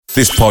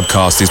This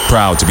podcast is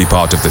proud to be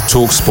part of the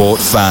TalkSport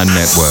Fan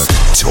Network.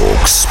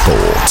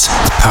 TalkSport.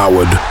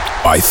 Powered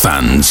by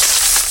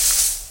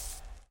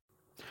fans.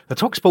 The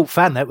TalkSport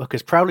Fan Network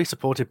is proudly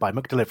supported by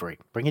McDelivery,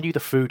 bringing you the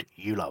food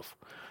you love.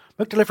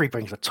 McDelivery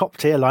brings a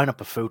top-tier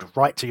lineup of food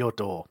right to your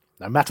door.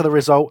 No matter the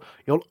result,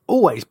 you'll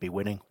always be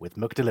winning with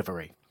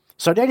McDelivery.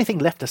 So the only thing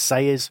left to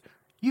say is,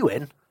 you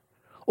in?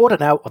 Order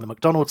now on the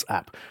McDonald's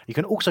app. You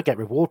can also get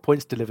reward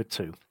points delivered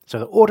too. So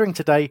the ordering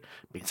today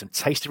means some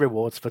tasty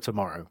rewards for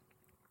tomorrow.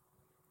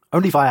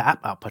 Only via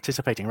app at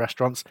participating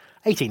restaurants.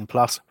 18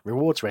 plus.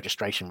 Rewards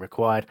registration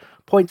required.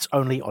 Points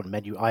only on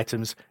menu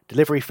items.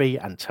 Delivery fee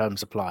and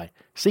terms apply.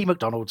 See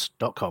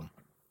mcdonalds.com.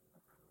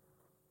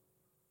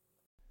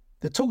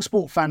 The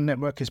TalkSport Fan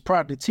Network is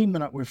proudly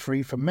teaming up with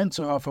Free for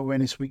Mental Health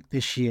Awareness Week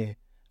this year.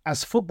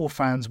 As football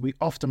fans, we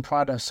often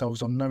pride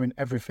ourselves on knowing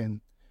everything,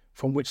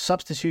 from which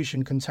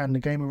substitution can turn the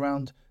game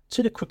around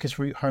to the quickest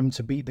route home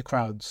to beat the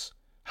crowds.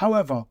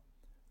 However,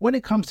 when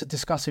it comes to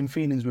discussing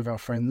feelings with our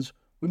friends,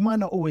 we might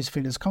not always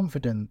feel as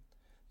confident.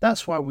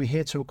 That's why we're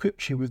here to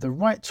equip you with the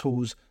right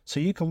tools so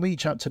you can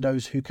reach out to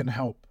those who can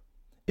help.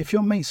 If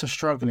your mates are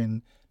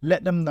struggling,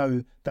 let them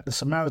know that the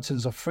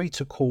Samaritans are free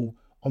to call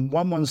on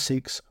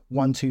 116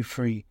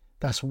 123.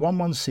 That's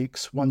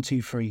 116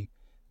 123.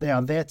 They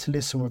are there to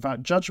listen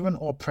without judgment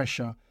or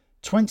pressure,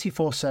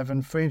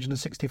 24/7,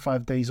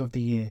 365 days of the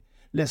year.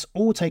 Let's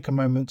all take a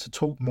moment to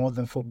talk more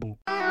than football.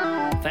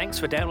 Thanks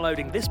for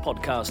downloading this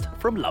podcast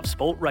from Love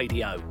Sport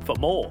Radio. For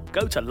more,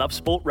 go to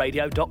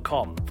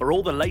lovesportradio.com for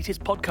all the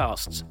latest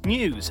podcasts,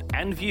 news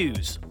and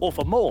views. Or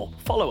for more,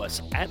 follow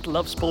us at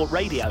Love Sport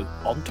Radio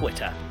on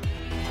Twitter.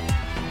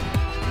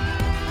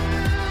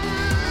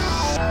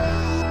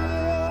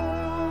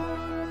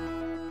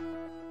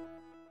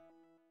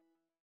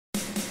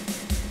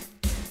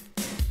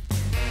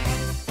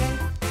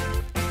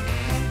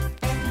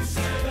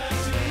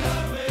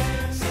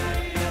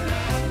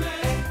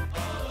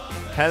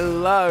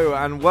 Hello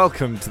and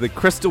welcome to the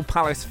Crystal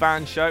Palace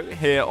Fan Show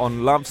here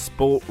on Love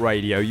Sport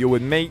Radio. You're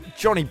with me,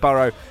 Johnny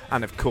Burrow,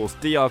 and of course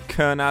DR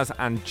Kernaz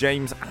and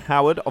James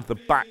Howard of the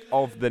Back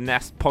of the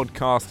Nest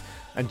podcast.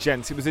 And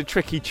gents, it was a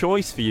tricky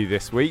choice for you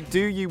this week.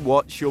 Do you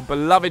watch your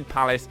beloved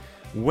Palace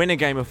win a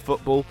game of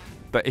football?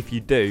 But if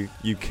you do,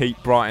 you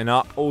keep Brighton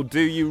up, or do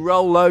you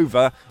roll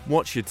over,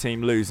 watch your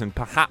team lose and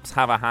perhaps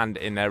have a hand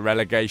in their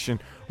relegation?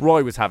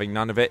 Roy was having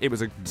none of it. It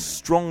was a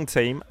strong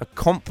team, a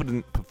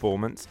confident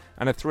performance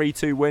and a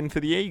 3-2 win for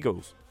the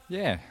Eagles.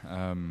 Yeah,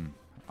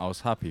 I was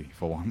happy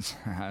for once.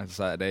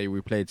 Saturday we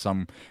played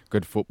some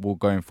good football.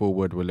 Going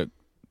forward we looked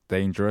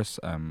dangerous.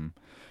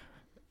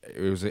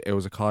 It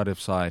was a Cardiff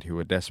side who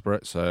were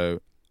desperate,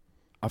 so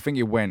I think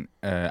it went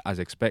as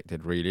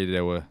expected, really.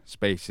 There were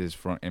spaces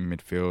in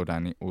midfield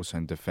and also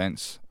in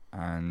defence.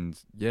 And,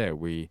 yeah,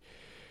 we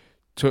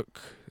took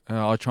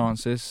our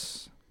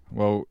chances.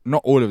 Well,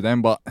 not all of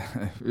them, but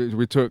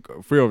we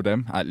took 3 of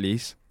them, at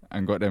least,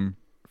 and got them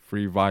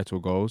 3 vital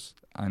goals.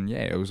 And,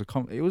 yeah,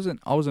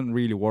 I wasn't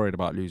really worried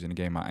about losing the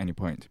game at any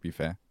point, to be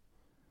fair.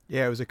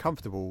 Yeah, it was a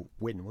comfortable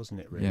win, wasn't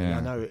it, really? Yeah.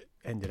 I know it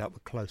ended up a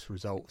close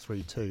result,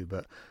 3-2,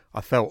 but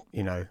I felt,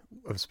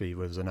 obviously there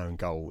was an own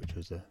goal, which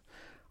was a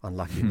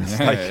unlucky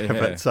mistake, yeah.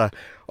 But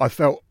I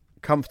felt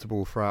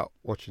comfortable throughout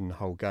watching the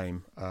whole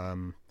game.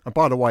 And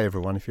by the way,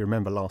 everyone, if you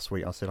remember last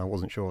week, I said I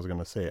wasn't sure I was going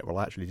to see it. Well,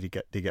 I actually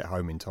did get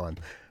home in time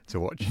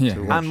to watch. Yeah.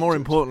 And more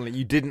importantly,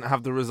 you didn't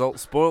have the result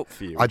spoilt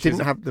for you. I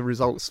didn't have the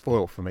results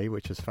spoilt for me,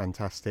 which was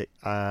fantastic.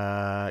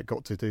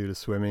 Got to do the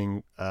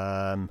swimming.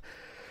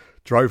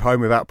 Drove home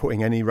without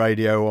putting any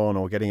radio on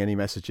or getting any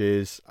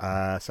messages.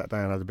 Sat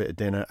down, had a bit of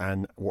dinner,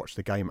 and watched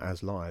the game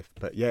as live.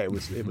 But yeah, it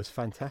was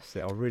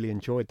fantastic. I really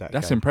enjoyed that.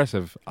 That's game.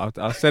 impressive.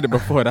 I said it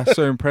before. That's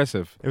so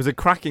impressive. It was a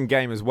cracking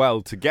game as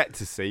well to get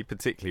to see,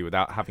 particularly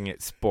without having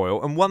it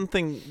spoil. And one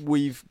thing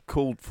we've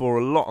called for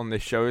a lot on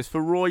this show is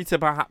for Roy to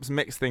perhaps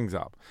mix things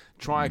up.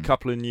 Try a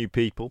couple of new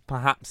people,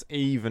 perhaps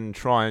even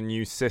try a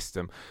new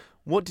system.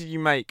 What did you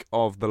make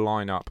of the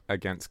lineup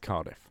against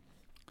Cardiff?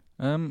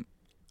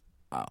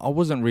 I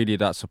wasn't really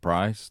that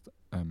surprised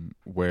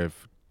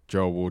with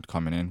Joe Ward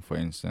coming in, for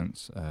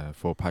instance,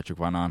 for Patrick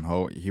Van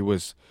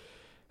Aanholt.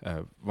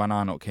 Van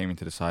Aanholt came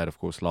into the side, of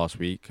course, last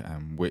week,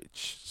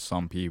 which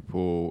some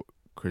people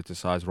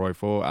criticised Roy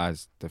for,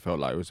 as they felt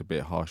like it was a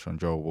bit harsh on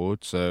Joe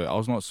Ward. So I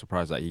was not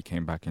surprised that he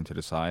came back into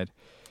the side.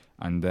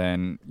 And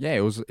then, yeah,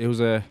 it was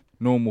a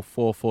normal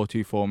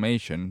 4-4-2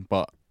 formation,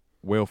 but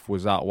Wilf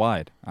was out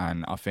wide,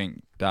 and I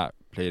think that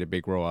played a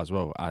big role as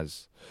well.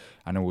 As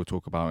I know we'll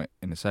talk about it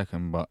in a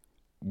second, but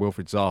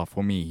Wilfried Zaha,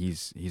 for me,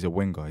 he's a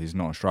winger. He's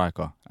not a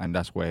striker, and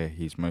that's where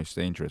he's most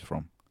dangerous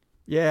from.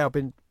 Yeah, I've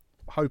been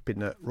hoping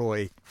that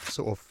Roy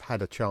sort of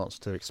had a chance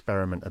to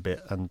experiment a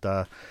bit, and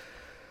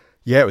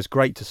it was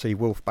great to see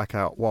Wilf back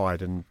out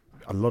wide. And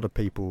a lot of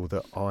people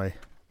that I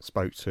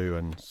spoke to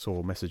and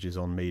saw messages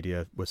on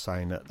media were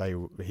saying that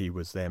he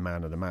was their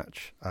man of the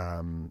match.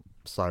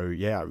 So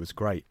yeah, it was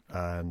great,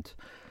 and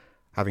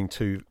having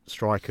 2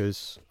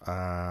 strikers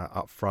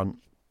up front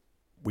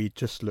we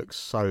just look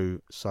so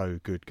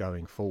good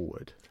going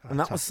forward. And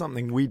that was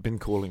something we'd been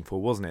calling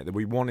for, wasn't it? That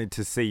we wanted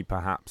to see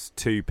perhaps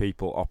two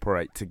people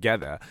operate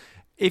together.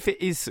 If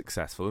it is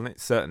successful, and it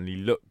certainly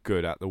looked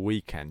good at the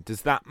weekend,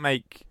 does that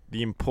make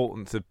the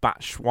importance of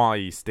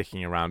Batshuayi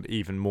sticking around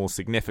even more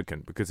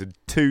significant? Because a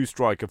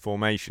two-striker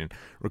formation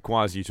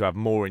requires you to have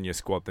more in your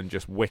squad than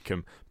just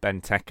Wickham,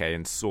 Benteke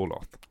and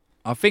Sorloth.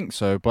 I think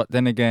so, but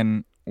then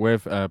again,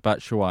 with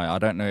Batshuayi, I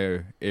don't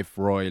know if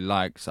Roy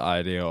likes the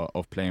idea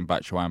of playing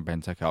Batshuayi and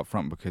Benteke up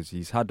front, because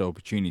he's had the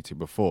opportunity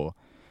before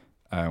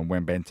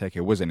when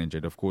Benteke wasn't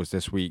injured. Of course,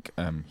 this week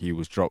he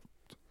was dropped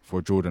for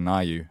Jordan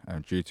Ayew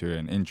due to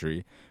an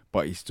injury,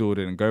 but he still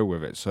didn't go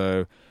with it.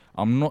 So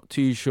I'm not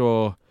too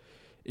sure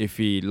if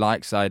he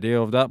likes the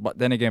idea of that. But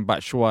then again,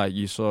 Batshuayi,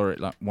 you saw it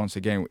like once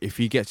again. If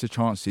he gets the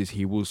chances,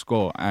 he will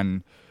score.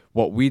 And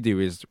what we do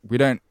is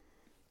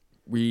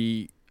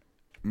we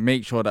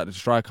make sure that the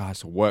striker has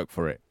to work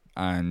for it.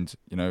 And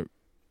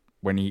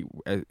when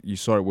you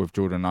saw it with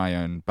Jordan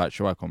Ayew and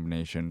Batshuayi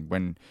combination,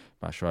 when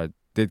Batshuayi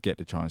did get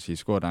the chance, he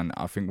scored. And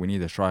I think we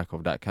need a striker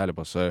of that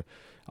caliber. So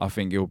I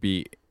think it'll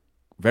be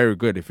very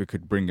good if we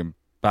could bring him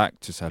back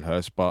to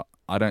Selhurst, but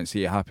I don't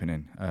see it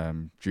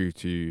happening due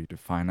to the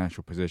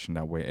financial position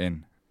that we're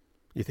in.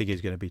 You think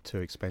he's going to be too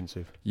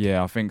expensive?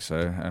 Yeah, I think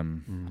so.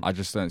 I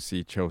just don't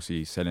see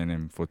Chelsea selling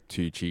him for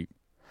too cheap.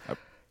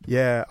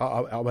 Yeah,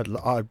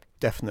 I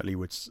definitely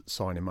would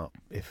sign him up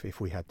if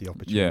we had the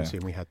opportunity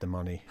and we had the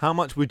money. How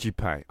much would you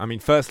pay? I mean,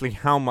 firstly,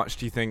 how much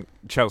do you think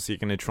Chelsea are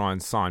going to try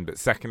and sign? But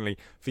secondly,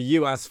 for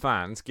you as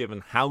fans,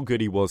 given how good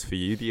he was for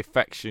you, the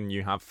affection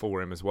you have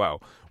for him as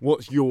well,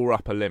 what's your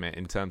upper limit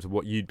in terms of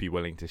what you'd be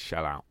willing to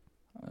shell out?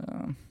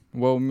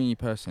 Well, me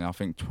personally, I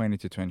think 20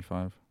 to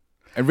 25.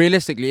 And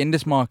realistically, in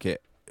this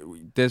market,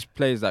 there's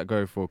players that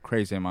go for a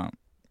crazy amount.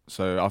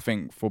 So I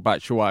think for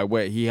Batshuayi,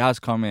 where he has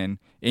come in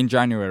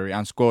January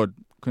and scored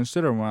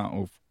considerable amount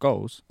of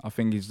goals, I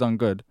think he's done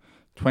good.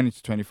 20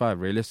 to 25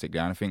 realistically,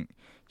 and I think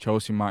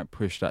Chelsea might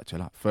push that to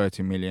like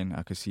 30 million.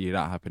 I could see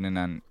that happening,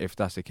 and if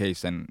that's the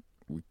case, then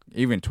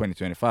even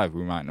 2025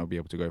 we might not be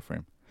able to go for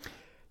him.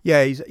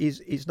 Yeah,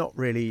 he's not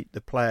really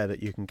the player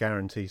that you can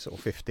guarantee sort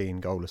of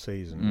 15 goal a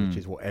season, which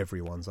is what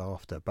everyone's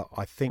after. But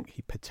I think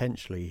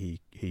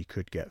he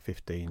could get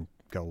 15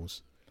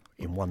 goals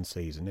in one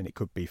season, and it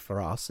could be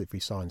for us if he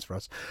signs for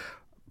us.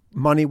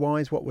 Money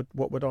wise, what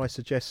would I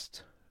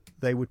suggest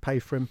they would pay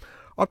for him?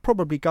 I'd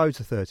probably go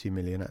to 30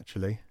 million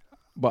actually.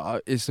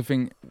 But it's the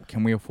thing,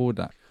 can we afford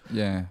that?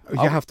 Yeah,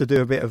 you have to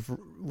do a bit of.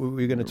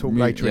 We're going to talk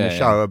later in the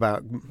show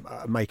about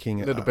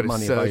making a little bit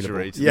money of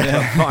surgery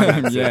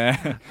available.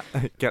 Yeah.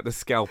 Get the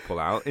scalpel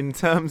out. In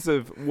terms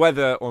of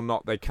whether or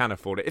not they can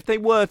afford it, if they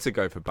were to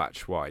go for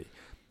Batshuayi,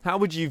 how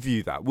would you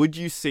view that? Would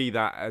you see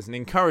that as an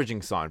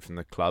encouraging sign from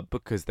the club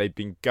because they've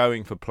been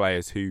going for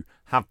players who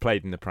have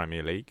played in the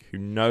Premier League, who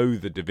know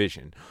the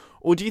division?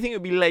 Or do you think it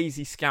would be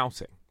lazy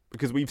scouting?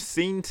 Because we've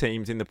seen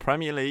teams in the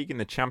Premier League, in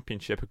the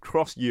Championship,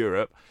 across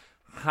Europe,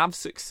 have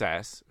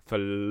success for a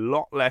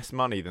lot less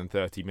money than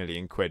 30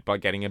 million quid by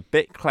getting a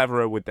bit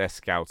cleverer with their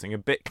scouting, a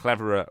bit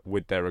cleverer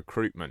with their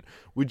recruitment.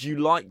 Would you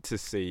like to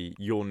see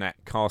your net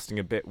casting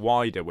a bit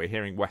wider? We're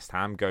hearing West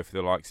Ham go for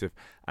the likes of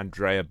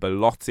Andrea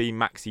Belotti,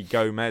 Maxi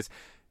Gomez.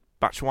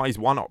 Batshuayi's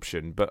one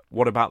option, but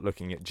what about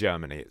looking at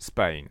Germany, at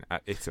Spain,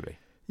 at Italy?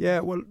 Yeah,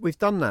 well, we've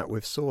done that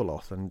with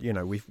Sorloth, and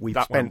we've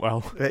that spent went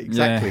well.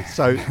 Exactly. Yeah.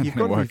 So you've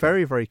got to be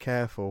very, very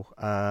careful.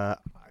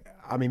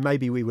 I mean,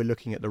 maybe we were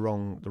looking at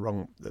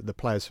the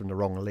players from the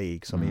wrong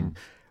leagues. I mean,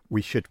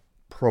 we should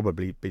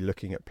probably be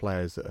looking at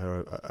players that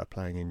are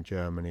playing in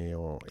Germany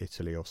or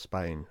Italy or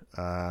Spain.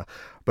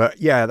 But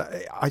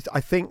yeah,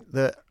 I think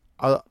that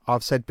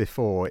I've said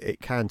before,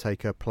 it can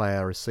take a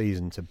player a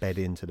season to bed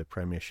into the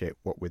Premiership,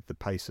 what with the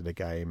pace of the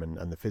game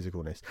and the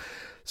physicalness.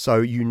 So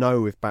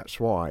with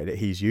Batshuayi that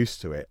he's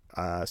used to it.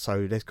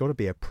 So there's got to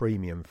be a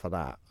premium for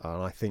that,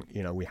 and I think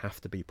we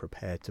have to be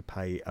prepared to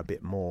pay a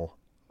bit more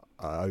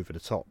over the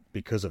top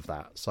because of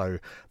that. So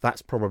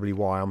that's probably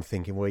why I'm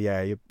thinking, well,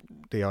 yeah,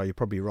 you're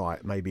probably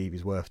right. Maybe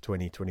he's worth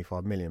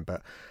 20-25 million,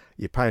 but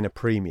you're paying a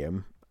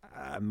premium.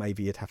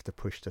 Maybe you'd have to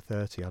push to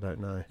 30. I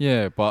don't know.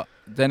 Yeah, but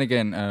then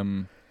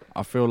again,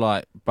 I feel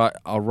like, but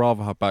I'd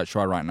rather have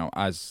Batshuayi right now,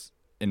 as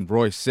in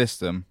Roy's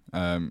system.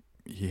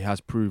 He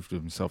has proved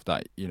himself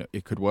that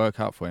it could work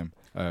out for him.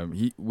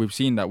 We've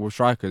seen that with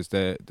strikers,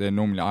 they're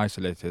normally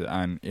isolated,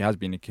 and it has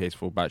been the case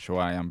for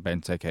Batshuayi and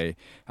Benteke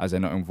as they're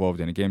not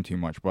involved in the game too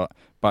much. But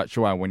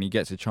Batshuayi, when he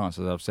gets a chance,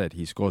 as I've said,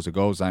 he scores the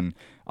goals, and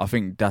I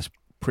think that's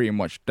pretty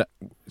much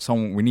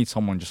we need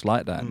someone just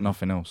like that,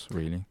 nothing else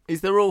really.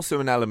 Is there also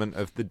an element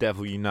of the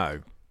devil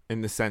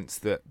in the sense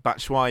that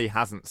Batshuayi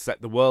hasn't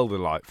set the world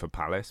alight for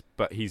Palace,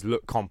 but he's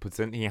looked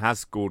competent, he has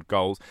scored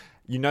goals.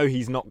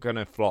 He's not going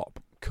to flop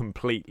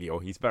completely,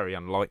 or he's very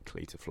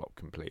unlikely to flop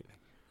completely.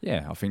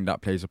 Yeah, I think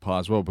that plays a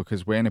part as well,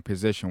 because we're in a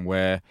position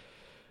where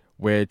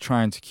we're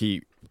trying to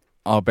keep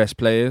our best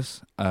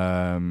players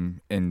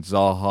in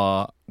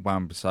Zaha,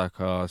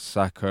 Wan-Bissaka,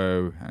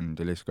 Sakho, and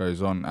the list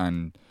goes on,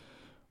 and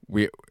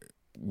we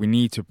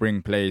need to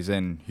bring players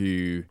in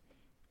who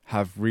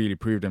have really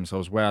proved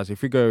themselves. Whereas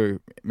if we go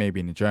maybe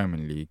in the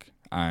German league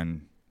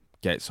and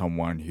get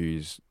someone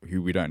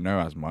who we don't know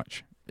as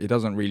much, it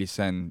doesn't really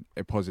send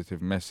a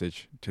positive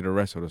message to the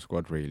rest of the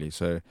squad, really.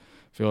 So I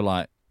feel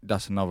like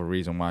that's another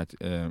reason why.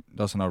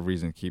 That's another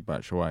reason to keep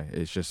Batshuayi.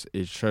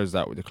 It shows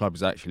that the club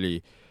is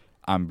actually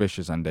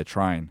ambitious and they're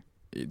trying,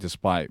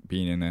 despite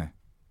being in a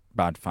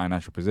bad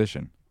financial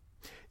position.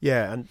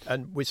 Yeah,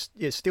 and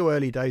it's still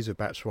early days with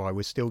Batshuayi.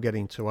 We're still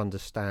getting to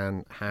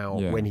understand how,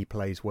 when he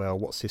plays well,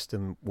 what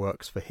system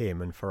works for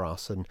him and for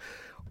us. And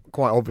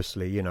quite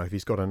obviously, you know, if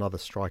he's got another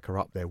striker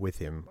up there with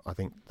him, I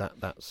think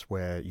that's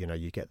where, you know,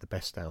 you get the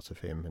best out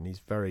of him. And he's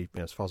very, you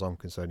know, as far as I'm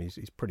concerned,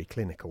 he's pretty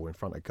clinical in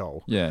front of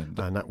goal. Yeah,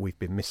 and that we've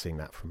been missing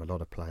that from a lot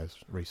of players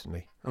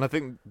recently. And I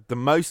think the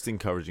most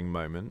encouraging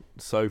moment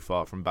so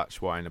far from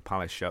Batshuayi in a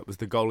Palace shirt was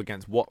the goal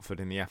against Watford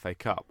in the FA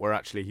Cup, where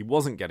actually he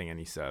wasn't getting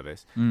any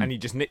service and he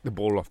just nicked the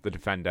ball off the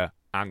defender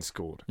and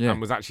scored.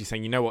 And was actually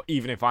saying, you know what,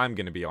 even if I'm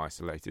going to be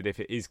isolated, if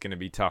it is going to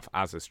be tough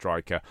as a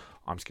striker,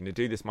 I'm just going to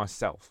do this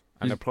myself.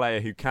 And a player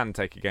who can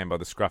take a game by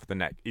the scruff of the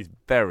neck is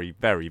very,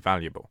 very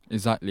valuable.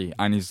 Exactly,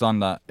 and he's done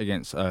that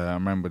against. I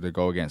remember the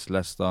goal against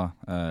Leicester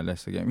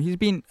game. He's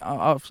been.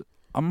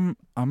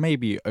 I may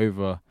be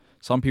over.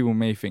 Some people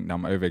may think that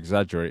I'm over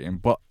exaggerating,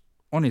 but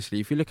honestly,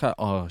 if you look at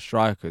our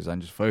strikers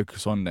and just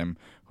focus on them,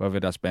 whether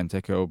that's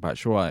Benteke or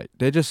Batshuayi,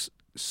 they're just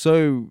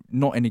so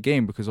not in the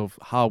game because of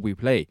how we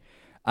play.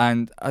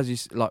 And as you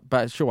like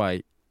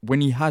Batshuayi,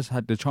 when he has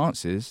had the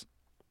chances,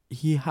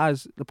 he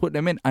has put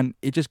them in, and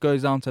it just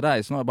goes down to that.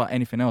 It's not about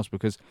anything else,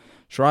 because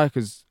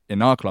strikers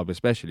in our club,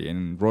 especially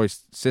in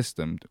Roy's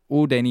system,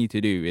 all they need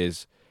to do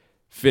is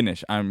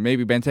finish. And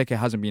maybe Benteke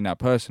hasn't been that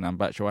person, and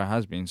Batshuayi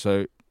has been.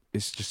 So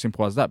it's just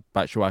simple as that.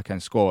 Batshuayi can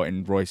score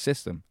in Roy's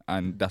system,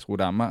 and that's all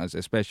that matters,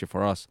 especially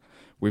for us.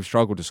 We've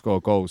struggled to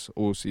score goals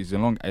all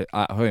season long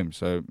at home,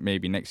 so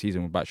maybe next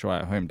season with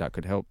Batshuayi at home, that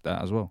could help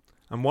that as well.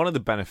 And one of the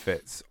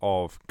benefits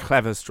of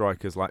clever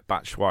strikers like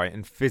Batshuayi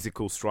and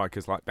physical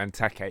strikers like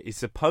Benteke is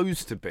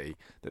supposed to be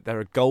that they're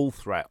a goal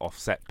threat off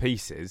set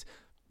pieces.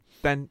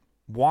 Then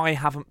why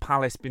haven't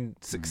Palace been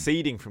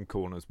succeeding from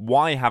corners?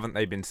 Why haven't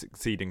they been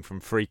succeeding from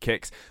free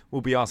kicks?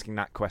 We'll be asking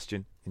that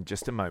question in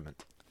just a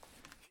moment.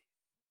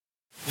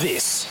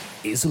 This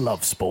is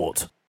Love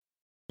Sport.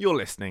 You're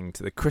listening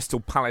to the Crystal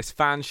Palace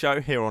Fan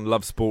Show here on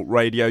Love Sport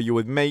Radio. You're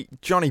with me,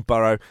 Johnny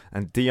Burrow,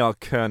 and DR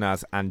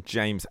Kurnaz and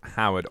James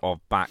Howard of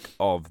Back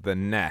of the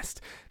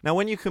Nest. Now,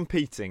 when you're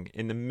competing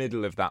in the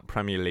middle of that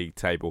Premier League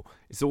table,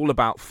 it's all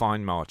about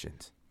fine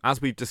margins. As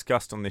we've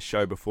discussed on this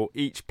show before,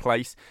 each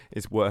place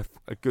is worth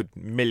a good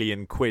 £1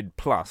 million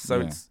plus. So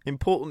it's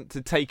important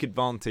to take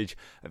advantage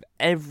of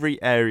every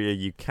area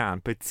you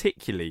can,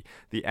 particularly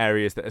the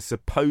areas that are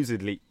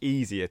supposedly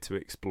easier to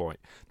exploit.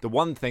 The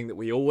one thing that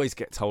we always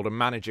get told a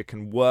manager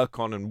can work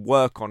on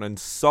and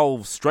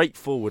solve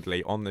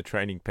straightforwardly on the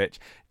training pitch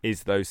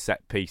is those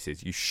set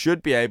pieces. You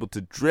should be able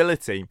to drill a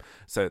team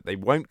so that they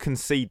won't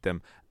concede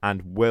them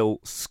and will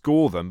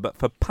score them. But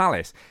for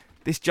Palace,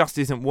 this just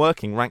isn't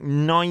working. Ranked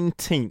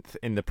 19th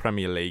in the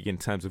Premier League in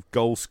terms of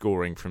goal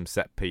scoring from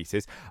set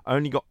pieces.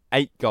 Only got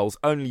 8 goals,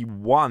 only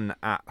 1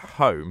 at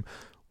home.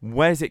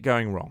 Where's it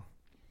going wrong?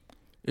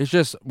 It's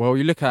just, well,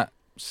 you look at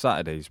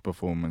Saturday's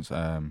performance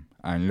and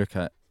look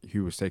at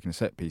who was taking the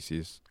set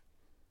pieces.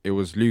 It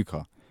was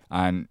Luka,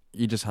 and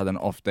he just had an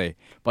off day.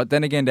 But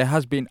then again, there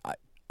has been,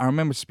 I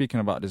remember speaking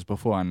about this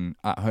before and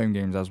at home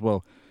games as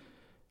well.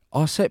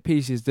 Our set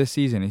pieces this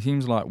season, it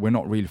seems like we're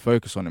not really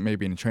focused on it,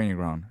 maybe in the training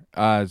ground.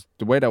 As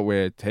the way that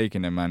we're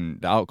taking them and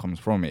the outcomes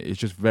from it is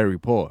just very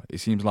poor. It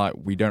seems like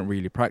we don't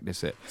really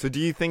practice it. So do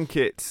you think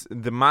it's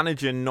the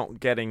manager not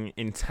getting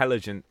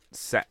intelligent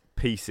set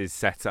pieces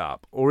set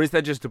up, or is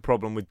there just a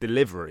problem with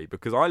delivery?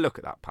 Because I look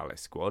at that Palace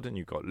squad and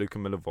you've got Luka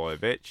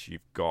Milivojevic,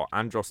 you've got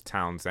Andros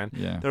Townsend.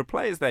 Yeah. There are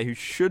players there who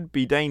should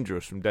be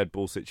dangerous from dead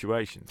ball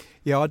situations.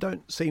 Yeah, I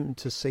don't seem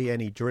to see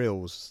any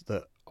drills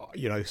that,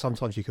 you know,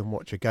 sometimes you can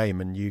watch a game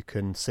and you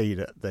can see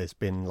that there's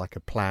been like a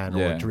plan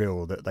or a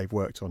drill that they've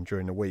worked on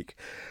during the week.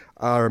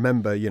 I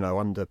remember, you know,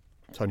 under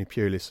Tony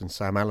Pulis and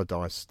Sam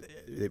Allardyce,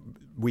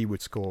 we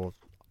would score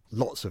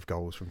lots of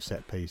goals from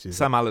set pieces.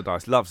 Sam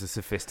Allardyce loves a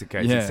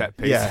sophisticated set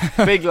piece.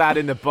 Yeah. Big lad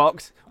in the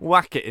box,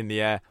 whack it in the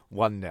air,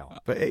 1-0.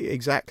 But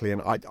exactly,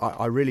 and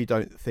I really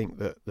don't think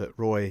that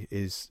Roy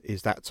is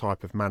that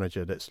type of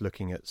manager that's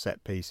looking at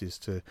set pieces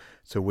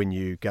to win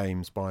you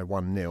games by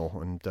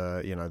 1-0.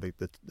 And you know,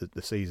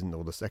 the season,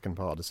 or the second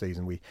part of the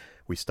season,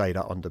 we stayed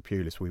up under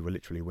Pulis. We were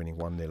literally winning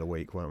 1-0 a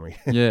week, weren't we?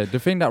 Yeah, the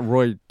thing that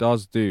Roy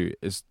does do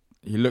is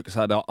he looks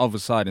at the other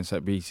side in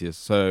set pieces.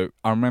 So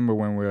I remember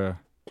when we're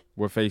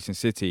facing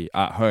City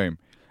at home,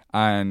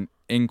 and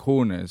in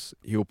corners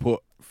he'll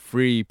put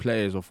 3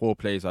 players or 4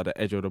 players at the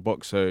edge of the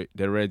box so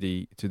they're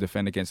ready to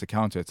defend against a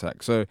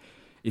counter-attack. So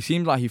it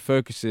seems like he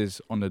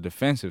focuses on the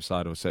defensive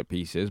side of set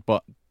pieces,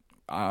 but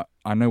I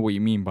know what you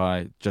mean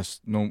by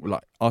just normal,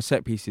 like our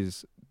set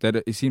pieces, that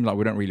it seems like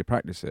we don't really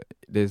practice it.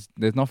 There's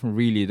nothing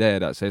really there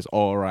that says, oh,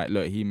 all right,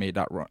 look, he made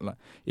that run. Like,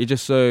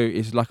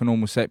 it's like a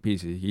normal set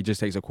piece. He just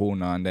takes a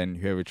corner and then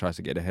whoever tries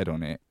to get a head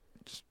on it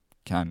just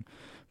can.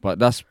 But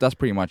that's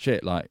pretty much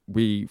it. Like,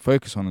 we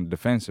focus on the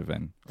defensive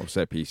end of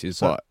set pieces,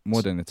 but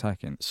more than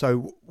attacking.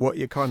 So what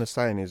you're kind of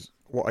saying is,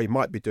 what he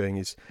might be doing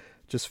is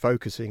just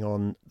focusing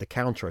on the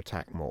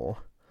counter-attack more.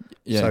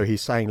 Yeah. So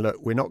he's saying, look,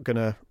 we're not going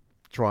to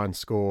try and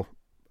score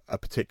a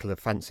particular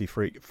fancy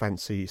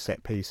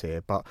set piece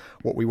here, but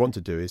what we want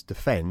to do is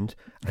defend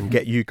and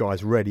get you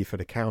guys ready for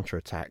the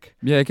counter-attack.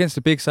 Yeah, against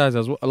the big sides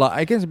as well. Like,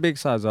 against the big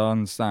sides, I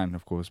understand,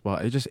 of course,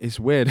 but it's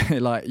weird.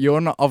 Like, you're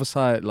on the other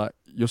side, like,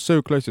 you're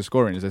so close to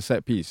scoring. It's a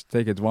set piece.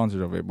 Take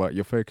advantage of it, but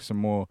you're focusing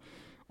more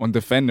on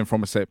defending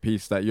from a set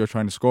piece that you're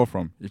trying to score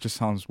from. It just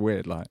sounds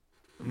weird, like.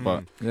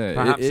 But yeah,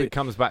 perhaps it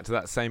comes back to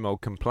that same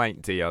old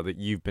complaint, DR, that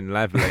you've been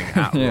levelling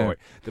at Roy,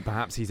 that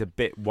perhaps he's a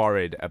bit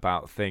worried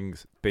about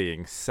things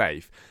being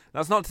safe.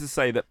 That's not to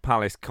say that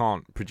Palace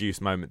can't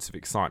produce moments of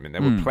excitement.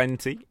 There were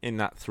plenty in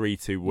that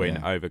 3-2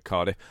 win over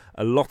Cardiff.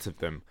 A lot of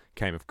them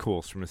came, of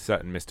course, from a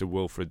certain Mr.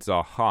 Wilfried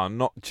Zaha,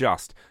 not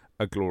just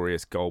a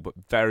glorious goal, but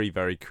very,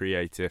 very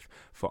creative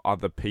for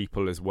other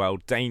people as well.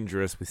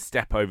 Dangerous with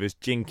step-overs,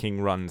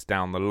 jinking runs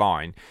down the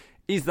line.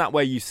 Is that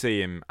where you see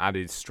him at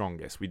his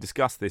strongest? We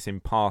discussed this in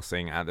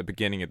passing at the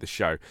beginning of the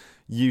show.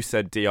 You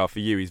said, DR, for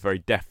you, he's very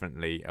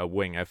definitely a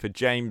winger. For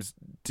James,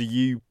 do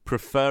you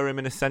prefer him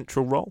in a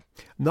central role?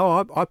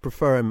 No, I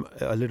prefer him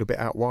a little bit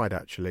out wide,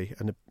 actually,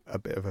 and a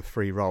bit of a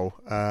free role.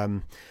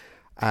 Then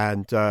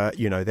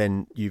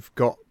you've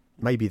got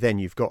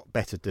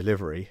better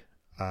delivery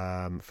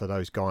for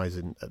those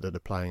guys that are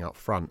playing up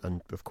front.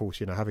 And, of course,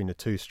 having the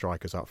two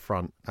strikers up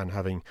front and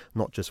having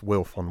not just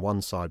Wilf on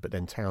one side but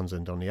then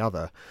Townsend on the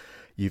other,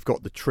 you've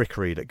got the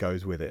trickery that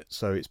goes with it.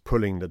 So it's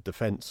pulling the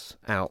defence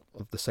out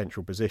of the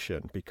central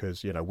position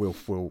because,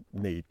 Wilf will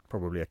need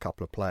probably a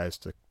couple of players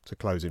to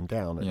close him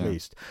down at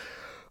least.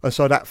 And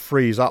so that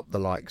frees up the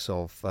likes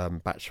of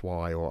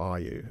Batshuayi or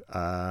Ayew.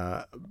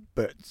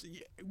 But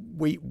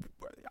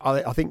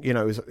I think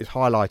it's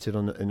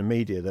highlighted in the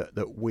media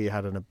that we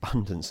had an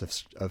abundance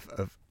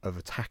of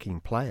attacking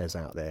players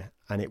out there,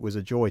 and it was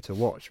a joy to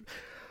watch.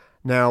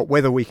 Now,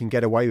 whether we can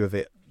get away with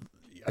it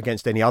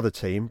against any other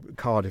team,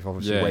 Cardiff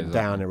obviously went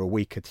down. They're a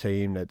weaker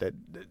team.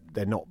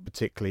 They're not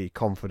particularly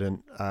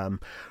confident.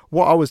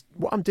 What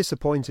I'm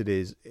disappointed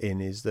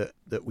in is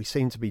that we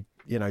seem to be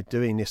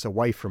doing this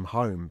away from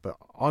home, but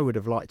I would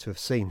have liked to have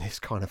seen this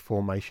kind of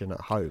formation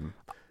at home.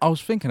 I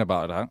was thinking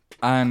about that,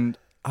 and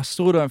I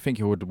still don't think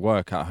it would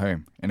work at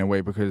home in a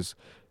way because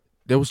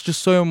there was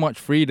just so much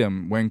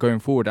freedom when going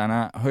forward, and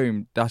at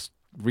home that's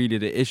really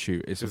the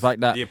issue. It's the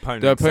fact that the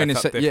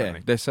opponent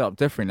they set up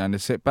differently and they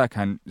sit back,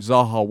 and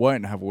Zaha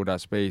won't have all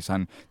that space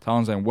and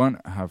Townsend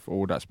won't have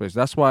all that space.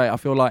 That's why I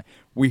feel like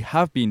we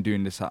have been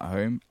doing this at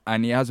home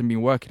and it hasn't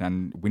been working,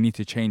 and we need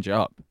to change it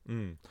up.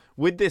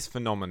 With this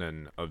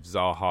phenomenon of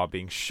Zaha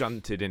being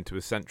shunted into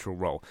a central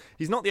role,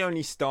 he's not the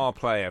only star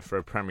player for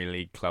a Premier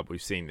League club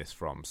we've seen this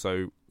from.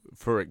 So,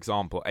 for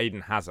example,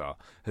 Eden Hazard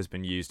has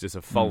been used as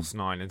a false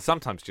nine and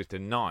sometimes just a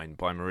nine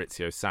by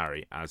Maurizio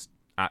Sarri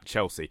at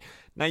Chelsea.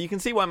 Now, you can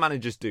see why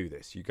managers do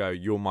this. You go,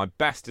 you're my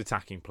best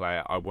attacking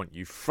player. I want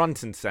you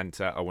front and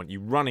centre. I want you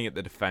running at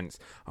the defence.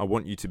 I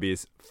want you to be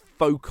as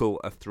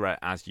focal a threat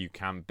as you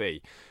can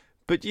be.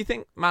 But do you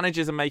think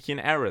managers are making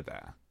an error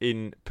there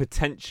in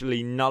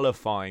potentially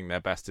nullifying their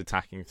best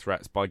attacking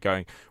threats by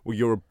going, well,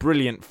 you're a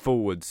brilliant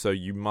forward, so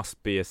you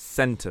must be a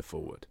centre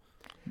forward?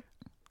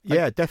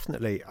 Yeah,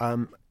 definitely.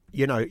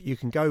 You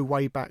can go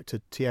way back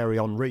to Thierry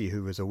Henry,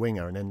 who was a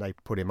winger, and then they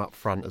put him up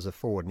front as a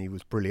forward, and he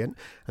was brilliant.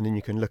 And then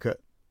you can look at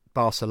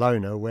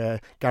Barcelona,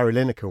 where Gary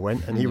Lineker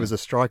went, and he was a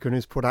striker and he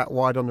was put out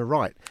wide on the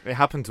right. It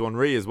happened to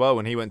Henry as well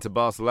when he went to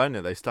Barcelona.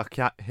 They stuck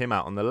him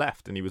out on the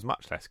left, and he was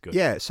much less good.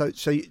 Yeah, so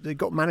they've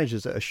got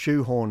managers that are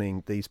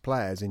shoehorning these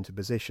players into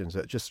positions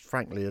that just,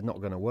 frankly, are not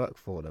going to work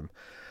for them.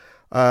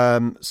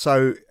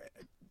 So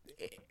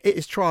it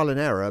is trial and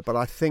error, but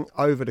I think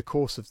over the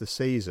course of the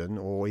season,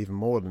 or even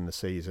more than the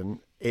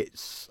season,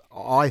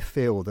 I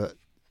feel that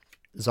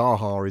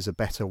Zaha is a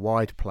better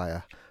wide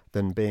player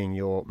than being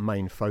your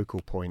main focal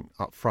point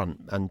up front.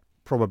 And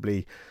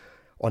probably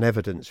on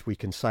evidence, we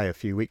can say a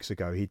few weeks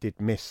ago, he did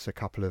miss a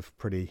couple of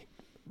pretty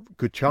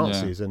good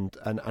chances. Yeah.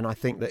 And I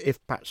think that if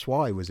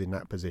Batshuayi was in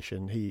that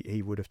position,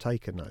 he would have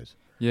taken those.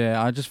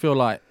 Yeah, I just feel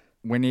like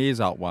when he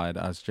is out wide,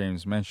 as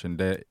James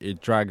mentioned,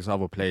 it drags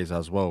other players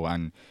as well,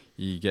 and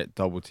you get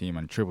double team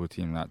and triple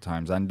team at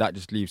times, and that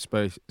just leaves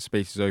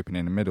spaces open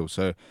in the middle.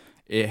 So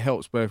it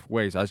helps both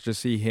ways. I just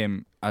see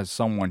him as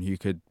someone who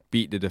could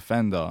beat the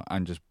defender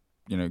and just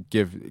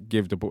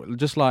give the ball.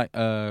 Just like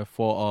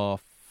for our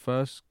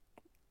first,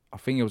 I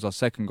think it was our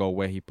second goal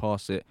where he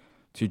passed it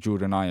to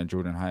Jordan Ayew, and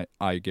Jordan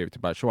Ayew gave it to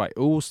Batshuayi. It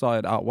all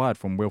started out wide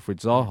from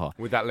Wilfried Zaha.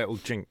 With that little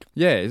jink.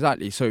 Yeah,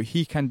 exactly. So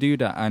he can do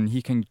that, and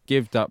he can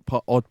give that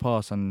odd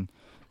pass and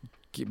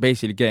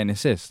basically get an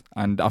assist.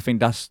 And I think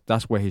that's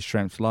where his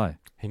strengths lie.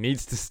 He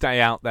needs to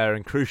stay out there,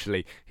 and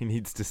crucially, he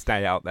needs to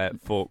stay out there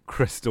for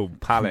Crystal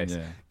Palace.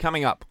 Yeah.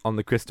 Coming up on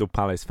the Crystal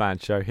Palace Fan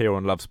Show here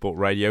on Love Sport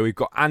Radio, we've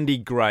got Andy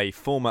Gray,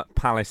 former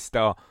Palace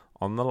star,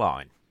 on the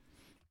line.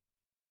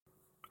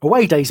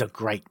 Away days are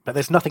great, but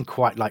there's nothing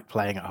quite like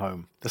playing at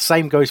home. The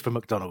same goes for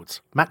McDonald's.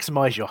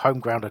 Maximise your home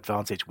ground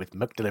advantage with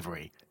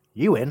McDelivery.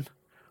 You in?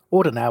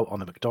 Order now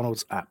on the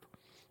McDonald's app.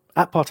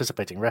 At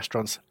participating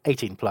restaurants,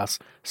 18 plus,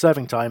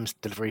 serving times,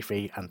 delivery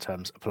fee and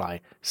terms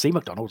apply. See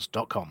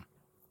mcdonalds.com.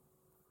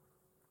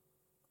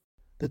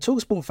 The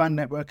TalkSport Fan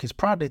Network is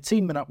proudly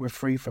teaming up with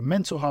Free for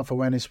Mental Health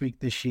Awareness Week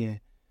this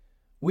year.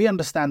 We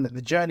understand that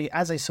the journey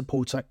as a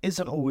supporter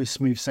isn't always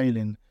smooth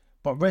sailing,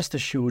 but rest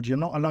assured you're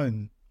not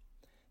alone.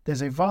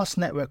 There's a vast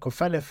network of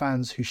fellow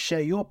fans who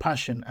share your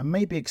passion and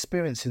may be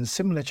experiencing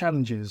similar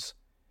challenges.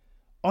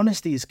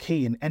 Honesty is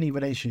key in any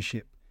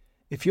relationship.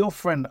 If your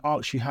friend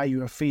asks you how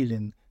you are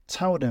feeling,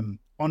 tell them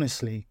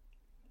honestly.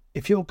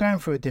 If you're going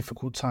through a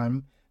difficult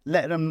time,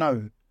 let them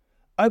know.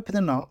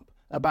 Opening up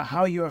about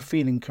how you are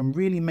feeling can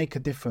really make a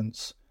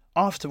difference.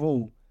 After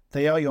all,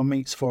 they are your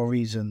mates for a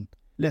reason.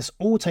 Let's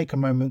all take a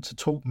moment to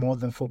talk more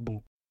than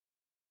football.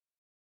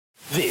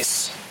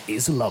 This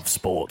is Love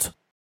Sport.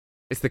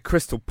 It's the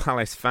Crystal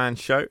Palace fan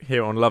show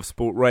here on Love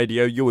Sport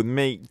Radio. You're with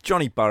me,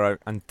 Johnny Burrow,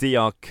 and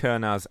DR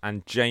Kernaz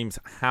and James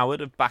Howard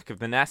of Back of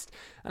the Nest.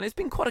 And it's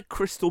been quite a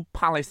Crystal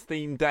Palace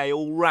themed day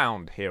all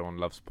round here on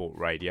Love Sport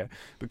Radio,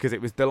 because it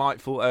was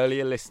delightful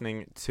earlier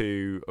listening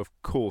to, of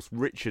course,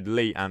 Richard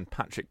Lee and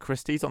Patrick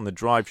Christie's on the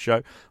Drive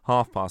Show,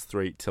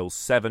 3:30 till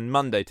 7,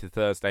 Monday to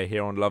Thursday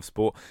here on Love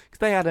Sport, because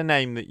they had a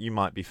name that you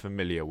might be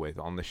familiar with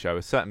on the show.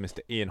 A certain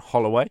Mr. Ian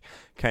Holloway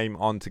came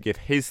on to give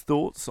his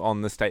thoughts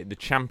on the state of the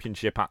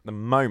Championship at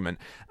the moment,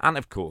 and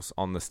of course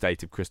on the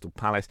state of Crystal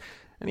Palace,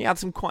 and he had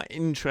some quite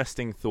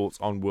interesting thoughts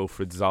on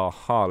Wilfried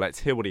Zaha. Let's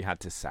hear what he had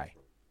to say.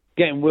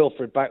 Getting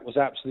Wilfried back was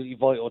absolutely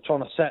vital, trying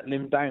to settle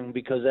him down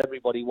because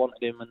everybody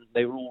wanted him and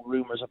they were all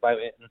rumours about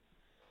it, and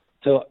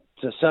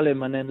to sell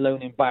him and then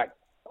loan him back,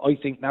 I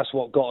think that's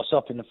what got us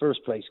up in the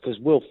first place, because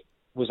Wilf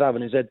was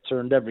having his head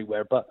turned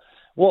everywhere. But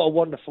what a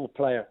wonderful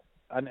player,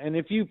 and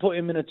if you put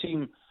him in a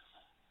team,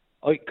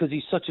 because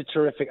he's such a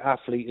terrific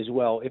athlete as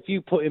well. If you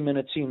put him in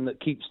a team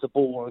that keeps the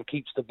ball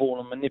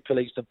and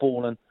manipulates the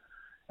ball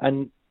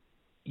and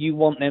you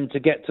want them to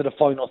get to the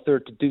final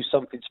third to do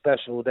something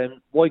special,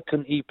 then why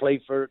couldn't he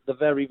play for the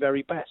very,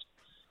 very best?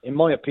 In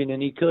my opinion,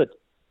 he could.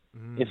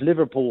 If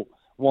Liverpool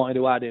wanted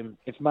to add him,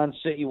 if Man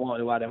City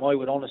wanted to add him, I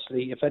would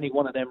honestly, if any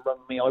one of them rung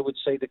me, I would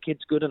say the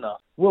kid's good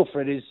enough.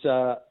 Wilfried is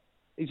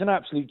he's an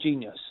absolute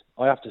genius.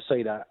 I have to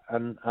say that.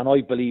 And I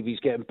believe he's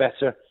getting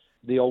better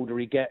the older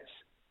he gets.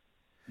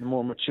 The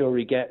more mature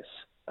he gets,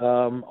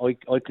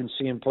 I can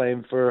see him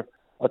playing for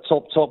a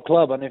top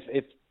club. And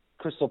if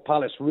Crystal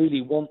Palace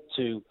really want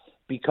to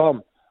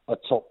become a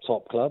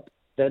top club,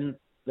 then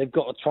they've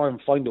got to try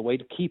and find a way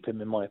to keep him,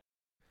 in my opinion.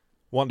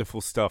 Wonderful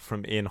stuff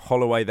from Ian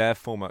Holloway there,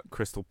 former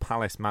Crystal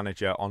Palace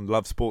manager, on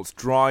Love Sport's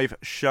Drive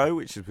Show,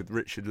 which is with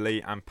Richard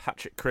Lee and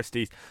Patrick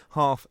Christie's,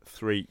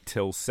 3:30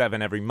 till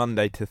 7 every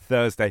Monday to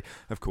Thursday.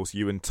 Of course,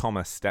 Ewan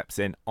Thomas steps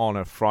in on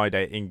a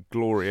Friday in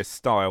glorious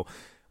style.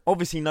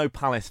 Obviously, no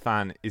Palace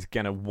fan is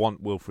going to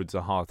want Wilfried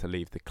Zaha to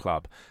leave the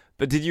club.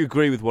 But did you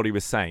agree with what he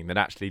was saying, that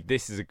actually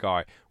this is a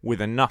guy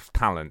with enough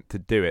talent to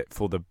do it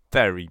for the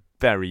very,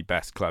 very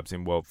best clubs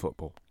in world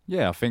football?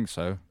 Yeah, I think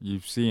so.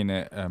 You've seen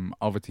it.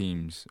 Other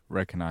teams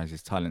recognise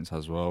his talents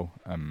as well.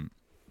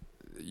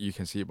 You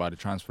can see it by the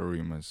transfer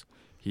rumours.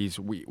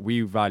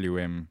 We value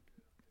him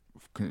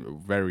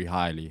very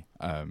highly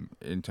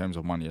in terms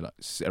of money, like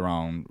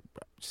around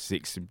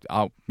 60.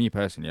 Me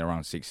personally,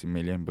 around 60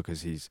 million,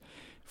 because he's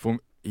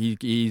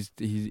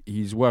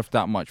worth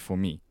that much for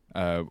me.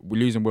 We're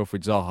losing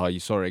Wilfried Zaha. You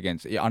saw it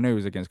against. I know it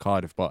was against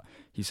Cardiff, but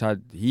he's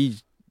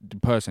the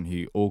person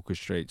who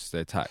orchestrates the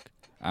attack,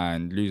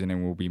 and losing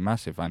him will be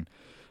massive. And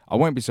I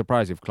won't be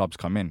surprised if clubs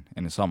come in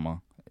the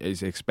summer.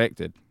 It's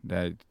expected.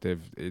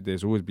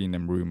 There's always been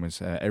them rumours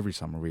every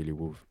summer, really,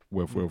 with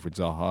Wilfried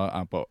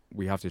Zaha, but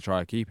we have to try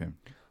to keep him.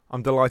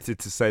 I'm delighted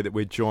to say that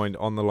we're joined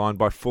on the line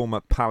by former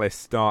Palace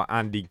star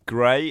Andy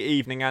Gray.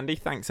 Evening, Andy.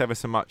 Thanks ever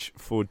so much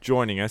for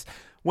joining us.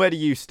 Where do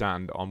you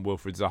stand on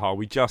Wilfried Zaha?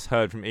 We just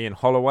heard from Ian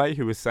Holloway,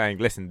 who was saying,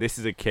 listen, this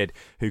is a kid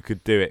who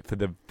could do it for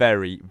the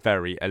very,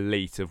 very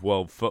elite of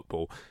world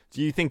football.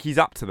 Do you think he's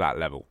up to that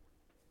level?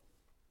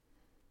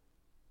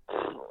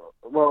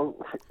 Well,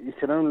 you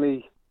can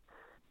only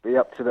be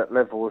up to that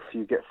level if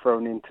you get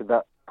thrown into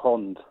that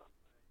pond.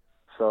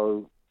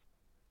 So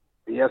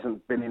he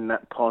hasn't been in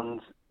that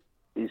pond.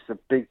 He's the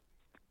big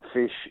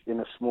fish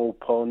in a small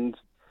pond.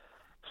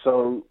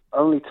 So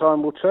only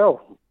time will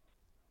tell.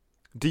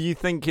 Do you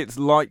think it's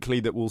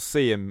likely that we'll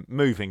see him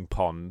moving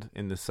pond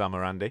in the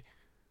summer, Andy?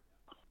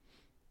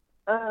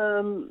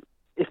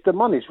 If the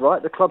money's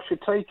right, the club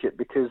should take it,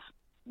 because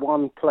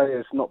one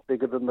player's not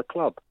bigger than the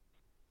club.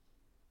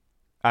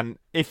 And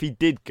if he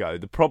did go,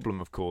 the problem,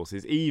 of course,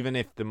 is even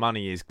if the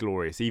money is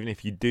glorious, even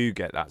if you do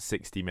get that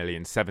 60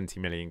 million, 70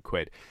 million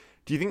quid,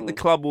 do you think the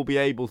club will be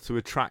able to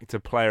attract a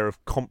player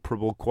of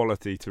comparable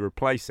quality to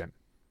replace him?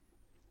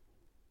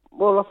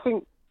 Well, I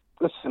think,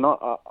 listen,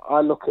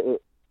 I look at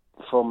it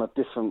from a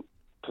different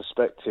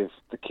perspective.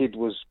 The kid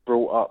was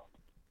brought up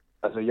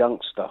as a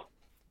youngster,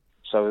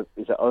 so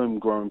he's a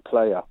homegrown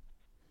player.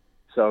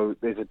 So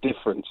there's a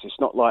difference. It's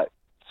not like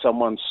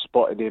someone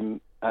spotted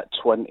him at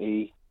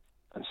 20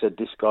 and said,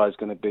 this guy's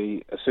going to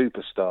be a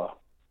superstar.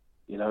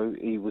 You know,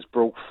 he was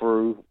brought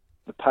through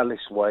the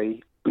Palace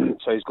way,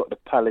 so he's got the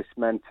Palace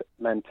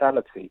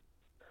mentality.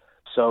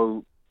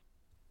 So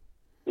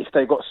if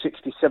they got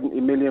 60,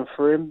 70 million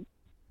for him,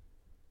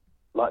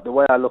 like the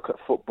way I look at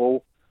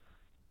football,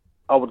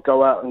 I would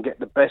go out and get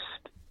the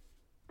best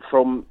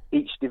from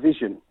each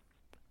division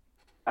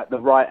at the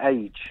right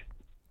age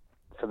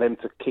for them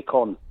to kick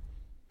on.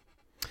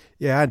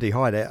 Yeah, Andy,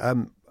 hi there.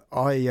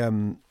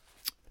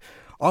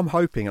 I'm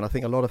hoping, and I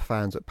think a lot of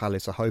fans at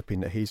Palace are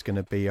hoping, that he's going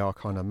to be our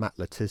kind of Matt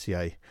Le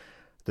Tissier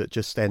that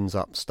just ends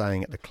up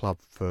staying at the club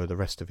for the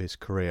rest of his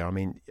career. I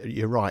mean,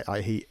 you're right.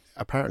 He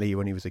apparently,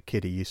 when he was a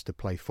kid, he used to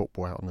play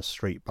football out on the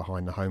street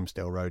behind the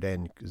Homesdale Road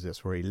end because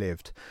that's where he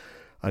lived.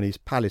 And he's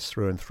Palace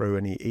through and through,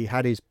 and he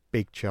had his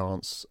big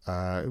chance.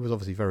 He was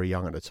obviously very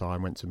young at the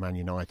time, went to Man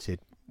United,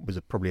 was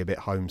probably a bit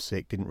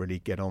homesick, didn't really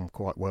get on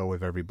quite well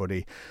with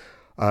everybody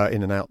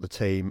in and out the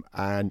team,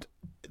 and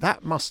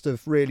that must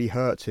have really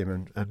hurt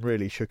him and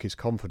really shook his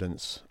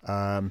confidence.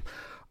 And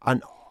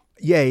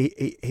yeah,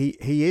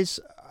 he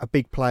is a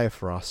big player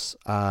for us.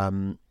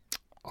 I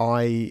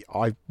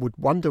would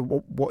wonder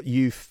what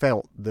you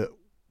felt that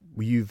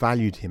you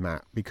valued him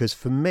at, because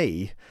for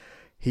me,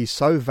 he's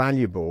so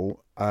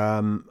valuable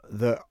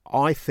that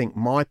I think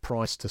my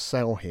price to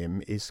sell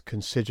him is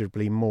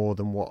considerably more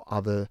than what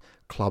other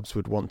clubs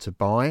would want to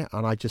buy,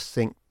 and I just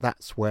think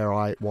that's why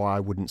I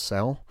wouldn't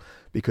sell,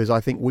 because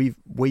I think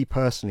we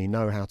personally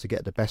know how to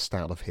get the best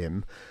out of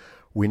him.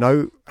 We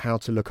know how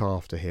to look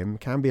after him.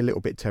 Can be a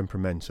little bit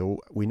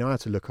temperamental. We know how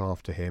to look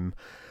after him,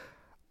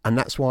 and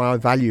that's why I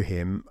value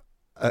him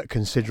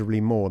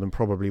considerably more than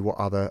probably what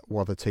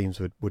other teams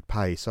would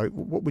pay. So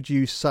what would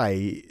you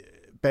say,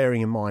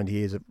 bearing in mind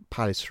he is a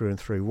Palace through and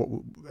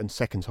through, and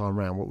second time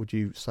round, what would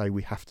you say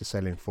we have to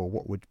sell him for?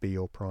 What would be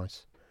your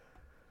price?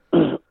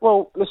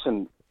 Well,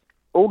 listen,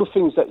 all the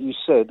things that you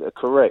said are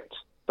correct,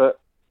 but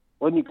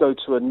when you go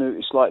to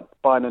it's like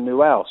buying a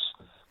new house.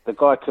 The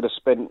guy could have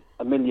spent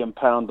 £1 million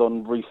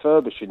on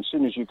refurbishing. As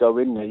soon as you go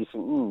in there, you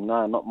think,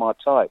 no, not my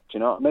type. Do you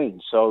know what I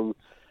mean? So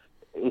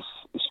it's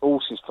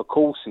horses for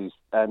courses,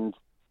 and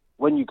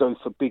when you go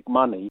for big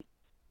money,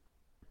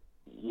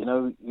 you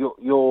know,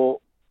 you're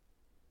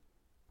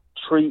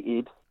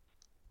treated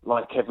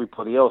like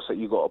everybody else, that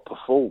you got to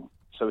perform.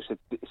 So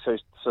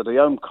so the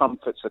home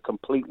comforts are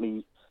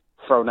completely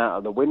thrown out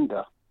of the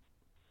window.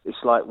 It's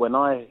like when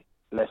I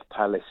left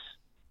Palace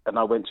and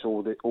I went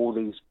to all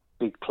these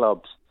big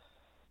clubs,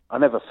 I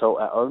never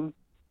felt at home.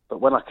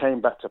 But when I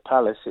came back to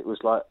Palace, it was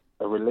like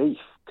a relief,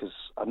 because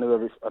I knew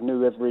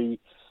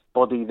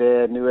everybody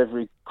there, knew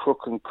every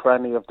crook and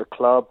cranny of the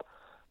club.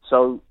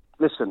 So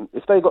listen,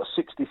 if they got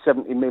 60,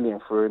 70 million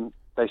for him,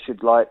 they should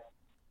drive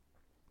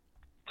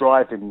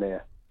him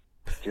there.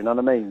 Do you know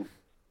what I mean?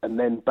 And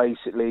then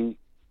basically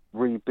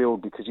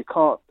rebuild, because you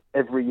can't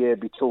every year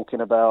be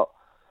talking about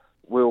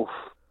Wilf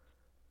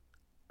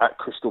at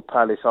Crystal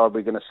Palace, are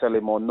we going to sell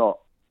him or not?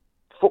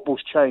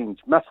 Football's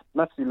changed.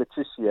 Matthew Le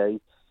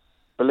Tissier,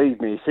 believe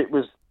me, if it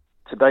was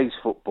today's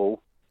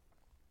football,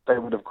 they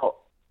would have got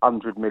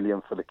 100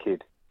 million for the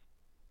kid.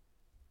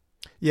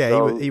 Yeah,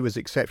 so, he was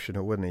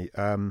exceptional, wasn't he?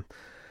 I'm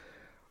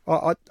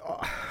a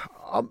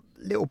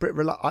little bit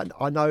reluctant.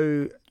 I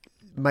know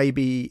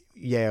maybe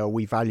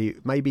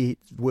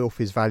Wilf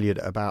is valued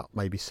at about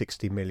maybe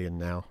 60 million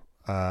now.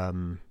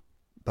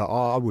 But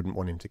I wouldn't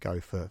want him to go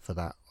for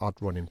that.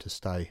 I'd want him to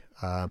stay.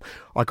 I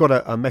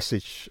got a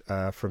message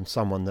from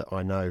someone that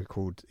I know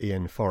called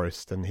Ian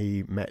Forrest, and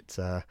he met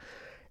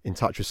in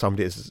touch with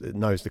somebody that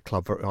knows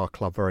our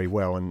club very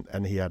well,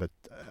 and he has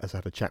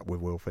had a chat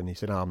with Wilf, and he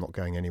said, "No, I'm not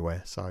going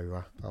anywhere."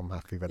 So I'm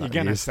happy with that.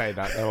 You're going to say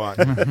that, though, aren't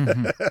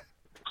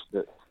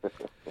you?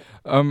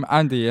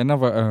 Andy,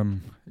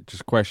 another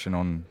just question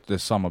on the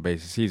summer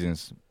basis.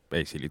 Season's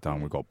basically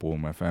done. We've got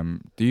Bournemouth.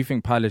 Do you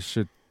think Palace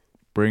should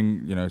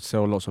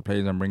sell lots of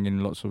players and bring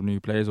in lots of new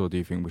players, or do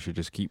you think we should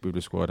just keep with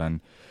the squad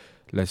and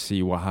let's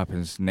see what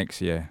happens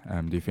next year?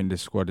 Do you think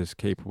this squad is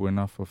capable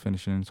enough of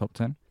finishing in the top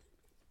 10?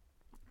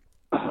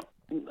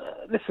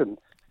 Listen,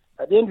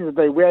 at the end of the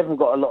day, we haven't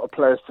got a lot of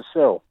players to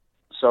sell.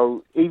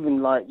 So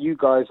even like you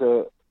guys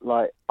are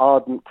like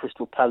ardent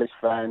Crystal Palace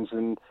fans,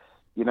 and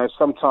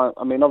sometimes,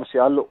 I mean,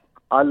 obviously I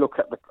look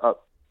at the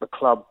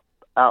club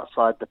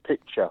outside the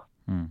picture.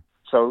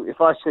 So if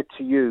I said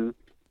to you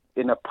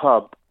in a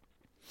pub,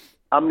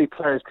 how many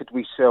players could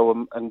we sell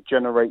and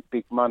generate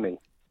big money?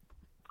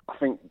 I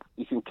think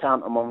you can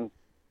count them on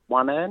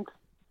one hand,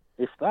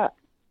 if that.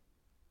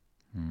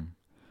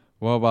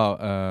 What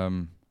about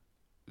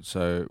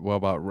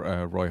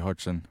Roy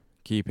Hodgson?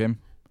 Keep him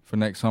for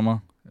next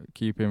summer?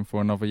 Keep him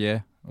for another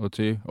year or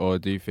two? Or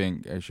do you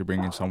think they should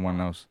bring in someone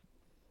else?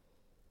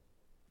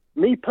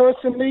 Me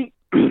personally,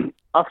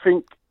 I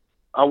think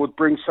I would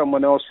bring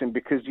someone else in,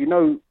 because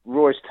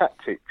Roy's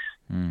tactics.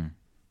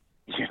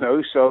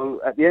 So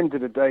at the end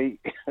of the day,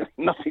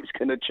 nothing's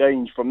going to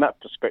change from that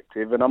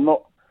perspective. And I'm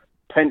not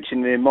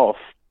pensioning him off,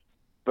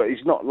 but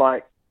he's not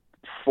like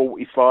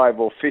 45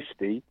 or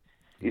 50.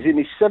 He's in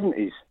his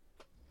 70s.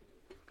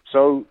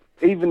 So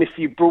even if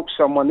you brought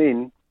someone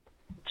in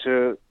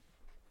to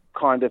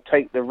kind of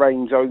take the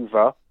reins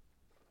over,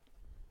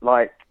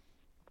 like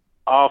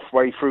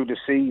halfway through the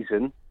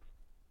season,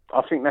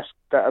 I think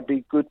that'd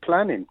be good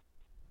planning.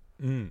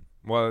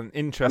 Well, an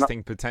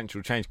interesting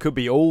potential change. Could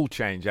be all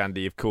change,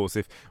 Andy, of course.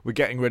 If we're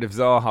getting rid of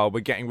Zaha,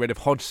 we're getting rid of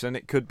Hodgson,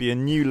 it could be a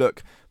new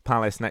look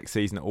Palace next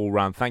season all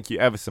round. Thank you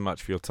ever so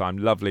much for your time.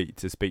 Lovely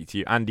to speak to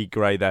you. Andy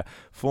Gray there,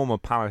 former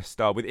Palace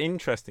star, with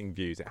interesting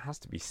views, it has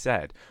to be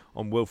said,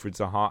 on Wilfried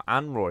Zaha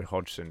and Roy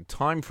Hodgson.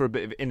 Time for a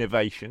bit of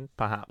innovation,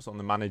 perhaps, on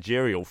the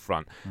managerial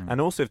front. And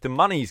also, if the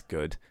money's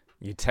good,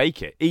 you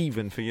take it,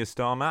 even for your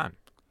star man.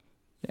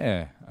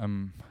 Yeah,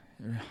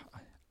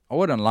 I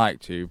wouldn't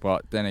like to,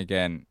 but then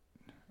again,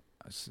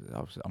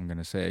 I'm going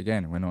to say it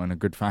again, we're not in a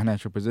good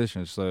financial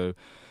position. So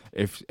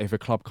if a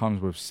club comes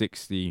with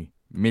 60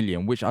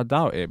 million, which I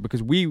doubt it,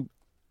 because we,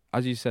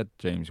 as you said,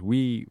 James,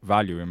 we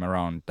value him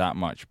around that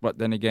much. But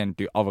then again,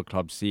 do other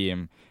clubs see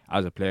him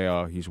as a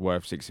player who's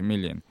worth 60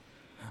 million?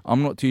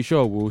 I'm not too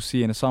sure. We'll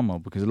see in the summer,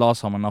 because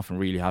last summer nothing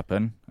really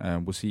happened.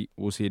 We'll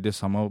see this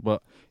summer,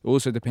 but it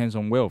also depends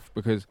on Wilf,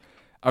 because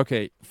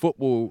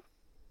football,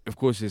 of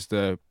course, is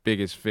the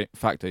biggest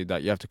factor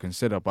that you have to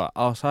consider. But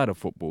outside of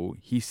football,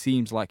 he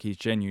seems like he's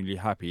genuinely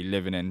happy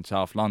living in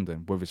South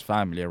London with his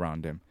family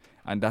around him.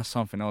 And that's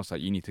something else that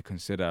you need to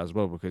consider as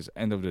well, because at the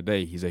end of the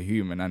day, he's a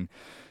human and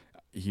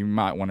he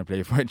might want to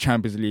play for a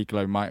Champions League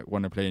club, might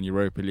want to play in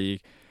Europa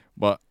League,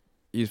 but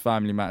his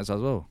family matters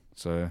as well.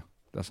 So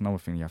that's another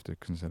thing you have to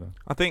consider.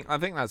 I think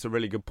that's a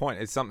really good point.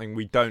 It's something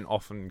we don't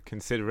often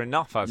consider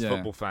enough as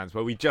football fans,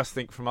 where we just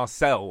think from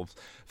ourselves,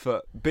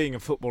 for being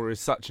a footballer is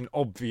such an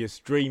obvious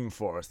dream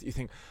for us, that you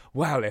think,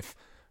 well, if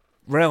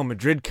Real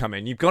Madrid come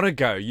in, you've got to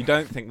go. You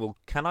don't think, well,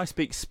 can I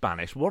speak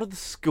Spanish? What are the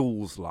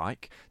schools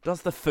like?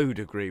 Does the food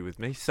agree with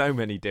me? So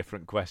many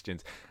different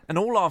questions. And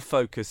all our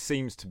focus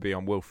seems to be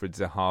on Wilfried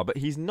Zaha, but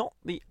he's not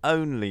the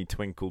only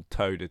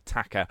twinkled-toed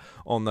attacker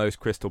on those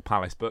Crystal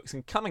Palace books.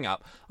 And coming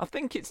up, I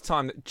think it's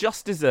time that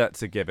just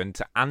desserts are given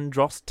to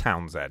Andros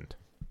Townsend.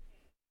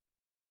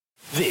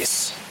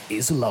 This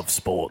is Love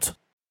Sport.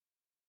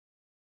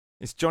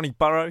 It's Johnny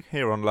Burrow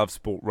here on Love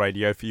Sport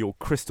Radio for your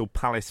Crystal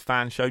Palace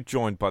fan show,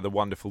 joined by the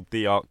wonderful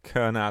Diark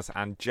Kurnaz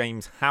and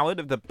James Howard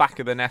of the Back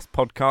of the Nest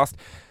podcast.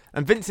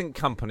 And Vincent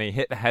Kompany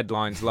hit the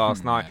headlines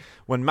last night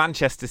when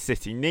Manchester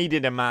City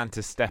needed a man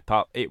to step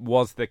up. It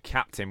was the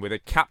captain with a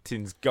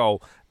captain's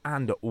goal.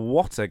 And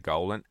what a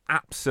goal, an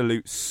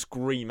absolute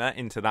screamer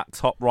into that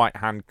top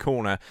right-hand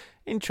corner.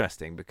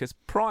 Interesting, because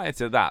prior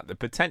to that, the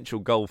potential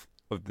goal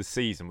of the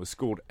season was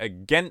scored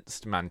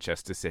against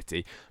Manchester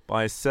City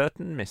by a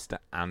certain Mr.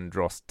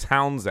 Andros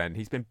Townsend.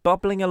 He's been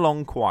bubbling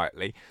along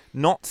quietly,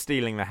 not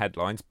stealing the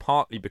headlines,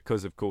 partly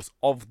because, of course,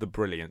 of the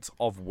brilliance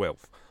of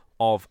Wilf,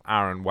 of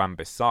Aaron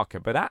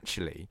Wan-Bissaka, but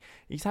actually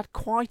he's had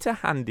quite a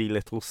handy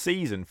little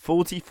season.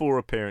 44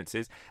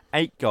 appearances,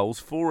 8 goals,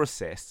 4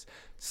 assists,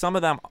 some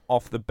of them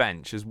off the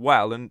bench as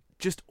well, and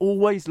just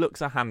always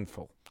looks a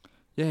handful.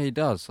 Yeah, he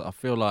does. I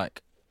feel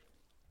like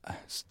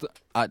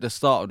at the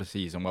start of the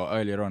season, well,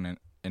 earlier on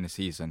in the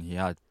season, he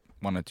had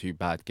 1 or 2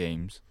 bad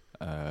games.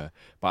 But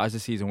as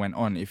the season went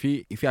on, if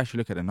you actually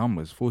look at the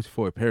numbers,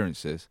 44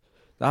 appearances,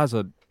 that has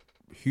a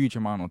huge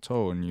amount of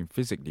toll on you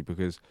physically,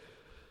 because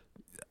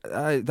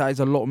that is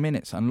a lot of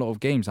minutes and a lot of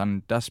games,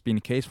 and that's been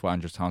the case for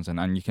Andros Townsend.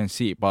 And you can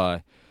see it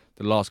by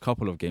the last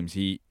couple of games.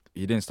 He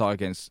didn't start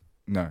against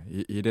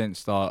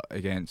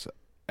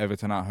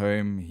Everton at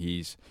home.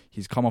 He's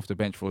come off the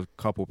bench for a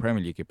couple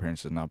Premier League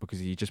appearances now, because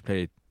he just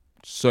played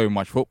so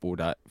much football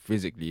that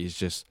physically he's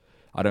just,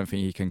 I don't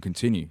think he can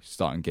continue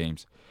starting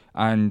games.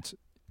 And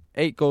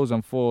 8 goals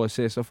and 4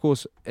 assists. Of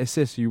course,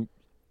 assists, you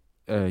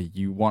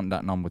want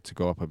that number to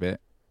go up a bit.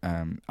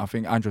 I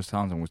think Andros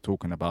Townsend was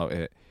talking about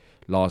it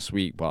last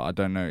week, but I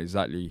don't know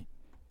exactly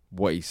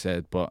what he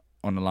said, but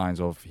on the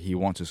lines of he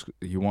wants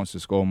to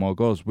score more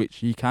goals, which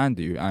he can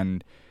do.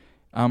 And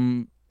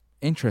I'm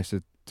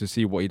interested to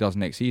see what he does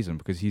next season,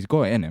 because he's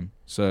got it in him.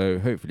 So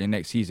hopefully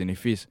next season,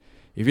 if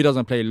he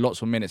doesn't play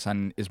lots of minutes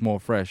and is more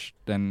fresh,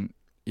 then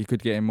he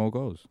could get in more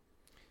goals.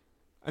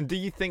 And do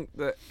you think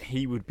that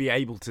he would be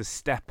able to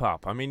step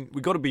up? I mean,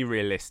 we've got to be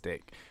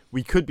realistic.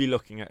 We could be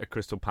looking at a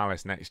Crystal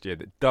Palace next year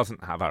that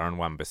doesn't have Aaron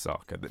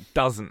Wan-Bissaka, that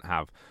doesn't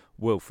have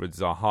Wilfried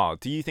Zaha.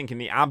 Do you think in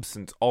the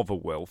absence of a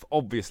Wilf,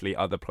 obviously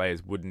other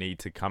players would need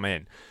to come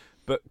in,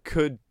 but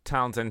could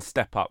Townsend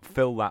step up,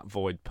 fill that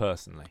void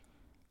personally?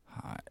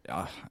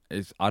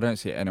 I don't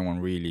see anyone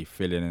really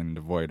filling in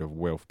the void of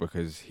Wilf,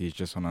 because he's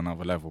just on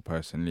another level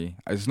personally.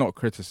 It's not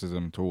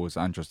criticism towards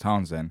Andros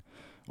Townsend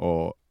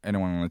or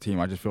anyone on the team.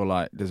 I just feel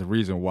like there's a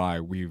reason why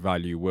we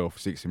value Wilf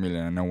 60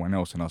 million and no one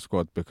else in our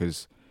squad,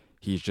 because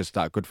he's just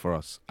that good for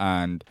us.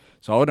 And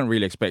so I wouldn't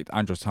really expect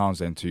Andros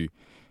Townsend to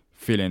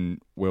fill in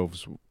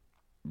Wilf's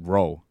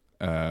role.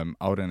 I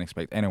wouldn't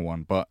expect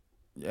anyone, but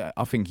yeah,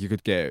 I think you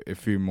could get a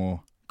few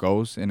more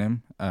goals in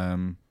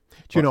him.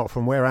 Do you know,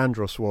 from where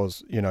Andros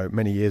was,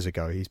 many years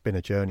ago, he's been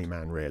a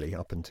journeyman really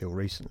up until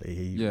recently.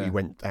 He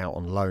went out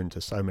on loan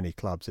to so many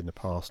clubs in the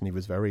past, and he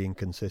was very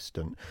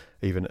inconsistent.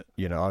 Even,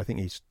 I think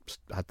he's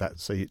had that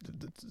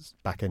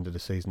back end of the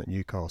season at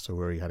Newcastle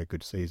where he had a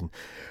good season.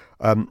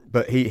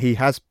 But he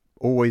has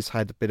always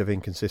had a bit of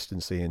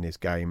inconsistency in his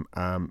game,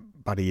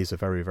 but he is a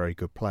very, very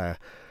good player.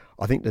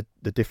 I think that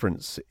the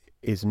difference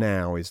is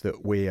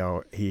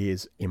that he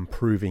is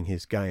improving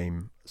his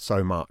game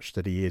so much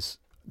that he is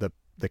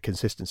the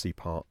consistency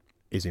part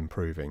is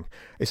improving.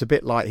 It's a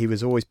bit like he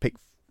was always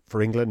picked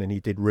for England, and he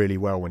did really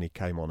well when he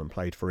came on and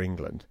played for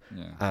England.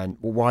 Yeah. And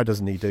why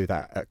doesn't he do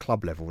that at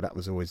club level? That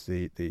was always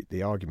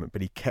the argument.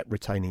 But he kept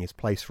retaining his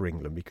place for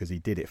England because he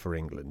did it for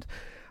England.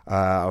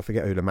 I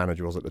forget who the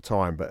manager was at the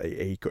time, but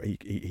he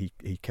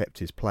kept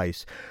his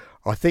place.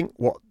 I think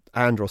what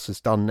Andros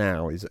has done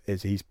now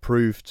is he's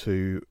proved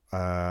to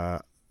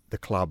the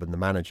club and the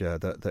manager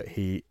that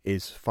he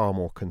is far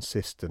more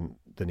consistent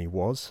than he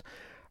was.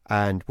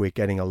 And we're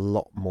getting a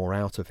lot more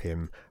out of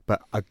him.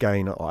 But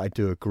again, I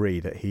do agree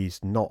that he's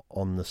not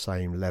on the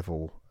same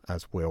level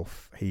as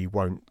Wilf. He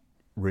won't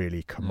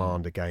really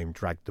command a game,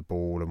 drag the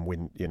ball and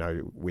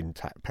win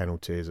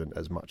penalties and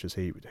as much as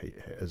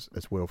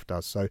as Wilf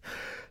does.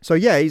 So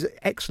yeah, he's an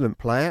excellent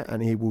player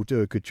and he will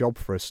do a good job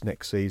for us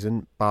next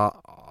season. But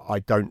I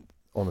don't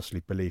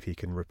honestly believe he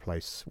can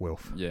replace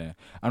Wilf. Yeah,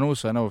 and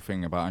also another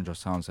thing about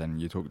Andros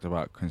Townsend, you talked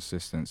about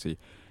consistency.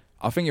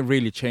 I think it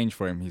really changed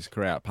for him his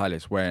career at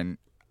Palace when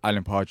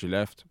Alan Pardew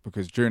left,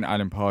 because during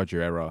Alan Pardew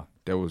era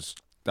there was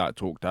that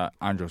talk that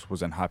Andros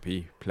wasn't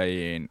happy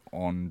playing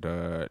on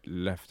the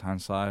left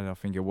hand side. I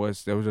think it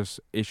was there was just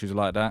issues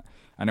like that,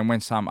 and then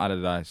when Sam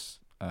Allardyce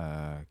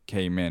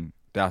came in,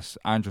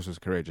 Andros'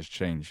 career just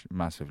changed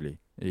massively.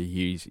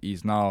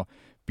 He's now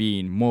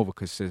being more of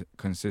a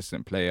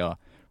consistent player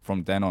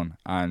from then on,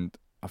 and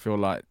I feel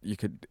like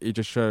it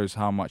just shows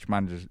how much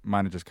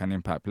managers can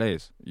impact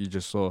players. You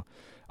just saw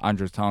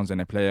Andros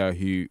Townsend, a player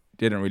who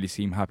didn't really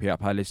seem happy at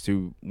Palace,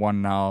 to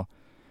one now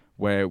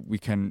where we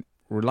can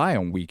rely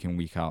on week in,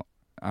 week out.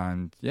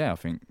 And yeah, I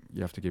think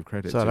you have to give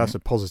credit to him. That's a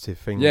positive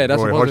thing. Yeah,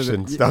 that's Roy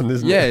Hodgson's done,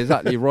 isn't it? Yeah,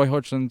 exactly. Roy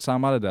Hodgson,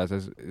 Sam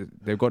Allardyce,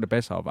 they've got the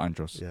best out of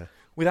Andros. Yeah.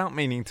 Without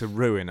meaning to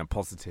ruin a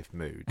positive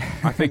mood,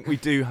 I think we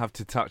do have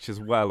to touch as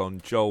well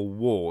on Joel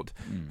Ward,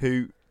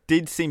 who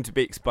did seem to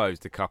be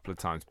exposed a couple of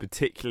times,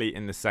 particularly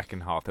in the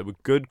second half. There were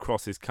good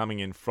crosses coming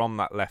in from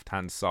that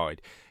left-hand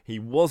side. He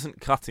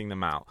wasn't cutting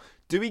them out.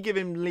 Do we give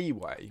him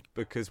leeway?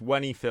 Because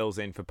when he fills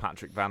in for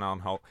Patrick Van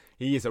Aanholt,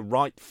 he is a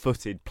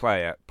right-footed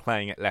player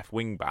playing at left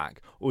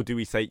wing-back. Or do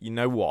we say, you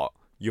know what,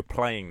 you're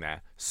playing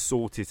there,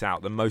 sort it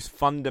out. The most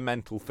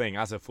fundamental thing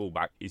as a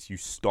fullback is you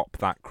stop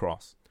that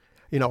cross.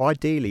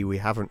 Ideally,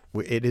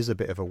 it is a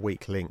bit of a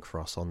weak link for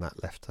us on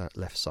that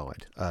left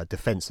side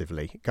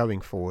defensively.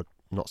 Going forward,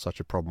 not such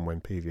a problem when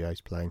PVA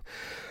is playing.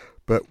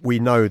 But we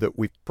know that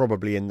we've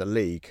probably in the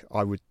league,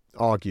 I would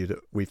argue that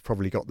we've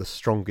probably got the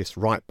strongest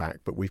right back,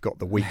 but we've got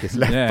the weakest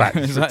left back.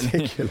 It's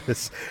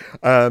ridiculous.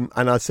 And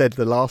I said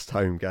the last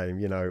home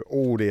game,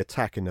 all the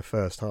attack in the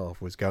first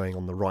half was going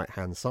on the right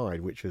hand side,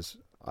 which was,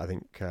 I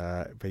think,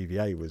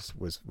 PVA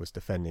was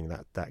defending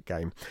that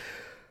game.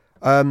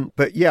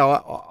 But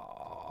yeah,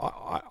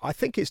 I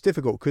think it's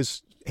difficult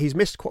because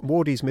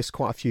Wardy's missed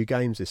quite a few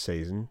games this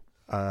season.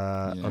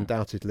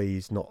 Undoubtedly,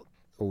 he's not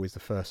always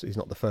he's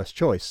not the first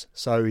choice,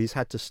 so he's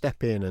had to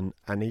step in,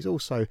 and he's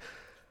also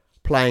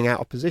playing out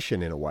of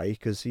position in a way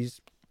because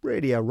he's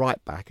really a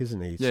right back,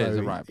 isn't he? Yeah, so he's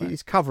a right back.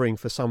 He's covering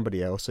for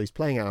somebody else, so he's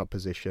playing out of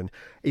position.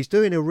 He's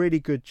doing a really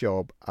good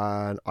job,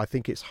 and I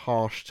think it's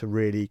harsh to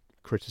really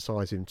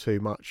criticise him too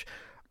much.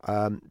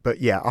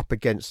 But yeah, up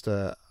against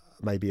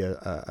maybe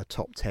a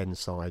top 10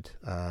 side,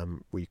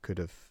 we could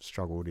have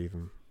struggled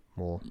even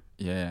more.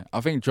 Yeah,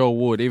 I think Joel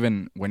Ward,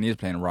 even when he's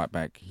playing right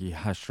back, he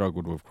has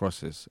struggled with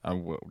crosses.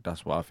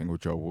 That's what I think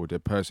with Joel Ward, a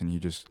person who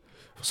just,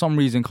 for some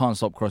reason, can't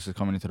stop crosses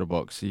coming into the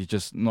box. He's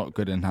just not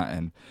good in that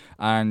end.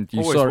 And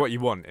always what you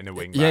want in a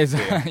wing back.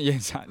 Yeah,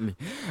 exactly.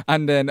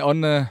 And then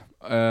on the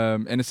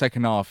in the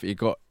second half, he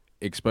got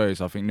exposed.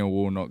 I think Neil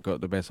Warnock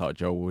got the best out of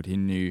Joel Ward. He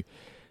knew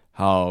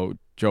how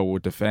Joel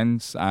Ward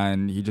defends,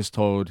 and he just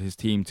told his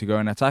team to go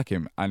and attack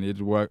him, and it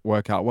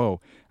work out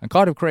well. And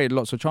Cardiff created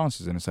lots of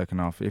chances in the second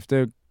half. If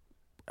they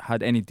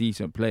had any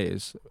decent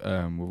players,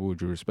 with all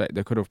due respect,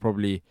 they could have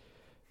probably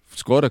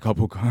scored a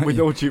couple. With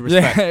all due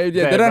respect, they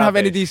don't have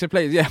any decent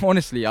players. Yeah,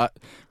 honestly,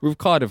 with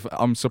Cardiff,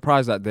 I'm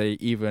surprised that they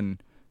even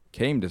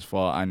came this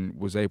far and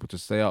was able to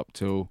stay up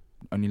till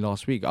only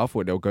last week. I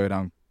thought they'll go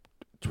down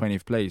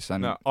 20th place.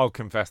 And no, I'll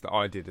confess that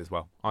I did as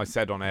well. I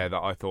said on air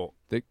that I thought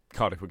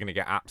Cardiff were going to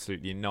get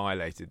absolutely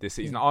annihilated this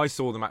season. I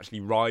saw them actually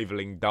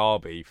rivaling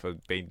Derby for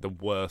being the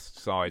worst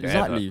side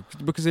ever. Exactly,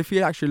 because if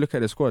you actually look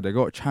at the squad, they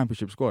got a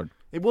championship squad.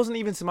 It wasn't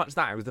even so much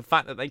that, it was the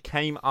fact that they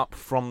came up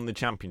from the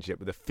championship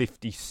with a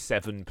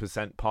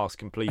 57% pass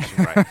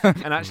completion rate.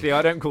 And actually,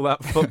 I don't call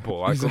that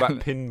football, I call that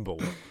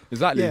pinball.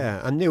 Exactly.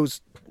 Yeah, and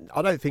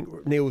I don't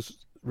think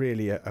Neil's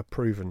really a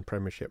proven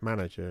Premiership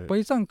manager. But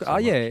he's done.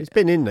 He's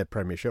been in the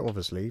Premiership,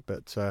 obviously,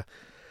 but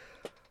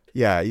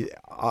Yeah,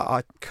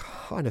 I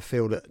kind of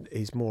feel that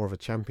he's more of a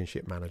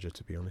Championship manager,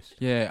 to be honest.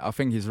 Yeah, I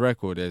think his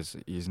record is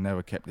he's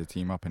never kept the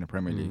team up in the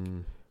Premier League.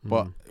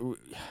 But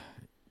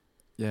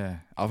yeah,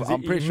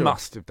 I'm pretty sure he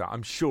must have done.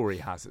 I'm sure he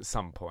has at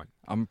some point.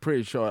 I'm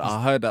pretty sure.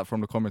 I heard that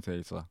from the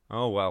commentator.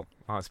 Oh well,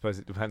 I suppose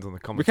it depends on the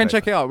commentator. We can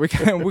check it out. We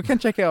can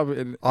check it out.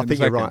 I think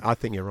you're right. I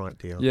think you're right,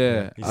 Dion.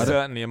 Yeah, he's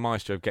certainly a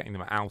maestro of getting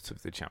them out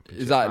of the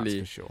Championship. Exactly,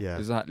 that's for sure. Yeah,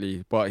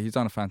 exactly. But he's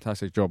done a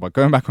fantastic job. But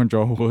going back on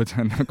Joel Wood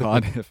and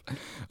Cardiff,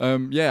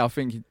 I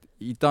think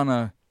he done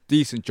a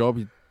decent job.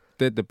 He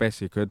did the best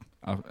he could.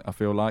 I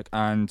feel like,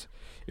 and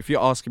if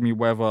you're asking me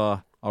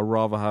whether I'd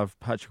rather have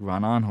Patrick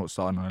Van Aanholt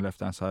starting on the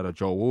left-hand side of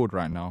Joel Ward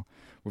right now,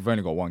 we've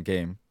only got one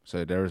game,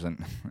 so there isn't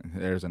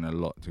a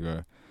lot to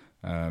go.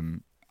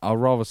 I'd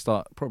rather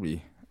start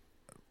probably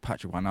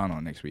Patrick Van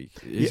Aanholt next week.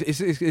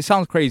 It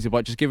sounds crazy,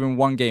 but just give him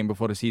one game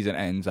before the season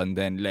ends and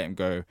then let him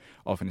go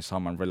off in the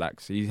summer and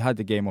relax. He had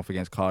the game off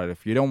against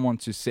Cardiff. You don't want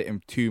to sit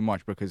him too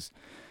much because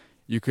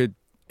it could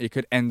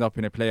end up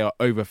in a player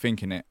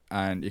overthinking it,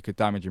 and it could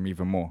damage him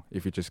even more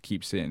if you just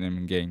keep sitting him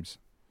in games.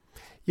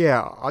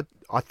 Yeah,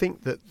 I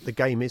think that the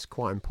game is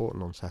quite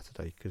important on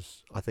Saturday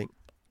because I think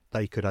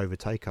they could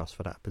overtake us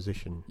for that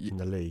position in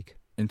the league.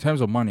 In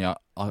terms of money,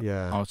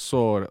 I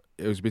saw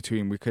it was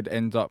between we could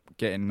end up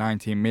getting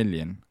 19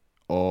 million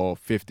or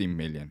 15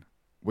 million,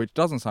 which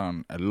doesn't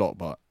sound a lot,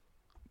 but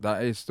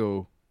that is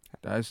still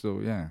it's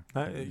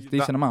a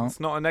decent amount. It's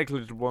not a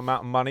negligible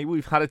amount of money.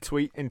 We've had a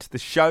tweet into the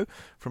show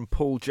from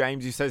Paul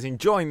James who says,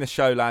 enjoying the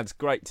show, lads.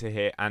 Great to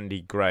hear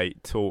Andy Gray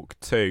talk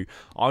too.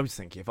 I was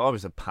thinking if I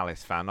was a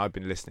Palace fan, I'd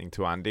been listening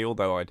to Andy,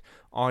 although I'd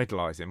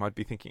idolise him, I'd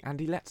be thinking,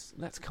 Andy, let's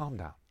calm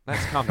down.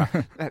 Let's calm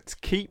down. Let's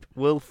keep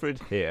Wilfred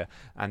here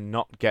and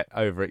not get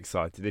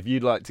overexcited. If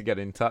you'd like to get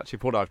in touch,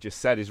 if what I've just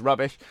said is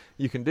rubbish,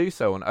 you can do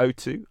so on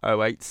 02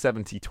 08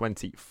 70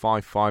 20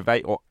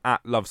 558 or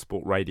at Love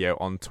Sport Radio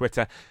on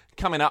Twitter.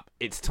 Coming up,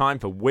 it's time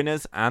for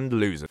winners and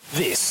losers.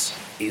 This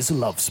is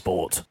Love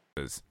Sport.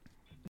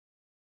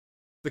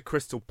 The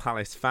Crystal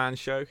Palace fan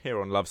show here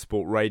on Love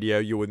Sport Radio.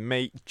 You're with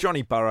me,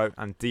 Johnny Burrow,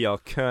 and DR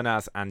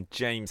Kernaz and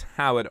James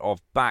Howard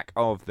of Back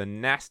of the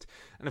Nest.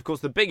 And of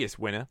course, the biggest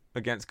winner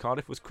against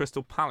Cardiff was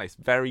Crystal Palace.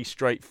 Very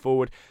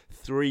straightforward.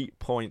 3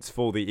 points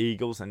for the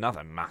Eagles.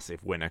 Another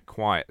massive winner,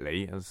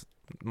 quietly, as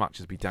much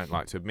as we don't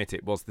like to admit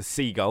it, was the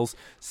Seagulls,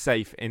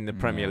 safe in the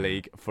Premier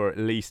League for at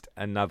least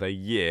another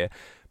year.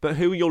 But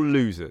who are your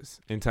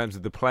losers in terms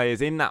of the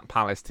players in that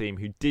Palace team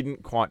who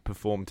didn't quite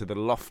perform to the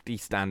lofty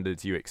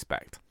standards you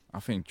expect? I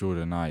think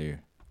Jordan Ayew,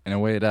 in a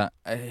way that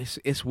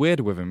it's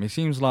weird with him. It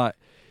seems like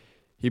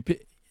there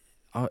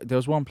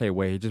was one play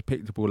where he just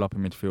picked the ball up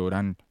in midfield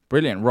and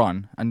brilliant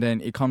run, and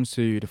then it comes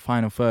to the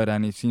final third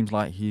and it seems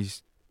like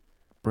his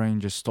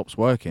brain just stops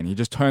working. He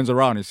just turns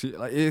around.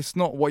 It's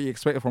not what you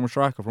expect from a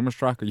striker. From a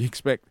striker, you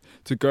expect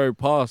to go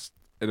past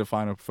in the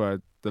final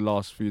third the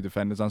last few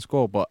defenders and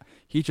score, but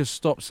he just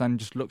stops and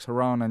just looks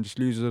around and just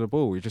loses the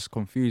ball. He's just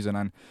confusing,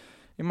 and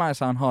it might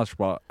sound harsh,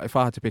 but if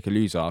I had to pick a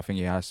loser, I think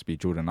it has to be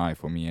Jordan Ayew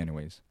for me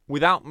anyways.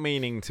 Without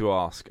meaning to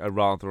ask a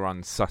rather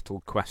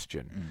unsubtle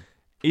question,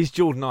 is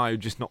Jordan Ayew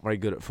just not very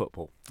good at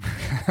football?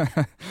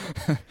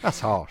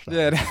 That's harsh.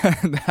 That's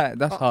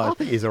harsh. I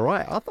think he's all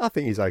right. I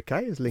think he's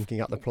okay. He's linking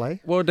up the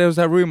play. Well, there was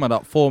that rumour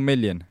that 4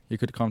 million, he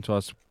could come to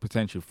us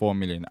potentially 4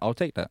 million. I'll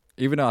take that.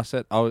 Even though I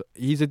said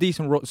he's a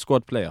decent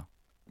squad player,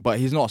 but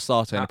he's not a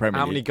starter in the Premier League.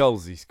 How many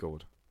goals has he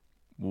scored?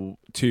 Well,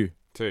 2.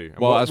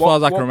 Well, as far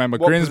as I can remember,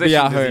 Grimsby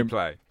at home.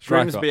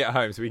 Grimsby at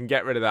home, so we can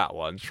get rid of that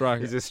one. Striker.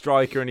 He's a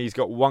striker and he's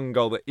got one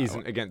goal that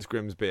isn't against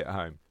Grimsby at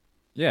home.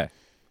 Yeah.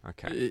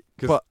 Okay.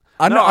 But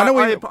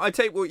I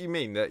take what you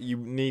mean, that you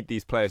need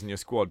these players in your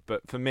squad,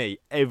 but for me,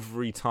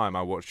 every time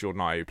I watch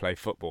Jordan Ayew play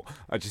football,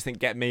 I just think,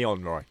 get me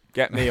on, Roy.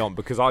 Get me on,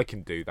 because I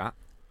can do that.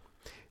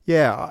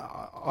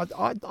 Yeah,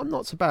 I'm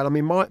not so bad. I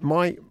mean,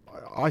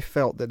 I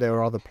felt that there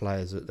were other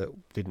players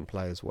that didn't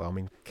play as well. I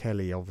mean,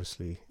 Kelly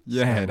obviously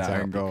stands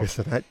out because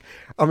of that.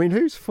 I mean,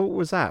 whose fault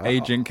was that?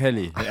 Agent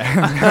Kelly.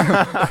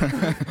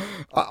 I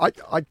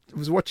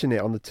was watching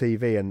it on the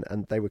TV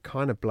and they were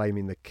kind of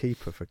blaming the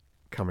keeper for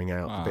coming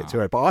out a bit too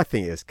early. But I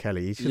think it was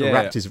Kelly.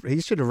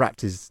 He should have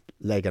wrapped his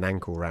leg and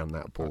ankle around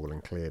that ball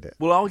and cleared it.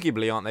 Well,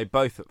 arguably, aren't they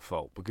both at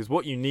fault? Because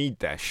what you need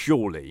there,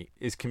 surely,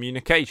 is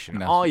communication.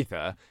 No.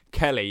 Either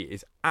Kelly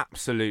is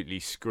absolutely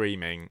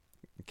screaming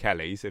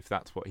Kelly's, if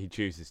that's what he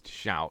chooses to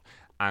shout,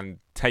 and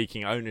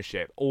taking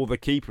ownership, or the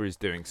keeper is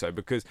doing so.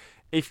 Because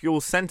if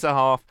your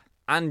centre-half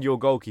and your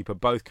goalkeeper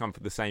both come for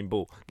the same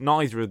ball,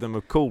 neither of them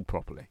are called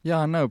properly. Yeah,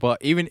 I know, but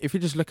even if you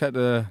just look at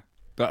the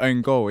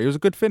own goal, it was a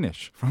good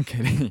finish from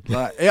Kelly.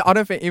 I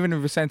don't think even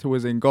if the centre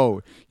was in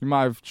goal, he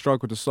might have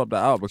struggled to stop that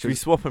out. Because, should we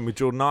swap him with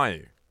Jordan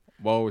Ayew?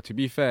 Well, to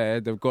be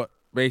fair, they've got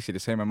basically the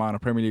same amount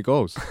of Premier League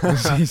goals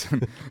this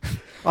season.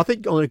 I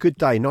think on a good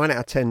day, 9 out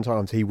of 10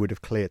 times he would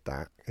have cleared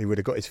that. He would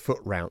have got his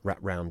foot wrapped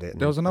round it.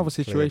 There was another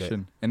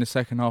situation in the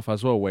second half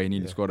as well where he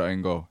needed to score the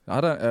own goal.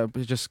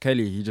 It's just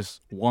Kelly. He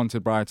just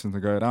wanted Brighton to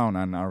go down,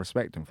 and I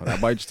respect him for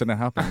that. But it just didn't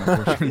happen,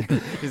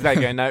 unfortunately. Is that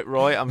going, no,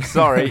 Roy? I'm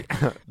sorry.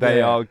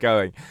 They are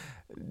going.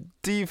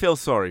 Do you feel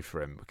sorry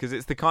for him? Because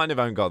it's the kind of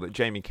own goal that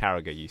Jamie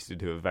Carragher used to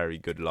do a very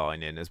good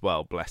line in as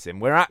well, bless him,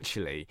 where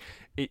actually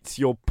it's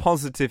your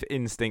positive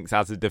instincts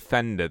as a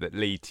defender that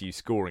lead to you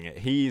scoring it.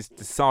 He's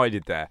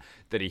decided there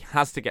that he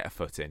has to get a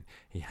foot in,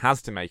 he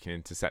has to make an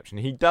interception.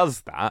 He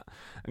does that,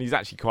 and he's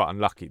actually quite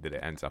unlucky that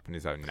it ends up in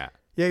his own net.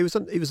 Yeah, he was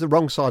the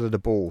wrong side of the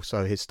ball,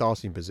 so his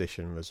starting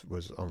position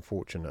was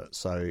unfortunate.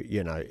 So,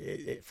 you know,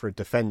 for a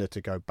defender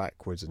to go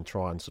backwards and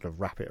try and sort of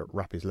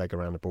wrap his leg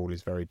around the ball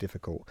is very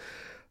difficult.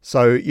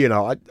 So, you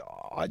know,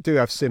 I do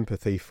have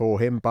sympathy for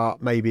him,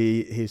 but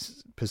maybe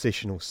his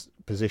positional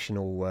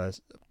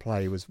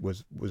play was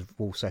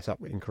all set up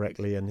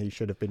incorrectly, and he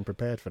should have been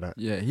prepared for that.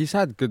 Yeah, he's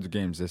had good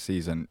games this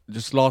season.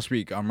 Just last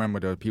week, I remember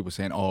there were people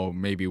saying, "Oh,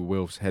 maybe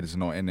Wilf's head is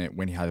not in it"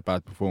 when he had a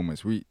bad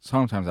performance. We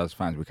sometimes, as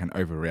fans, we can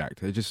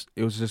overreact.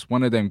 It was just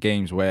one of them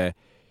games where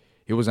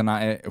he wasn't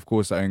at it. Of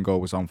course, the own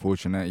goal was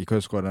unfortunate. He could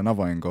have scored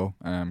another own goal,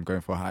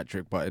 going for a hat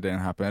trick, but it didn't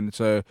happen.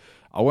 So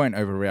I won't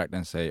overreact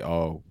and say,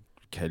 "Oh,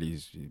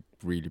 Kelly's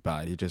really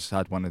bad." He just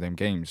had one of them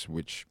games,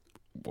 which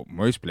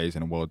most players in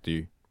the world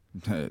do.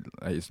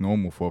 It's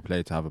normal for a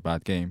player to have a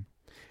bad game.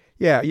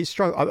 Yeah, you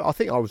struggle. I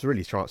think I was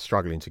really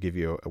struggling to give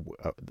you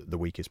the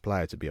weakest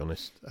player, to be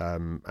honest,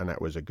 and that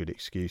was a good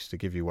excuse to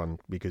give you one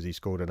because he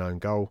scored an own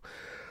goal.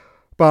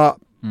 But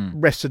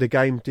rest of the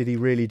game, did he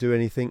really do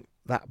anything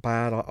that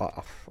bad?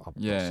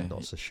 I'm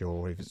not so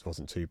sure. He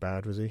wasn't too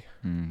bad, was he?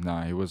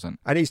 No, he wasn't.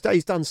 And he's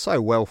done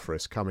so well for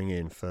us coming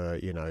in for,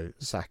 you know,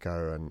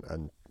 Sacco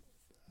and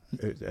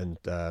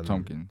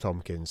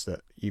Tompkins that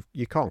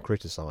you can't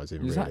criticise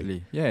him. Exactly.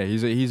 Really. Yeah,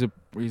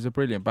 he's a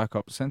brilliant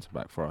backup centre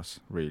back for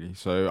us, really.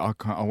 So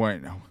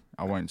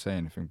I won't say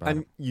anything bad.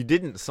 And you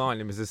didn't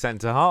sign him as a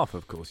centre half,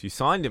 of course. You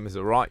signed him as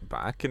a right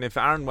back, and if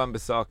Aaron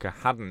Wan-Bissaka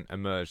hadn't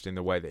emerged in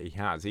the way that he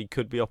has, he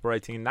could be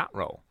operating in that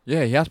role.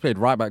 Yeah, he has played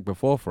right back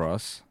before for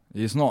us.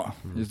 He's not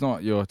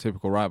your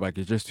typical right back.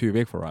 He's just too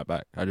big for right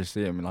back. I just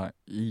see him like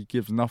he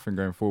gives nothing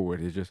going forward.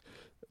 He's just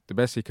the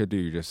best he could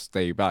do, just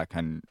stay back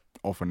and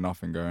offer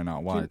nothing going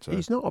out wide.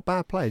 He's not a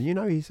bad player. You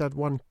know, he's had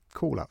one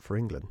call up for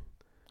England.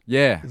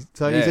 Yeah.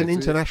 So he's an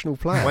international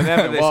player.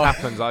 Whenever this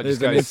happens, I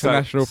just go, an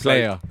international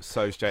player.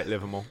 So Jake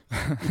Livermore.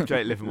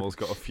 Jake Livermore's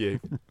got a few.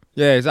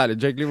 Yeah, exactly.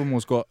 Jake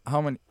Livermore's got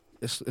how many?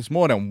 It's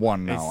more than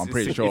one now, I'm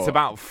pretty sure. It's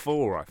about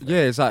 4, I think. Yeah,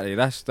 exactly.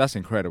 That's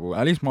incredible.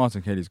 At least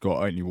Martin Kelly's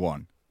got only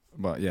one.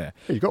 But yeah.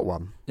 He got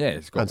one. Yeah,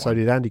 he's got and one. So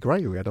did Andy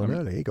Gray, who we had on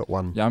earlier. He got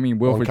one. Yeah, I mean,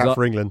 Wilfred cap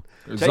for England.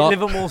 Jake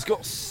Livermore's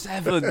got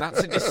 7.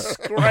 That's a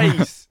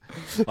disgrace.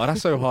 Oh,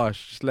 that's so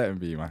harsh. Just let him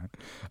be, man.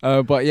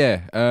 But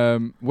yeah,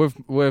 with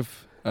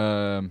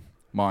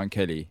Martin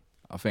Kelly,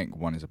 I think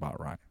 1 is about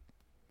right.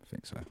 I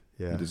think so.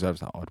 Yeah. He deserves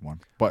that odd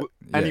one. But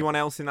anyone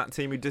else in that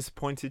team who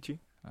disappointed you?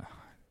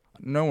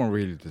 No one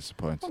really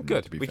disappointed. Oh,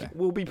 good. To be fair.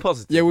 We'll be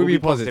positive. Yeah, we'll be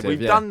positive.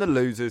 We've done the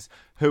losers.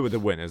 Who are the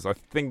winners? I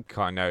think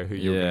I know who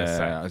you're going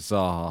to say.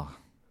 Zaha.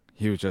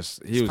 He was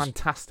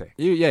fantastic.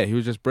 He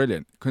was just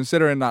brilliant.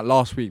 Considering that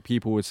last week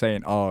people were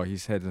saying, "Oh,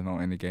 his head is not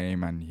in the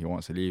game and he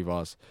wants to leave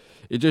us,"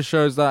 it just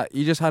shows that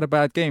he just had a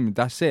bad game.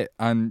 That's it,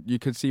 and you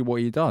could see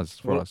what he does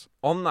for us.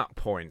 On that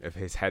point of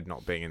his head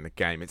not being in the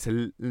game, it's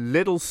a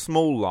little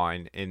small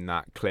line in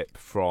that clip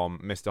from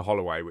Mr.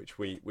 Holloway, which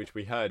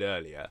we heard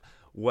earlier,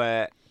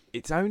 where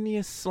it's only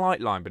a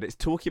slight line, but it's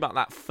talking about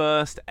that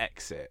first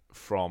exit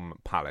from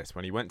Palace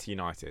when he went to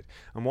United.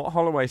 And what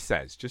Holloway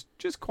says,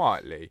 just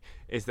quietly,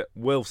 is that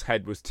Wilf's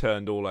head was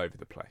turned all over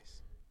the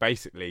place,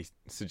 basically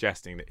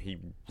suggesting that he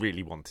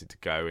really wanted to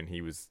go and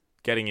he was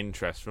getting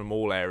interest from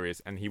all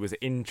areas and he was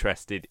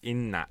interested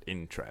in that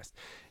interest.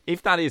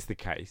 If that is the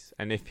case,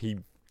 and if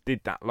he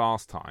did that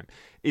last time,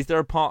 is there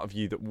a part of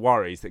you that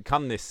worries that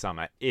come this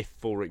summer, if,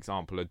 for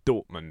example, a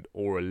Dortmund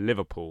or a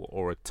Liverpool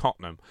or a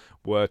Tottenham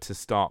were to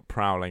start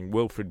prowling,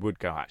 Wilfred would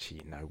go,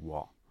 actually, you know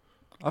what?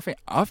 I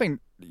think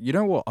you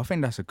know what? I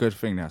think that's a good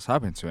thing that's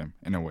happened to him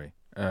in a way.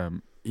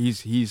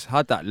 He's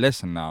had that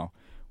lesson now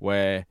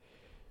where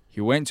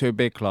he went to a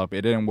big club,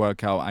 it didn't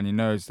work out, and he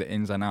knows the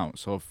ins and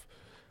outs of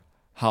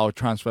how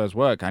transfers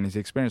work, and he's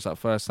experienced that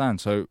firsthand.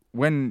 So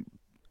when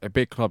a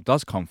big club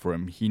does come for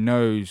him, he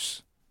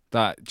knows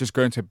that just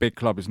going to a big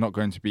club is not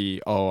going to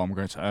be, oh, I'm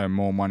going to earn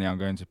more money, I'm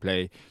going to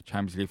play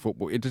Champions League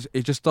football. It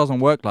just doesn't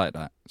work like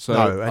that. So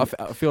no,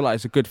 I feel like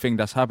it's a good thing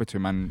that's happened to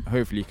him, and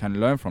hopefully he can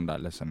learn from that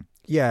lesson.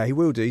 Yeah, he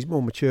will do. He's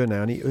more mature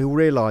now, and he'll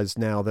realise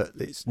now that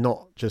it's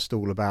not just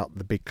all about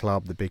the big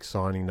club, the big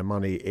signing, the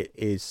money. It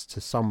is to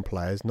some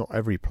players, not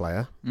every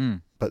player,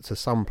 but to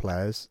some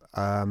players,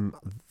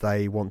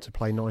 they want to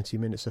play 90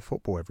 minutes of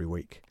football every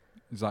week.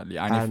 Exactly,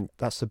 and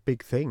that's a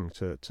big thing.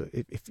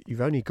 If you've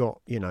only got,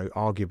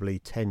 arguably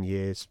 10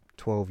 years,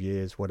 12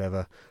 years,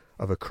 whatever,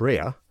 of a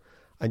career,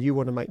 and you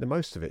want to make the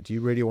most of it, do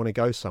you really want to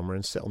go somewhere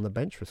and sit on the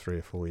bench for 3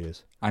 or 4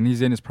 years? And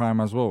he's in his prime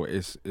as well.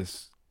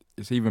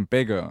 It's even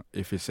bigger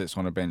if he sits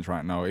on a bench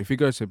right now. If he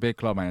goes to a big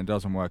club and it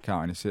doesn't work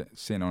out and he's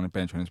sitting on a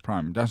bench in his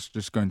prime, that's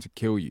just going to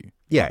kill you.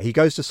 Yeah, he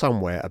goes to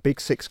somewhere, a big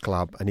 6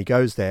 club, and he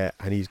goes there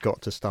and he's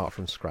got to start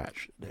from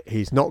scratch.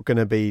 He's not going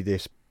to be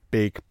this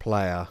big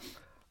player,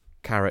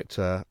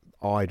 character,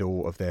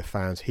 idol of their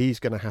fans. He's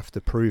going to have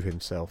to prove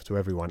himself to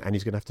everyone, and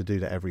he's going to have to do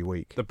that every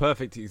week. The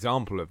perfect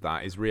example of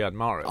that is Riyad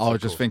Mahrez. I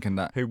was just thinking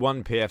that. Who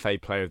won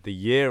PFA Player of the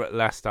Year at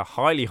Leicester,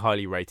 highly,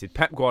 highly rated.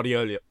 Pep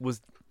Guardiola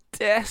was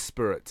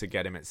desperate to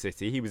get him at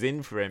City. He was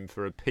in for him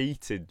for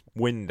repeated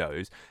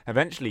windows.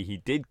 Eventually, he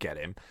did get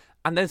him.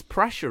 And there's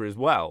pressure as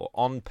well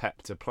on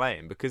Pep to play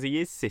him because he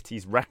is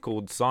City's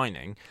record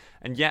signing,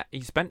 and yet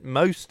he spent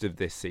most of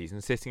this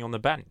season sitting on the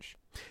bench.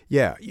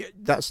 Yeah,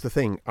 that's the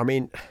thing. I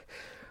mean,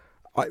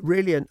 it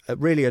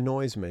really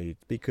annoys me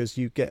because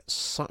you get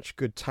such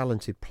good,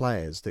 talented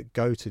players that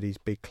go to these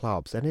big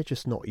clubs and they're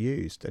just not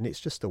used, and it's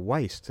just a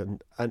waste.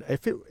 And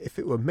if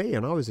it were me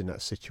and I was in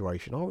that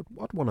situation,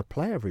 I'd want to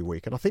play every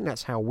week, and I think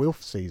that's how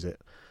Wilf sees it.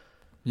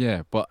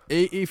 Yeah, but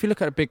if you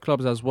look at big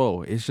clubs as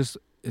well, it's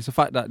the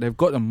fact that they've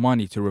got the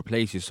money to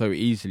replace you so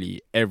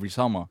easily every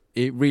summer.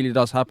 It really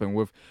does happen.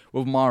 With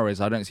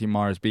Mahrez, I don't see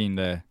Mahrez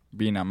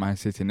being at Man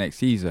City next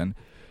season.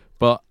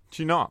 But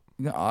do you not?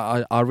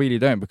 I really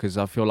don't, because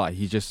I feel like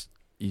he's just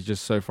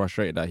so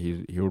frustrated that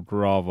he would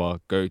rather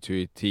go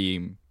to a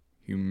team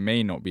who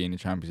may not be in the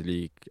Champions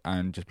League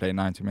and just play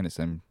 90 minutes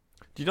than.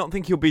 Do you not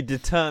think he'll be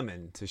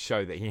determined to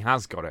show that he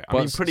has got it? I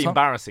mean, pretty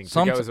embarrassing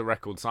to go as a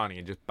record signing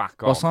and just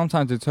back off. But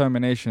sometimes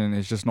determination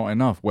is just not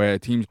enough, where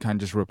teams can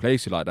just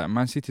replace you like that.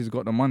 Man City's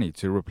got the money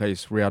to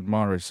replace Riyad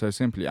Mahrez so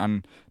simply,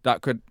 and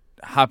that could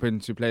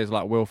happen to players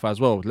like Wilf as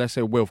well. Let's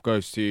say Wilf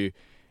goes to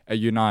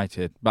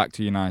back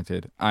to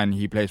United, and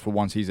he plays for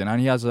one season,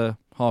 and he has a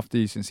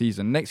half-decent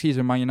season. Next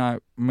season, Man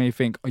United may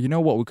think, oh, you know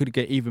what, we could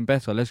get even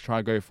better. Let's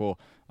try go for,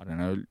 I don't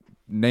know,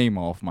 Neymar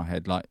off my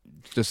head, like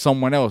just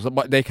someone else.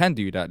 But they can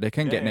do that. They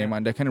can get Neymar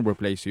and they can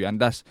replace you, and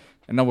that's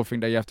another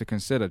thing that you have to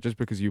consider. Just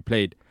because you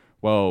played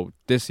well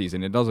this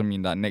season, it doesn't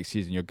mean that next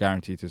season you're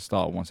guaranteed to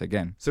start once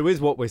again. So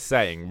is what we're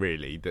saying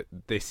really that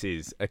this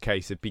is a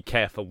case of be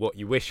careful what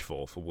you wish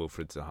for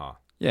Wilfried Zaha?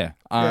 Yeah,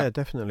 yeah,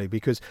 definitely,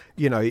 because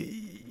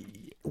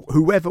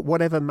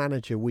whatever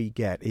manager we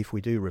get, if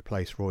we do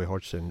replace Roy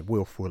Hodgson,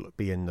 Wilf will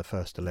be in the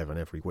first 11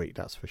 every week,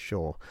 that's for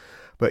sure.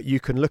 But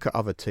you can look at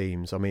other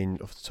teams. I mean,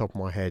 off the top of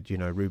my head,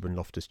 Ruben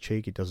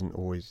Loftus-Cheek, he not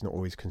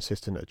always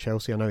consistent at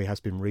Chelsea. I know he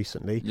has been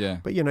recently,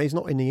 but he's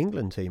not in the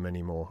England team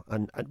anymore.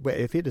 And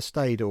if he'd have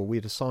stayed, or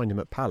we'd have signed him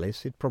at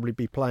Palace, he'd probably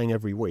be playing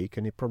every week,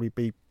 and he'd probably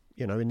be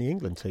in the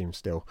England team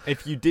still.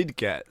 If you did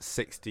get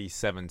 60,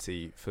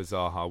 70 for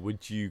Zaha,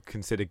 would you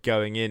consider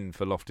going in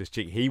for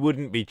Loftus-Cheek? He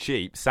wouldn't be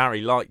cheap.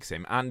 Sarri likes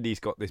him, and he's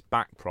got this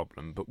back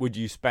problem. But would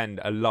you spend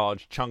a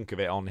large chunk of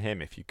it on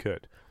him if you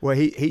could? Well,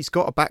 he's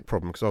got a back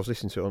problem, because I was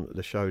listening to it on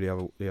the show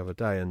the other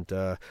day, and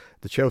the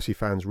Chelsea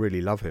fans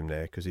really love him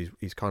there because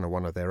he's kind of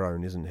one of their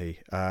own, isn't he?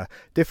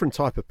 Different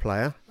type of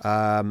player.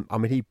 I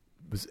mean, he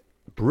was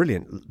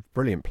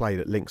brilliant play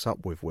that links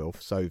up with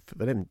Wilf. So for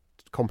them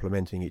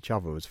complementing each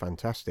other was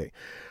fantastic.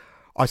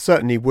 I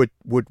certainly would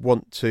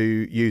want to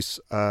use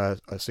a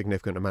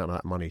significant amount of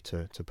that money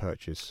to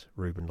purchase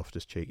Ruben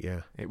Loftus-Cheek,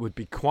 yeah. It would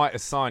be quite a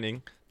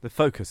signing. The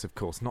focus, of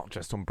course, not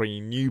just on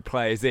bringing new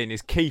players in,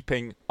 is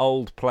keeping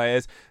old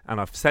players. And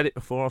I've said it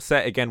before, I'll say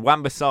it again,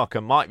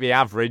 Wan-Bissaka might be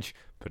average,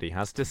 but he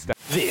has to stay.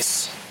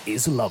 This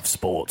is Love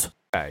Sport.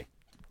 Okay.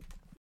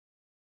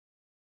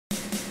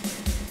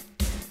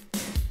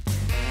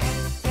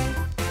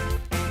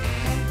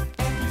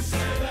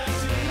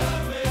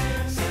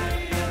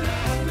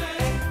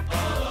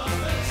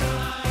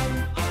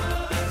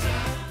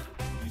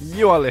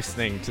 You are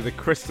listening to the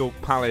Crystal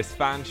Palace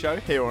Fan Show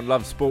here on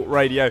Love Sport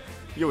Radio.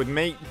 You're with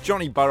me,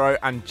 Johnny Burrow,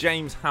 and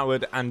James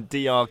Howard and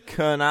DR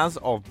Kernaz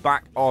of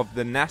Back of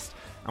the Nest.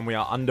 And we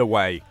are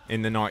underway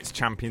in the night's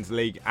Champions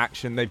League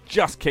action. They've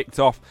just kicked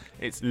off.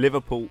 It's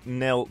Liverpool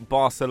 0,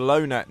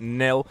 Barcelona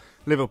 0.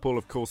 Liverpool,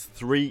 of course,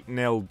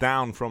 3-0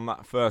 down from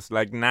that first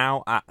leg.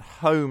 Now at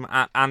home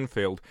at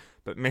Anfield,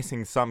 but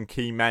missing some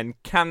key men.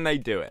 Can they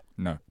do it?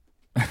 No.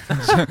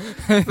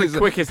 The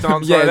quickest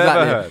answer I've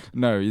ever heard.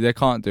 No, they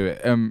can't do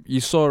it.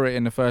 You saw it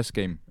in the first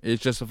game.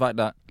 It's just the fact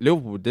that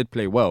Liverpool did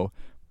play well,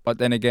 but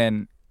then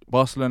again,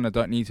 Barcelona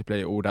don't need to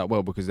play it all that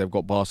well because they've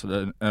got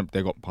Barcelona.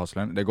 They've got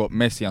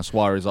Messi and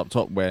Suarez up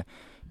top, where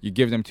you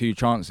give them 3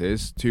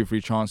 chances,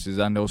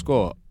 and they'll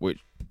score, which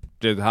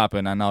did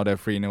happen, and now they're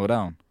 3-0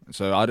 down.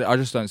 So I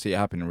just don't see it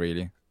happening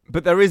really.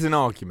 But there is an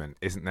argument,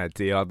 isn't there,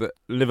 DR, that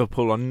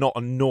Liverpool are not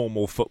a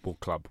normal football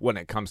club when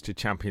it comes to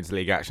Champions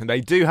League action. They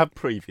do have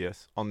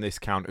previous, on this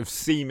count, of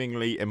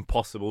seemingly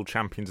impossible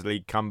Champions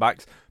League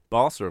comebacks.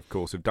 Barca, of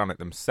course, have done it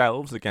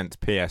themselves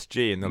against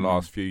PSG in the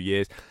last few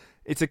years.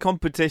 It's a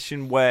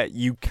competition where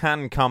you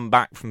can come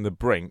back from the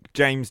brink.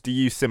 James, do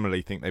you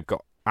similarly think they've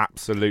got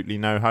absolutely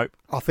no hope?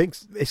 I think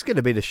it's going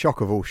to be the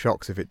shock of all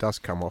shocks if it does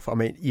come off. I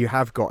mean, you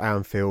have got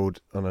Anfield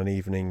on an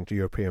evening to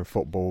European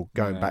football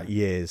going back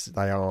years.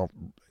 They are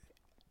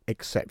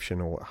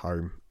exceptional at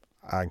home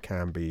and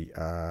can be,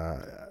 I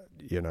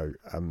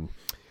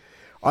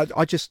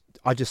just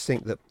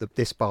think that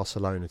this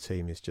Barcelona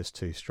team is just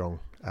too strong.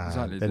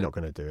 Exactly. They're not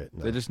going to do it.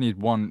 No. They just need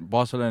one.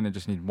 Barcelona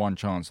just need one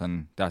chance,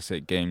 and that's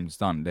it. Game's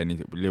done.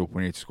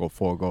 Liverpool need to score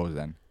 4 goals.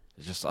 Then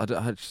I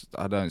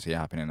don't see it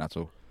happening at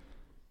all.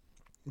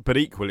 But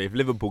equally, if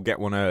Liverpool get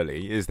one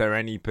early, is there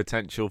any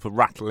potential for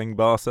rattling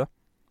Barca?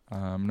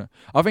 No.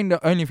 I think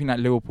the only thing that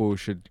Liverpool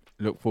should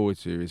look forward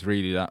to is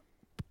really that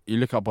you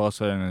look at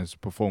Barcelona's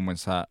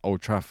performance at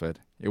Old Trafford.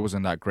 It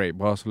wasn't that great.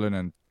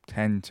 Barcelona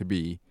tend to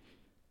be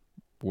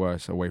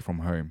worse away from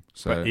home.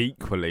 So, but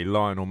equally,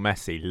 Lionel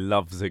Messi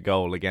loves a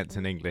goal against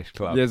an English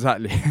club. Yeah,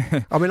 exactly.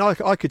 I mean,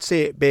 I could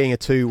see it being a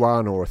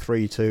 2-1 or a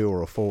 3-2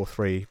 or a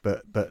 4-3,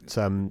 but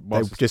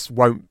they just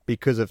won't,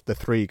 because of the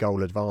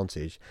 3-goal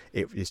advantage.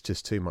 It's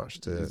just too much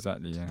to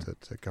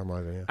come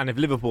over. Yeah. And if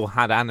Liverpool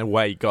had an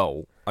away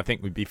goal, I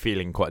think we'd be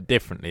feeling quite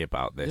differently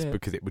about this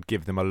because it would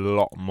give them a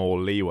lot more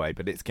leeway.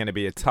 But it's going to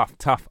be a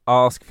tough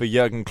ask for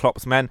Jurgen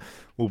Klopp's men.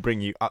 We'll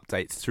bring you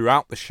updates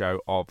throughout the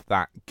show of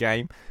that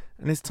game.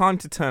 And it's time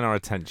to turn our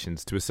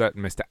attentions to a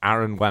certain Mr.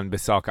 Aaron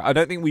Wan-Bissaka. I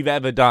don't think we've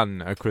ever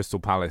done a Crystal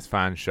Palace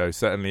fan show,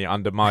 certainly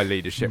under my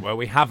leadership, where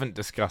we haven't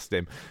discussed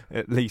him,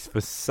 at least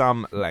for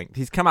some length.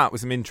 He's come out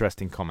with some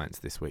interesting comments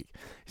this week.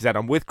 He said,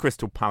 "I'm with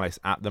Crystal Palace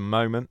at the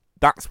moment.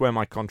 That's where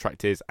my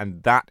contract is,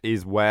 and that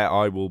is where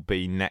I will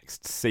be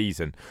next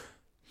season."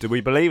 Do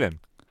we believe him?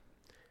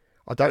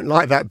 I don't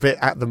like that bit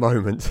at the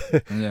moment.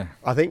 Yeah.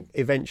 I think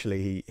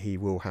eventually he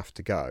will have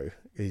to go.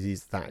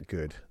 He's that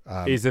good.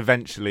 Is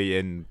eventually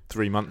in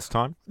 3 months'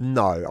 time?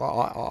 No,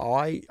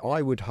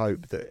 I would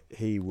hope that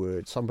he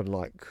would. Someone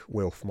like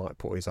Wilf might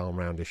put his arm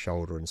around his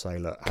shoulder and say,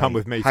 "Look, come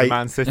with me to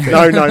Man City."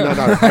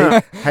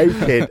 No. Hey,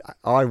 kid,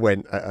 I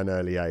went at an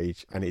early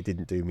age and it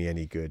didn't do me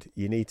any good.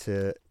 You need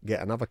to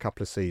get another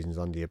couple of seasons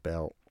under your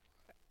belt,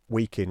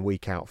 week in,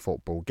 week out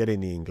football. Get in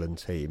the England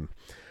team.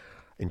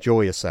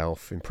 Enjoy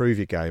yourself, improve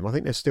your game. I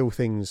think there's still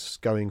things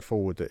going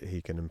forward that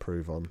he can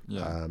improve on.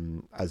 Yeah.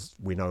 As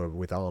we know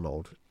with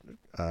Arnold,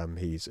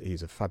 he's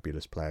a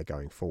fabulous player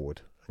going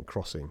forward and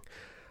crossing,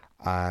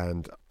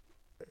 and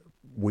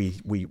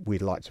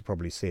we'd like to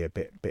probably see a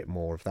bit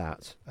more of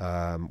that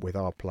with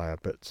our player.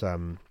 But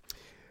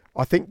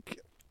I think,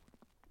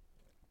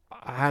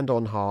 hand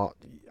on heart,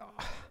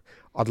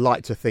 I'd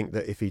like to think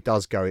that if he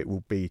does go, it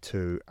will be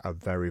to a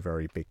very,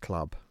 very big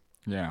club.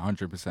 Yeah,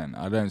 100%.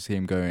 I don't see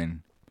him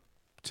going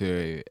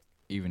to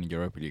even a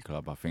Europa League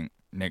club. I think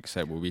next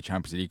step will be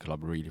Champions League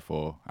club really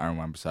for Aaron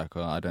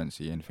Wan-Bissaka. I don't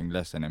see anything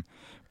less than him.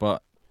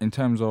 But in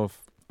terms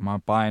of am I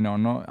buying or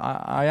not,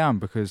 I am,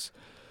 because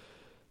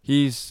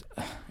he's...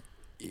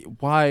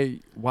 Why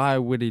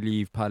would he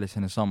leave Palace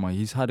in the summer?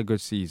 He's had a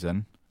good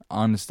season.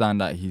 I understand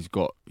that he's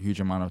got a huge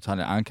amount of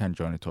talent and can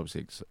join the top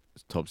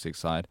six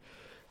side.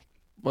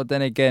 But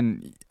then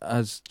again,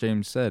 as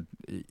James said,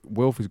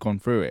 Wilf has gone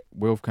through it.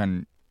 Wilf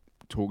can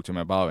talk to him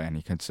about it, and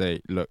he can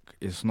say, "Look,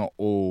 it's not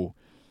all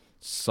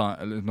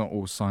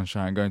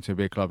sunshine. Going to a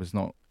big club is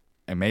not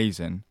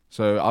amazing."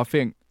 So I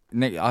think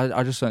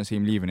I just don't see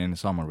him leaving in the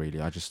summer.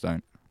 Really, I just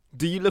don't.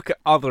 Do you look at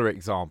other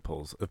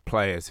examples of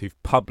players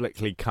who've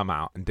publicly come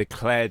out and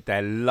declared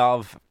their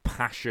love,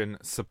 passion,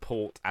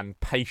 support, and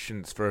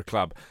patience for a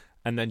club,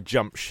 and then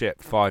jump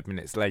ship 5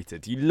 minutes later?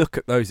 Do you look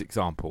at those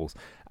examples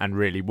and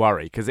really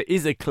worry? Because it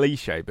is a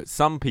cliche, but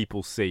some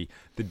people see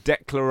the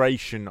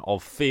declaration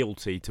of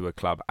fealty to a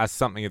club as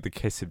something of the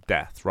kiss of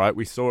death, right?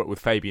 We saw it with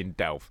Fabian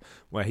Delph,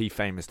 where he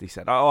famously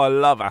said, "Oh, I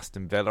love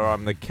Aston Villa.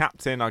 I'm the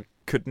captain. I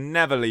could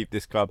never leave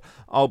this club.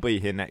 I'll be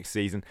here next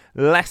season."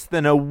 Less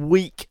than a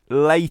week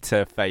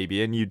later,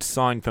 Fabian, you'd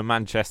signed for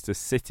Manchester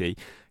City.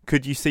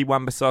 Could you see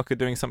Wan-Bissaka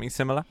doing something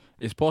similar?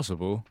 It's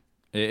possible.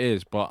 It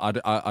is, but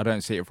I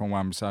don't see it from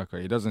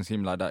Wan-Bissaka. He doesn't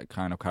seem like that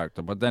kind of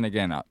character. But then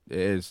again, it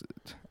is.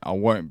 I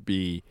won't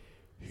be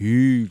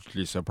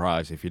hugely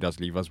surprised if he does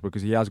leave us,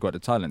 because he has got the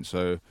talent.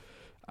 So,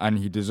 and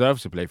he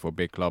deserves to play for a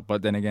big club.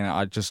 But then again,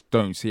 I just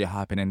don't see it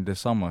happening this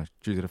summer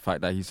due to the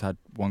fact that he's had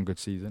one good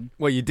season.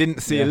 Well, you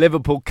didn't see a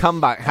Liverpool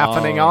comeback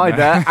happening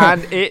either,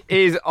 and it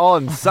is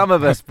on. Some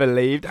of us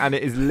believed, and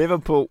it is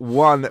Liverpool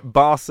 1,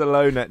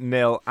 Barcelona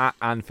 0 at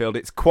Anfield.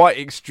 It's quite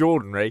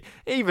extraordinary.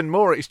 Even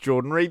more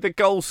extraordinary, the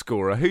goal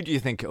scorer. Who do you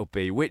think it'll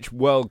be? Which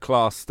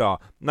world-class star?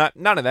 No,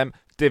 none of them.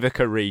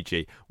 Divock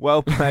Origi.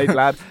 Well played,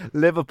 lad.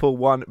 Liverpool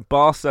 1,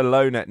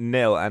 Barcelona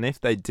 0. And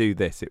if they do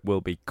this, it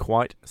will be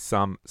quite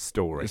some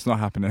story. It's not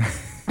happening.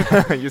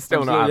 You're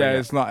still not having it.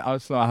 It's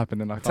not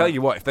happening. I'll tell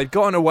you what, if they'd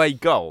got an away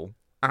goal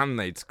and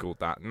they'd scored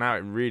that, now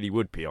it really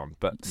would be on.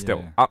 But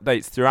still,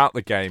 updates throughout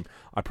the game.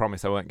 I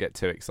promise I won't get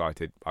too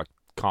excited. I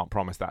can't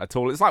promise that at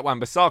all. It's like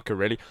Wan-Bissaka,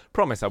 really.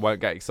 Promise I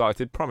won't get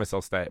excited. Promise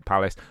I'll stay at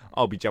Palace.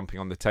 I'll be jumping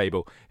on the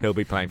table. He'll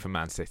be playing for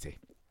Man City.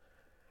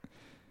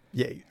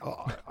 Yeah,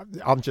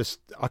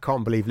 I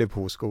can't believe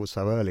Liverpool scored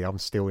so early. I'm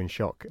still in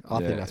shock. I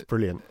think that's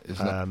brilliant.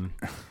 I'm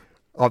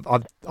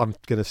going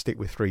to stick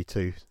with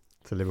 3-2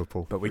 to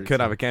Liverpool. But we could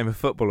have a game of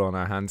football on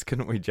our hands,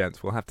 couldn't we,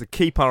 gents? We'll have to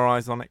keep our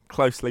eyes on it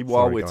closely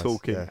while we're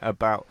talking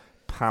about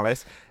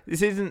Palace.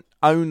 This isn't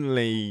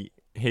only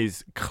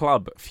his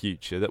club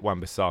future that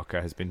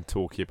Wan-Bissaka has been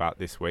talking about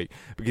this week,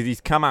 because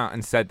he's come out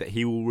and said that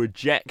he will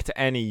reject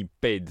any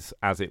bids,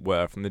 as it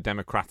were, from the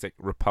Democratic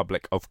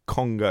Republic of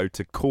Congo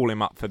to call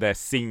him up for their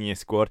senior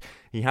squad.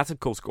 He has, of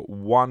course, got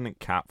one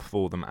cap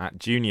for them at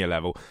junior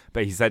level,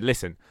 but he said,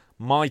 "Listen,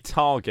 my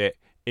target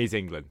is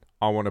England.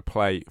 I want to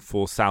play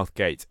for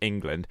Southgate's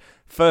England.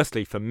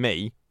 Firstly, for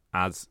me,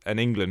 as an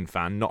England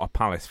fan, not a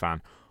Palace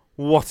fan,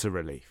 what a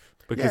relief.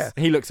 Because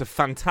he looks a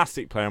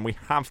fantastic player and we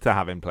have to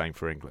have him playing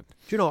for England.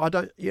 Do you know,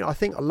 I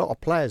think a lot of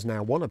players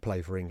now want to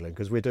play for England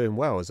because we're doing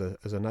well as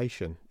a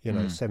nation,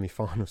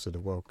 semi-finals of the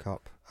World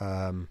Cup.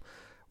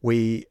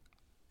 We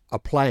are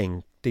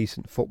playing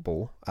decent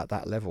football at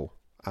that level.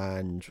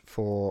 And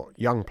for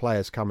young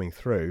players coming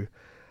through,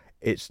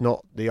 it's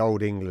not the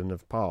old England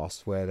of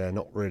past where they're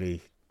not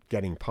really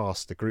getting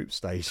past the group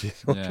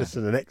stages or just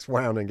in the next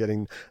round and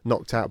getting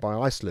knocked out by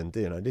Iceland.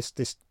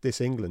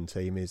 This England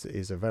team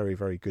is a very,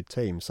 very good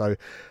team. So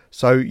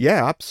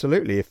yeah,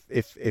 absolutely.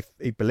 If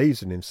he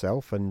believes in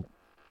himself and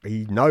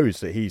he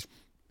knows that he's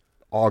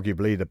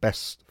arguably the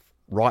best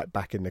right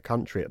back in the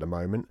country at the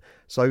moment,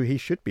 so he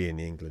should be in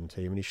the England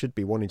team and he should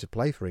be wanting to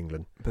play for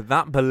England. But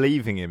that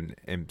believing in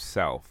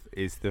himself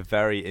is the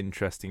very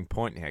interesting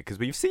point here, because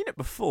we've seen it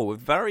before with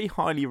very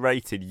highly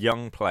rated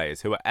young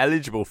players who are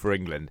eligible for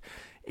England.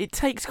 It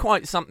takes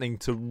quite something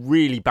to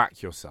really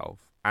back yourself.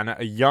 And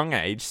at a young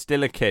age,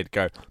 still a kid,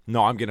 go,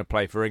 no, I'm going to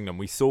play for England.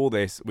 We saw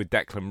this with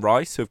Declan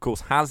Rice, who of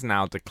course has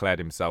now declared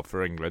himself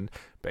for England,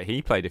 but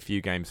he played a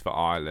few games for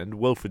Ireland.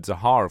 Wilfred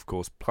Zaha, of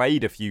course,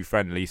 played a few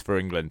friendlies for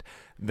England,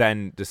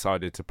 then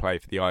decided to play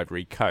for the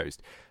Ivory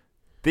Coast.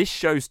 This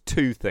shows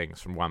two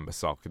things from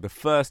Wan-Bissaka. The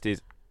first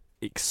is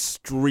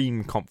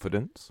extreme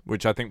confidence,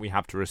 which I think we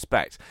have to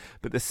respect.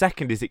 But the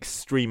second is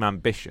extreme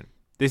ambition.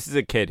 This is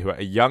a kid who at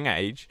a young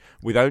age,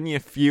 with only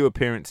a few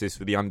appearances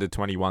for the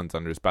under-21s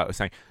under his belt, was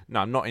saying, no,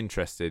 I'm not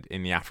interested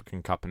in the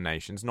African Cup of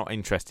Nations, not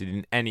interested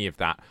in any of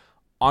that.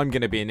 I'm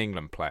going to be an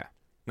England player.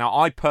 Now,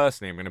 I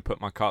personally am going to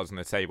put my cards on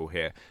the table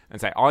here and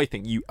say, I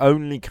think you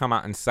only come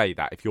out and say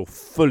that if you're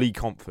fully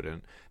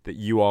confident that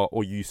you are,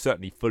 or you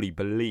certainly fully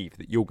believe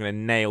that you're going to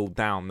nail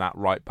down that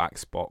right-back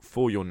spot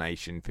for your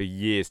nation for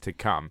years to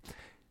come.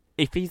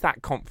 If he's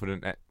that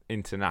confident at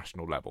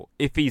international level,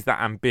 if he's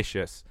that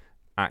ambitious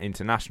at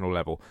international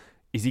level,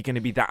 is he going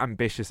to be that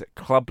ambitious at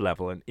club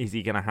level, and is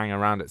he going to hang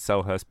around at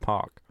Selhurst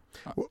Park?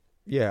 Well,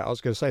 yeah, I was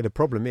going to say the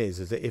problem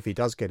is that if he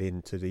does get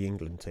into the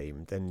England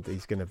team, then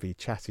he's going to be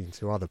chatting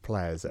to other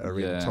players that are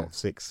in the top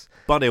six.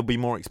 But it'll be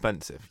more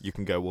expensive. You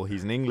can go, well,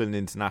 he's an England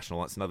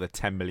international. That's another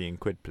 10 million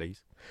quid,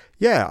 please.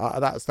 Yeah,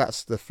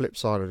 that's the flip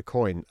side of the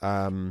coin.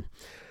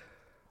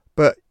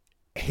 But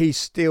he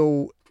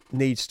still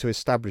needs to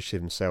establish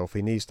himself.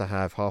 He needs to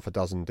have half a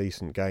dozen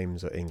decent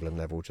games at England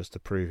level just to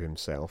prove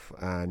himself,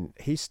 and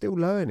he's still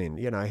learning.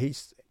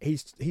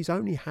 He's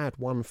only had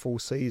one full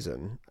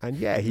season, and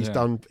he's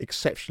done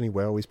exceptionally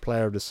well. He's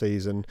player of the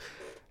season.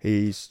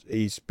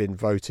 He's been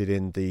voted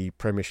in the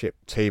Premiership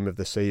team of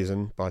the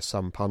season by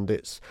some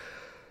pundits.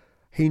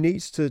 He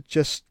needs to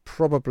just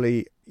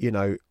probably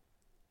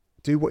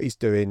do what he's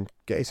doing,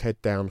 get his head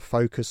down,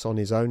 focus on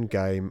his own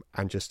game,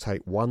 and just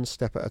take one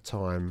step at a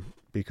time,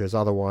 because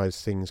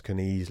otherwise things can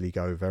easily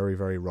go very,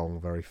 very wrong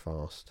very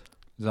fast.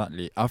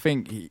 Exactly. I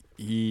think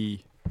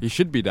he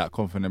should be that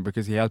confident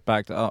because he has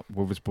backed it up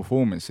with his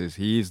performances.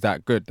 He is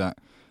that good that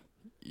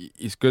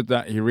it's good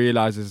that he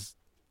realises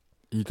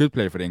he could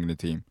play for the England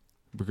team,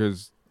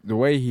 because the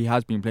way he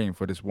has been playing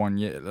for this 1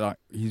 year,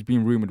 he's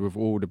been rumoured with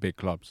all the big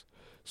clubs.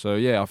 So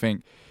I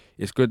think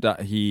it's good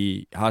that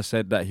he has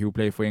said that he'll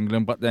play for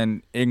England, but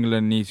then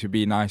England needs to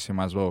be nice to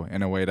him as well,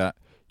 in a way that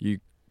you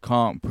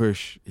can't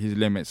push his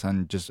limits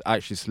and just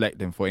actually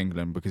select him for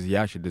England, because he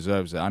actually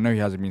deserves it. I know he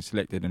hasn't been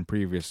selected in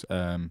previous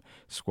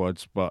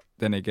squads, but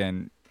then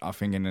again, I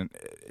think in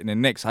the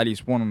next at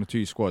least one or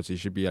two squads, he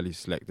should be at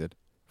least selected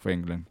for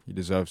England. He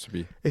deserves to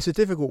be. It's a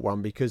difficult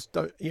one because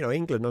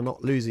England are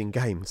not losing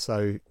games,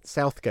 so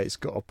Southgate's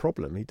got a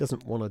problem. He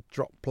doesn't want to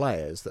drop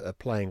players that are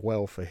playing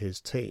well for his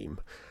team.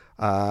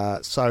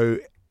 So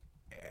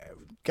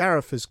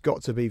Gareth has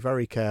got to be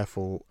very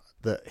careful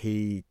that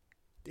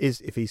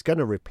if he's going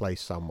to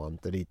replace someone,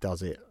 that he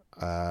does it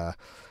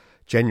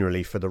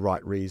generally for the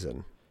right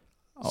reason.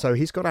 So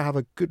he's got to have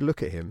a good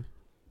look at him.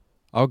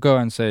 I'll go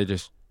and say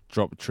just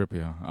drop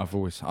Trippier.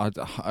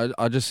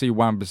 I just see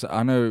Wan-Bissaka.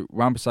 I know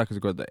Wan-Bissaka's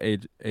got the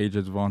age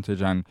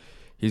advantage, and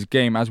his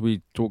game, as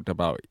we talked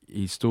about,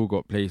 he's still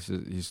got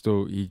places.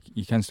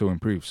 He can still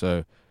improve.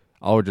 So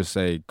I would just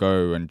say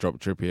go and drop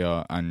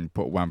Trippier and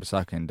put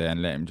Wan-Bissaka in there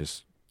and let him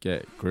just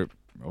get grip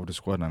of the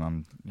squad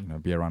and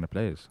be around the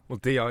players. Well,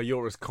 DR,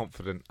 you're as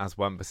confident as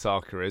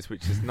Wan-Bissaka is,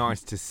 which is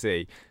nice to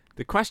see.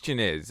 The question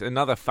is,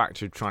 another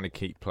factor of trying to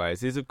keep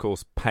players is, of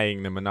course,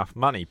 paying them enough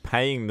money,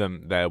 paying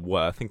them their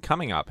worth. And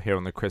coming up here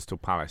on the Crystal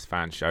Palace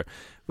Fan Show,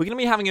 we're going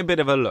to be having a bit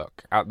of a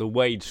look at the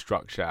wage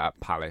structure at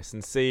Palace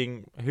and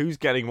seeing who's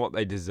getting what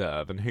they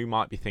deserve and who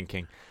might be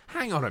thinking,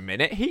 hang on a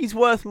minute, he's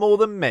worth more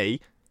than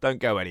me. Don't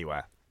go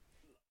anywhere.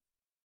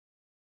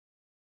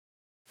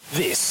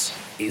 This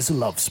is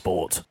Love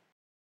Sport.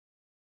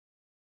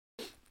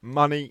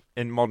 Money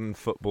in modern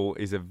football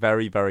is a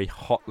very, very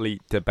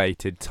hotly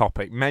debated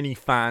topic. Many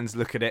fans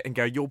look at it and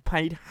go, you're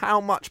paid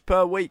how much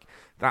per week?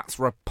 That's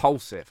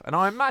repulsive. And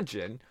I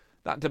imagine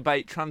that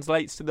debate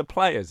translates to the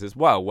players as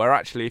well, where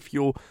actually if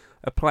you're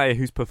a player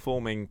who's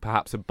performing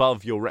perhaps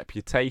above your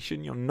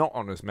reputation, you're not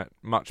on as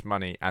much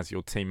money as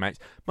your teammates,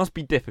 must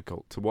be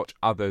difficult to watch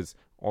others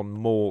on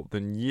more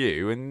than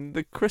you. And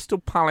the Crystal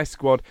Palace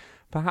squad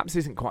perhaps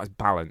isn't quite as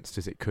balanced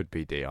as it could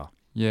be, DR.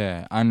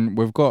 Yeah, and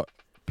we've got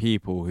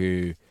people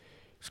who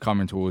is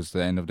coming towards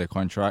the end of their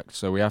contract,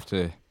 so we have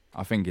to,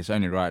 I think it's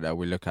only right that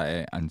we look at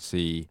it and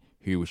see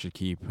who we should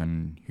keep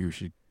and who we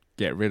should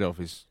get rid of.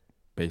 Is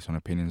based on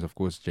opinions, of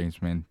course.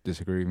 James may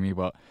disagree with me,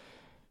 but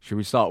should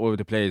we start with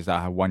the players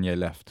that have 1 year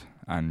left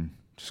and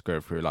just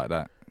go through it like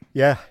that?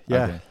 Yeah.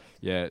 Okay.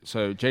 Yeah,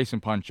 so Jason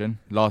Puncheon,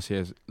 last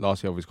year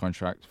of his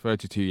contract,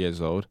 32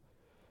 years old.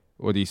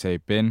 What do you say,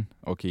 bin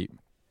or keep?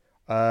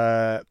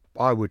 I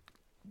would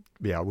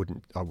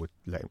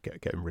let him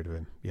get rid of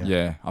him.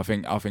 Yeah, I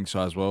think so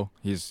as well.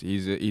 He's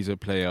a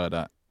player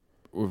that,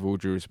 with all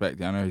due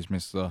respect, I know he's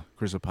Mr.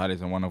 Crystal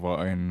Palace and one of our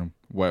own,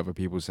 whatever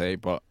people say,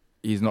 but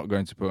he's not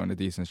going to put on a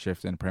decent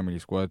shift in the Premier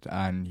League squad,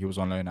 and he was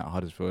on loan at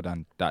Huddersfield,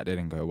 and that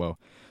didn't go well.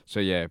 So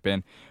yeah,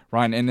 Ben,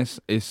 Ryan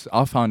Inniss,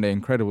 I found it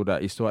incredible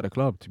that he's still at the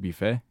club, to be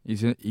fair.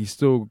 He's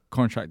still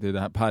contracted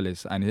at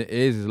Palace, and it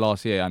is his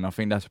last year, and I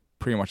think that's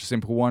pretty much a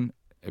simple one.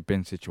 A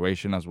Ben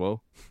situation as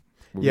well.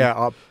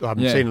 I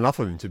haven't seen enough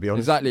of him, to be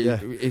honest. Exactly, yeah.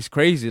 It's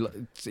crazy.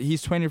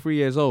 He's 23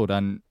 years old,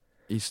 and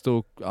he's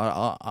still.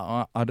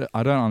 I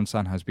don't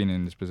understand how he's been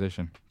in this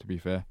position, to be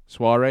fair.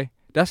 Suarez,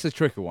 that's the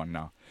tricky one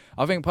now.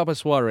 I think Papa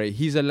Suarez,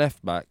 he's a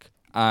left back,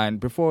 and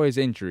before his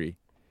injury,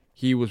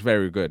 he was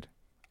very good.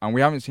 And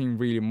we haven't seen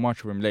really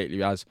much of him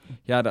lately, as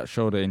he had that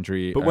shoulder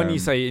injury. But when you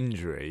say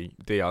injury,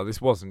 DR,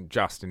 this wasn't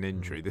just an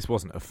injury. This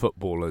wasn't a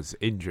footballer's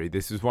injury.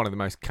 This was one of the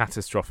most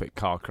catastrophic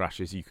car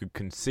crashes you could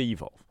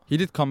conceive of. He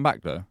did come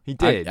back, though. He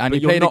did. And he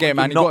played a game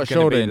and he got a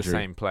shoulder injury. You're not the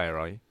same player,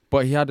 are you?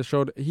 But he had a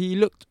shoulder. He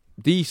looked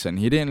decent.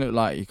 He didn't look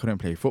like he couldn't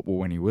play football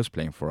when he was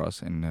playing for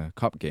us in the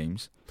cup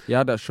games. He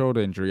had that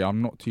shoulder injury.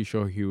 I'm not too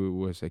sure who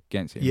was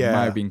against him. Yeah. It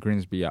might have been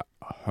Grimsby at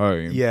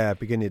home. Yeah,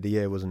 beginning of the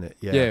year, wasn't it?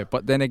 Yeah,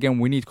 but then again,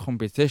 we need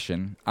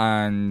competition,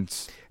 and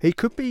he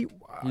could be.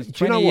 He's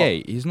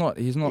 28. He's not.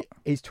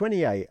 He's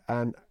 28,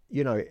 and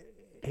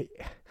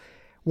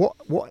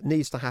what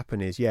needs to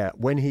happen is,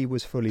 when he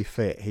was fully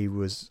fit, he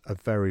was a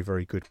very,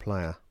 very good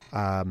player.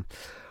 I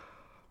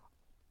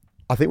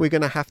think we're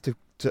going to have to.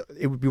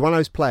 It would be one of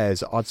those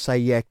players I'd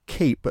say,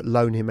 keep, but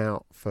loan him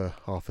out for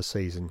half a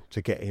season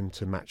to get him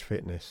to match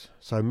fitness.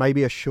 So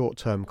maybe a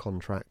short-term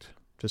contract,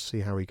 just see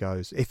how he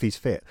goes, if he's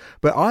fit.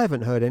 But I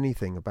haven't heard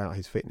anything about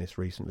his fitness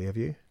recently, have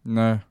you?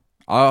 No.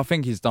 I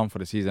think he's done for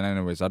the season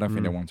anyways. I don't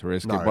think they want to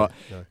risk it, but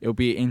it'll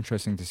be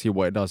interesting to see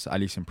what it does, at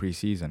least in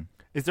pre-season.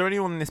 Is there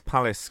anyone in this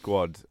Palace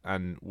squad,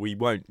 and we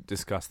won't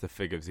discuss the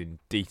figures in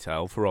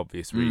detail for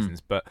obvious reasons,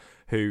 but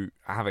who,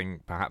 having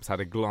perhaps had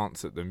a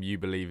glance at them, you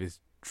believe is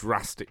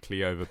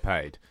drastically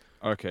overpaid?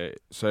 Okay,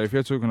 so if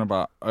you're talking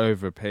about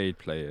overpaid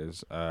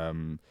players,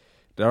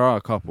 there are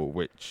a couple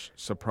which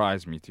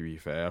surprised me, to be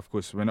fair. Of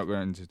course, we're not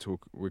going to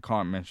talk, we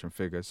can't mention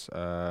figures,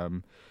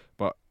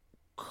 but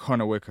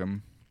Connor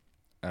Wickham,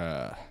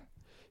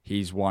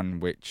 he's one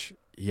which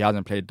he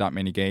hasn't played that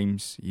many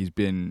games. He's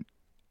been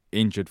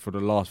injured for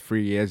the last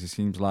 3 years, it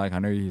seems like. I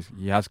know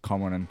he has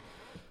come on and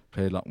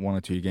played like 1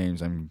 or 2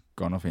 games and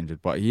gone off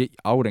injured, but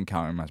I wouldn't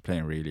count him as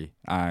playing really.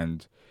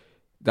 And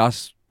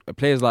that's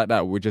players like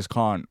that, we just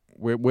can't.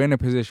 We're in a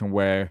position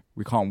where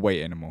we can't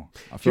wait anymore.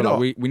 I feel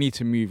like we need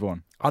to move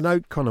on. I know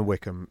Connor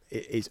Wickham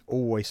is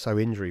always so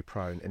injury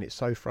prone, and it's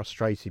so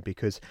frustrating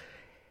because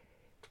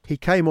he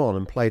came on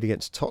and played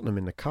against Tottenham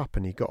in the Cup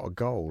and he got a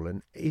goal,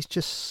 and he's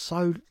just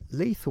so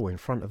lethal in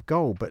front of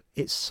goal. But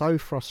it's so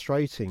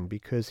frustrating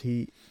because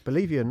he,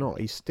 believe it or not,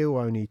 he's still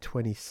only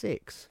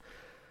 26.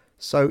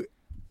 So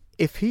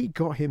if he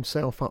got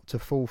himself up to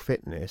full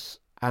fitness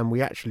and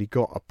we actually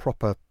got a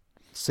proper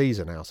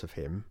season out of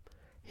him,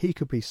 he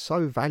could be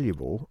so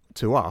valuable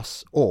to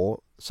us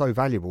or so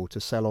valuable to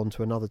sell on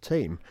to another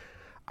team.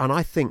 And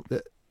I think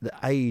that the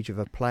age of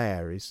a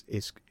player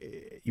is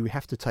you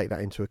have to take that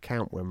into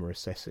account when we're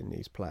assessing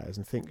these players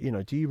and think,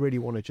 do you really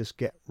want to just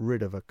get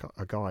rid of a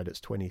guy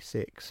that's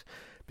 26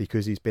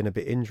 because he's been a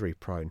bit injury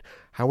prone?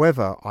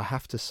 However, I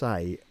have to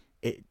say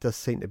it does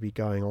seem to be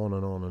going on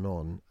and on and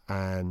on,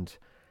 and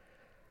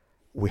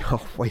we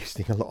are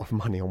wasting a lot of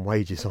money on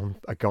wages on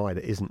a guy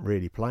that isn't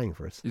really playing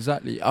for us.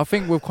 Exactly. I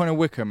think with Connor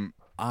Wickham,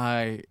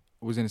 I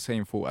was in the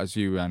same thought as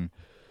you, and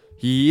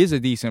he is a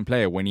decent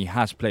player when he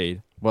has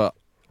played, but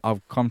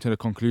I've come to the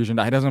conclusion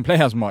that he doesn't play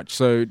as much.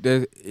 So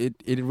it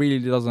really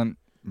doesn't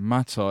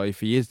matter if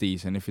he is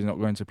decent, if he's not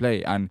going to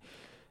play. And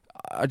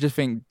I just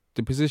think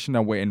the position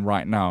that we're in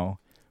right now,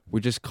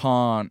 we just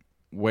can't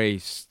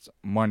waste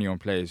money on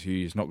players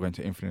who's not going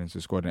to influence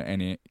the squad in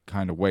any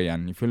kind of way.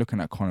 And if you're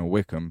looking at Connor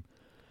Wickham,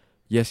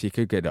 yes, he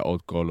could get that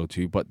odd goal or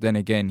two, but then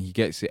again, he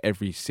gets it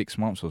every 6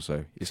 months or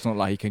so. It's not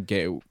like he can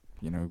get it,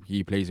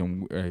 he plays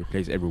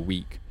every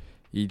week.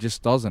 He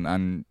just doesn't,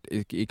 and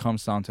it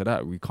comes down to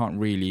that. We can't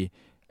really,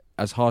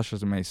 as harsh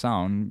as it may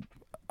sound,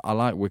 I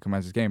like Wickham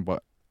as his game,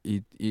 but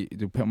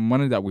the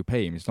money that we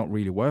pay him, it's not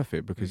really worth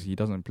it because he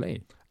doesn't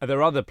play. Are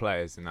there other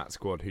players in that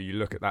squad who you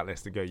look at that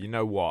list and go, you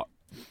know what,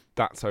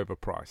 that's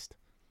overpriced?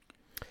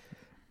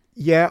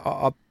 Yeah,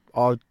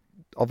 I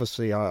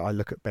obviously I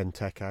look at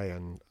Benteke,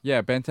 and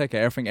Yeah,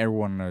 Benteke, I think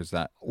everyone knows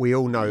that. we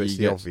all know it's He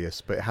the gets-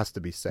 obvious, but it has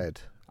to be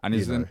said. And you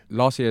he's know.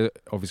 last year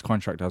of his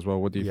contract as well.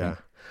 What do you think?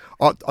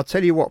 I'll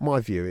tell you what my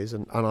view is,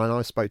 and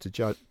I spoke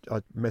to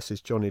I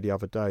messaged Johnny the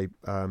other day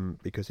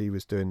because he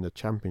was doing the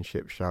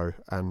championship show,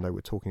 and they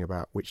were talking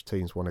about which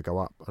teams want to go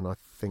up, and I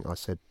think I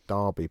said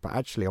Derby, but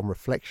actually on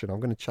reflection I'm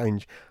going to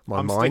change my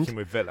I'm mind. sticking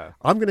with Villa.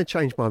 I'm going to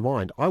change my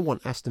mind. I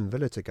want Aston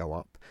Villa to go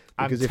up,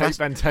 And because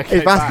take Benteke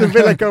if back. Aston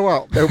Villa go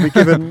up, they'll be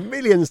given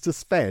millions to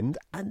spend,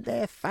 and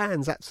their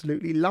fans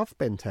absolutely love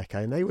Benteke,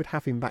 and they would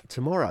have him back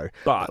tomorrow.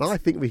 But And I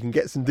think we can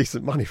get some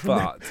decent money from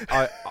him.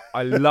 But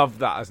I love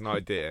that as an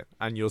idea,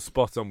 and you're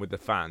spot on with the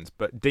fans.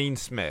 But Dean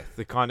Smith,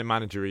 the kind of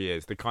manager he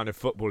is, the kind of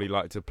football he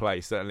liked to play,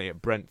 certainly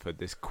at Brentford,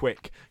 this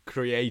quick,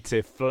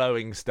 creative,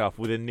 flowing stuff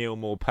with a Neil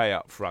Maupay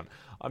up front.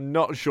 I'm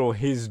not sure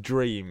his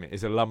dream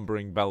is a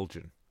lumbering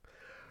Belgian.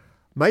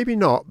 Maybe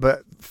not,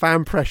 but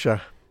fan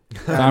pressure.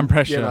 Fan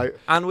pressure. You know,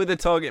 And with a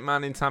target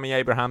man in Tammy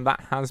Abraham,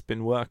 that has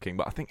been working.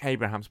 But I think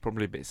Abraham's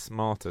probably a bit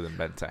smarter than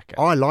Benteke.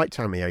 I like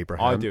Tammy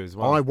Abraham. I do as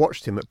well. I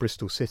watched him at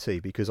Bristol City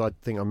because I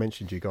think I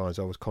mentioned to you guys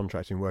I was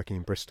contracting working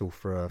in Bristol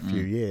for a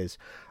few years,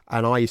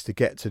 and I used to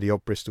get to the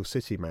odd Bristol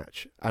City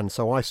match, and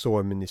so I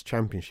saw him in his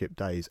championship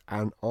days,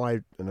 and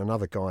I and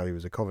another guy who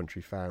was a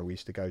Coventry fan, we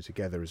used to go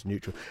together as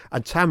neutral.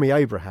 And Tammy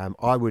Abraham,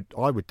 I would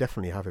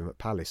definitely have him at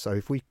Palace.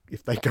 So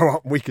if they go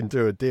up, and we can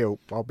do a deal.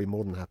 I'll be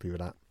more than happy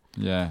with that.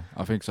 Yeah,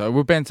 I think so.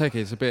 With Benteke,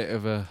 it's a bit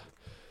of a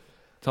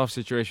tough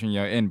situation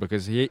you're in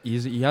because he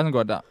hasn't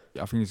got that.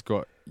 I think he's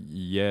got a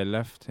year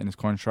left in his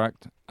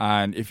contract,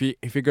 and if we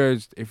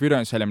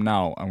don't sell him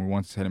now and we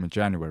want to sell him in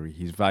January,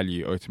 his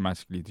value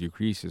automatically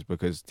decreases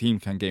because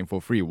teams can get him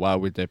for free. Why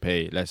would they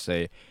pay, let's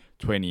say,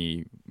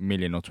 20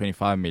 million or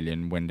 25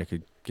 million when they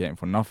could get him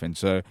for nothing?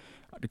 So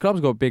the club's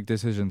got a big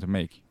decision to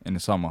make in the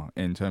summer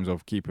in terms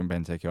of keeping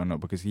Benteke or not,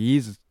 because he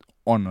is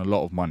on a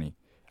lot of money,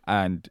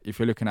 and if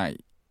you're looking at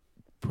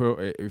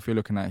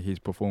his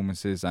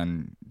performances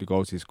and the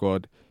goals he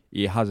scored,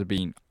 he hasn't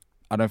been.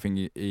 I don't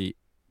think it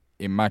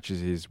matches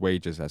his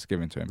wages that's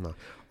given to him. No,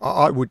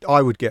 I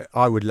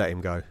would let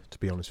him go, to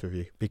be honest with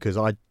you, because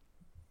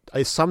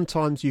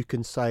sometimes you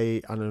can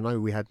say, and I know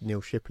we had Neil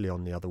Shipley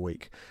on the other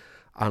week,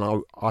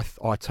 and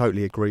I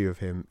totally agree with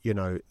him. You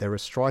know, there are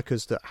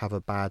strikers that have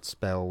a bad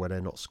spell where they're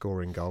not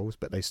scoring goals,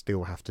 but they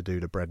still have to do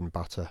the bread and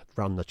butter,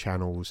 run the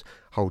channels,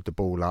 hold the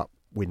ball up,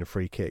 win the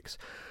free kicks.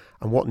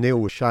 And what Neil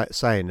was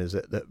saying is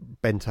that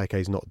Benteke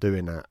is not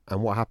doing that.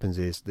 And what happens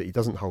is that he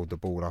doesn't hold the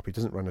ball up, he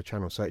doesn't run the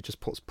channel, so it just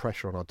puts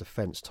pressure on our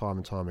defence time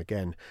and time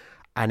again.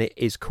 And it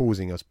is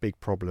causing us big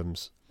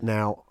problems.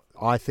 Now,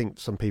 I think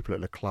some people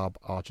at the club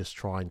are just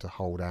trying to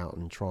hold out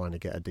and trying to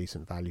get a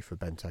decent value for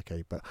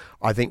Benteke. But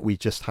I think we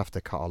just have to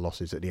cut our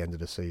losses at the end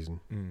of the season.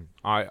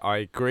 I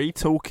agree.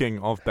 Talking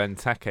of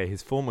Benteke,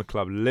 his former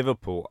club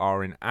Liverpool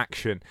are in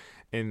action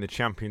in the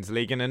Champions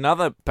League, and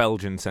another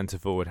Belgian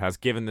centre-forward has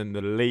given them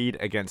the lead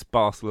against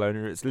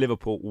Barcelona. It's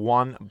Liverpool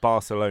 1,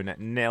 Barcelona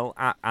 0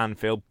 at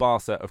Anfield.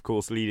 Barca, of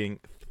course, leading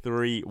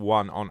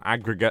 3-1 on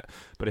aggregate,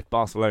 but if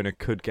Barcelona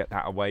could get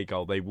that away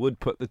goal, they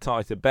would put the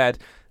tie to bed.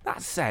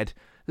 That said,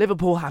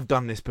 Liverpool have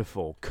done this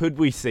before. Could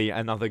we see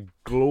another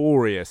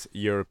glorious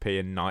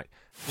European night?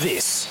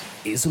 This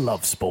is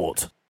Love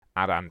Sport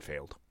at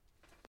Anfield.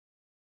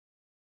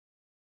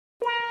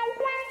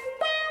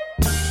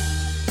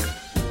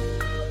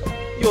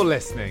 You're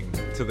listening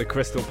to the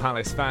Crystal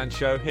Palace Fan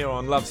Show here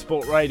on Love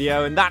Sport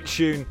Radio, and that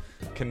tune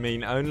can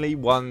mean only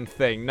one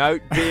thing. No,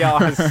 DR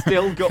has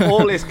still got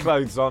all his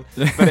clothes on,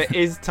 but it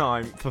is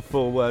time for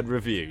forward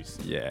reviews.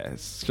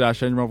 Yes. Should I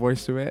change my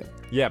voice to it?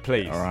 Yeah,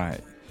 please. All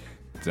right.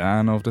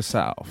 Dan of the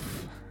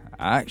South.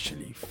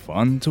 Actually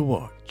fun to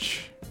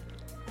watch.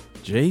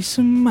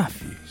 Jason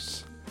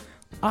Matthews.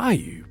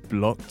 Ayew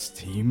blocked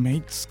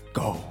teammates'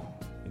 goal.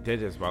 He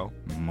did as well.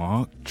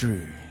 Mark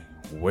Drew.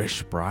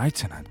 Wish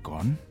Brighton had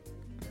gone.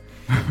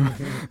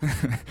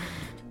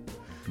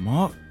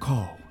 Mark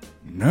Cole.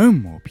 No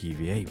more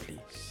PVA,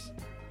 please.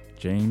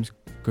 James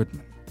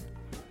Goodman.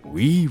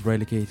 We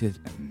relegated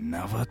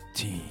another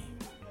team.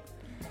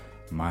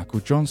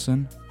 Michael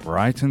Johnson.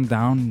 Brighton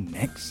down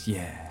next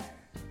year.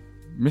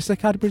 Mr.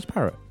 Cadbury's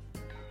Parrot.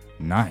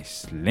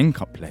 Nice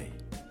link-up play.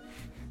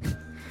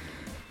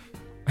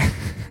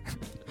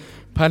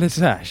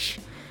 Palace Ash.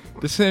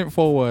 This ain't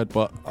forward,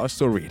 but I'll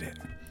still read it.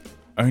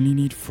 Only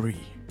need 3.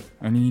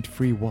 Only need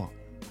 3 what?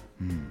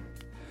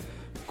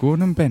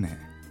 Gordon Bennett.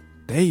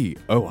 They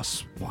owe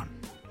us 1.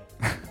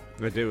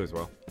 They do as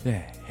well.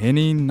 Yeah,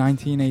 Henny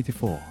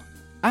 1984.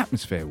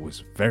 Atmosphere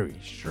was very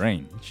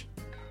strange.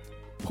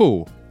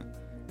 Paul.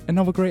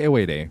 Another great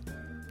away day.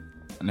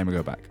 And let me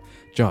go back.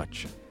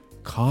 Judge.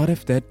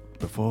 Cardiff dead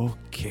before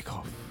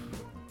kickoff.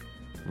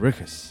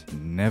 Rickus.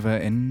 Never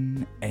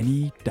in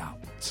any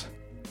doubt.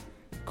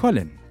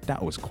 Colin.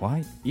 That was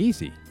quite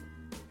easy.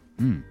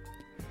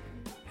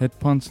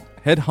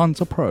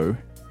 Headhunter Pro.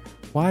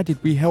 Why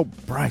did we help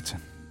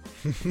Brighton?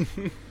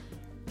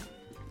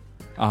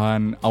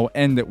 And I'll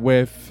end it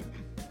with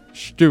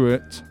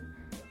Stuart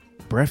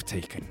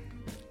breathtaking,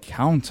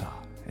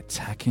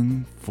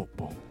 counter-attacking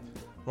football.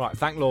 Right,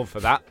 thank Lord for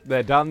that.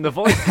 They're done. The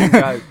voice can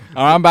go.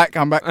 All right,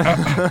 I'm back.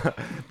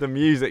 The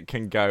music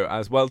can go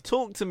as well.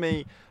 Talk to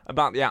me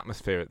about the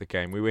atmosphere at the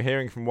game. We were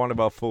hearing from one of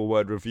our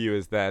full-word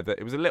reviewers there that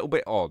it was a little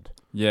bit odd.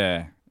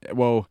 Yeah.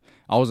 Well,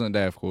 I wasn't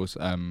there, of course.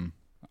 I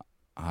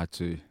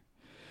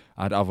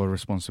had other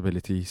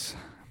responsibilities.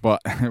 But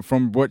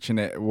from watching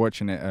it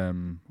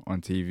on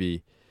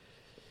TV,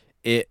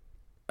 it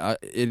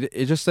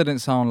just didn't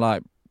sound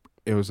like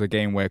it was a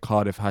game where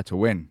Cardiff had to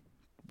win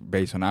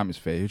based on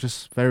atmosphere. It was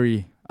just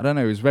very, I don't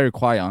know, it was very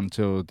quiet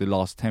until the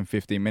last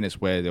 10-15 minutes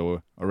where they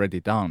were already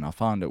down. I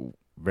found it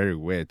very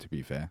weird, to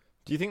be fair.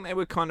 Do you think they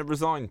were kind of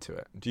resigned to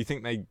it? Do you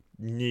think they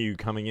knew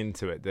coming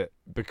into it that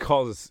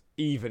because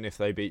even if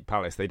they beat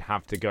Palace, they'd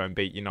have to go and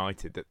beat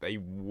United, that they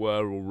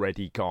were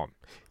already gone?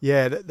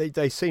 Yeah,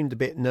 they seemed a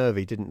bit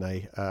nervy, didn't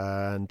they?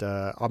 And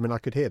I mean, I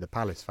could hear the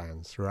Palace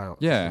fans throughout.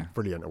 Yeah.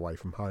 Brilliant away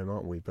from home,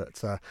 aren't we?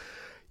 But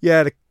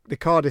yeah, the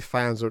Cardiff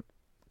fans are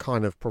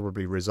kind of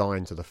probably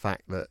resigned to the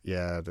fact that,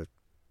 yeah, they're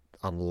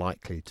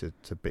unlikely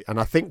to be. And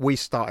I think we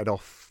started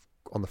off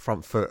on the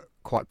front foot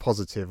quite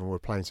positive and we're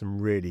playing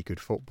some really good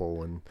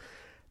football, and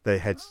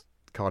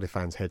Cardiff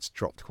fans' heads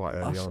dropped quite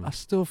early on. I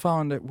still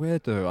found it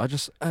weird though. I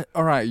just,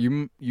 all right,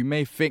 you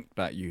may think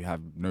that you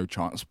have no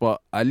chance,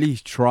 but at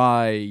least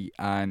try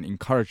and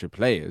encourage the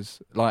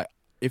players. Like,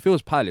 if it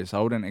was Palace,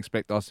 I wouldn't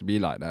expect us to be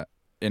like that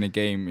in a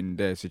game in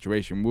their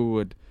situation. We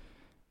would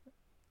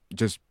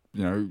just,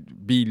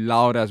 be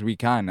loud as we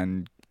can,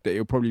 and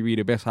it'll probably be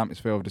the best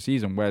atmosphere of the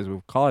season. Whereas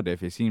with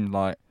Cardiff, it seemed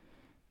like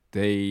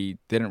they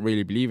didn't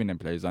really believe in their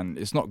players, and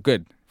it's not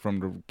good from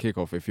the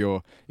kickoff. If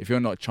you're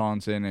not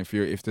chanting, if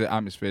the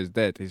atmosphere is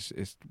dead,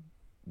 it's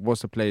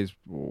what are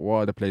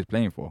the players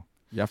playing for?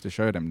 You have to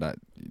show them that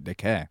they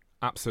care.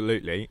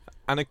 Absolutely.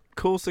 And of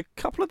course, a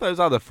couple of those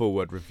other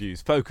forward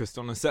reviews focused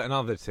on a certain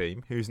other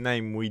team whose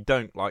name we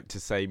don't like to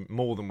say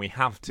more than we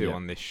have to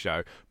on this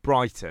show,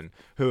 Brighton,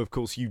 who of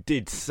course you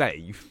did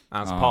save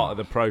as part of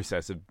the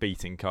process of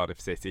beating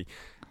Cardiff City.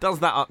 Does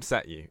that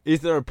upset you?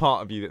 Is there a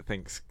part of you that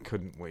thinks,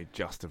 couldn't we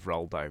just have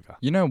rolled over?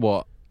 You know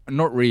what?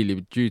 Not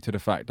really, due to the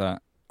fact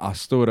that I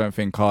still don't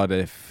think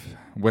Cardiff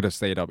would have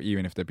stayed up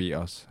even if they beat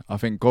us. I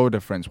think goal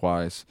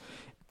difference-wise,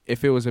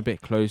 if it was a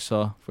bit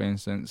closer, for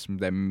instance,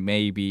 then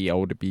maybe I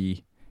would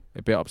be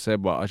a bit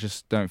upset, but I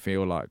just don't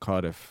feel like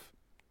Cardiff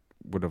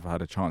would have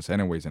had a chance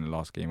anyways in the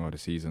last game of the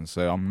season.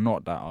 So I'm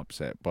not that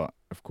upset, but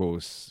of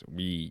course,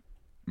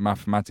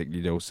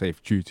 mathematically, they were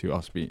safe due to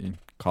us beating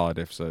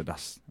Cardiff, so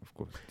that's, of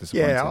course,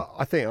 disappointing. Yeah,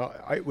 I think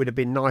it would have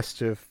been nice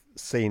to have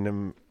seen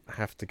them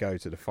have to go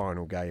to the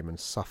final game and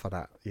suffer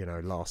that,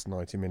 last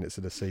 90 minutes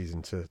of the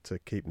season to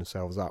keep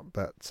themselves up.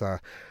 But,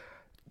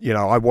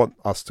 I want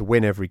us to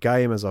win every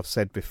game, as I've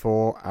said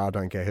before. I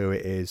don't care who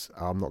it is.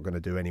 I'm not going to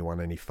do anyone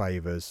any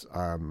favours.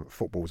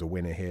 Football's a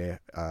winner here.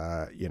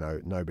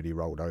 Nobody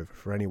rolled over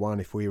for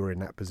anyone. If we were in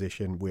that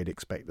position, we'd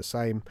expect the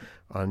same.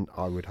 And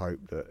I would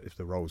hope that if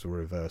the roles were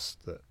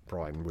reversed, that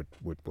Brighton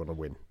would want to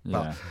win.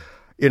 Yeah.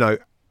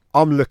 But,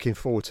 I'm looking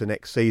forward to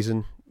next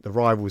season. The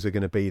rivals are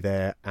going to be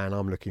there, and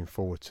I'm looking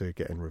forward to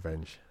getting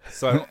revenge.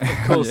 So, of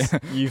course,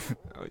 you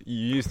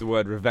used the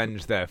word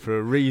revenge there for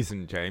a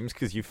reason, James,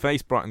 because you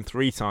faced Brighton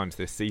 3 times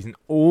this season.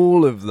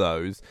 All of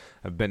those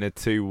have been a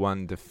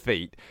 2-1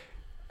 defeat.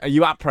 Are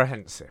you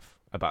apprehensive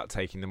about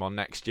taking them on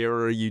next year,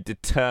 or are you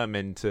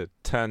determined to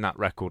turn that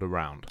record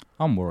around?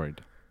 I'm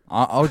worried.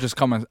 I'll just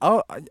come and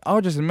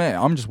I'll just admit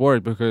I'm just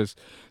worried because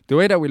the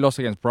way that we lost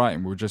against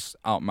Brighton, we were just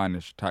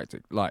outmanaged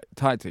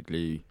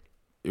tactically.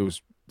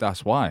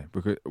 That's why,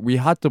 because we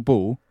had the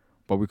ball,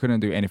 but we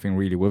couldn't do anything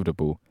really with the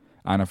ball.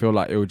 And I feel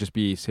like it would just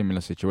be a similar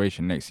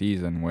situation next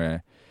season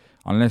where,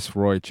 unless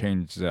Roy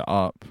changes it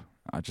up,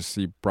 I just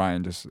see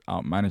Brighton just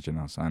out-managing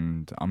us,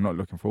 and I'm not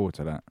looking forward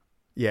to that.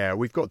 Yeah,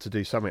 we've got to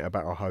do something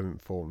about our home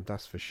form,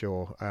 that's for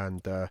sure.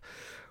 And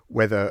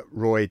whether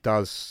Roy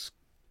does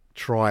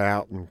try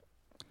out and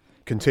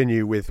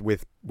continue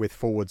with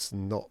forwards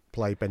and not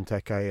play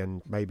Benteke,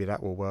 and maybe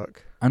that will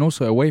work. And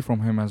also away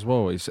from him as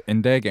well. It's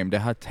in their game, they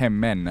had 10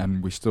 men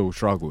and we still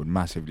struggled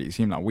massively. It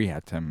seemed like we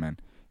had 10 men.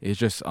 It's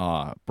just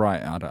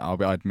Brighton.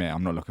 I admit,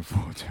 I'm not looking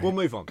forward to it. We'll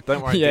move on.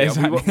 Don't worry. Yeah,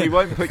 exactly. We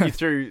won't put you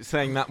through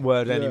saying that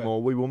word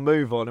anymore. We will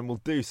move on, and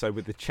we'll do so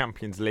with the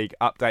Champions League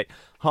update.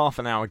 Half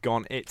an hour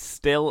gone. It's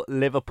still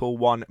Liverpool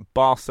 1,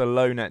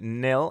 Barcelona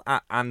 0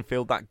 at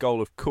Anfield. That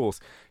goal, of course,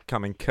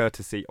 coming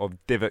courtesy of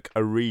Divock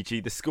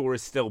Origi. The score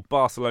is still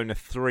Barcelona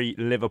 3,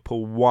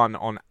 Liverpool 1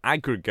 on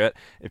aggregate.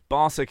 If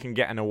Barca can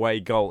get an away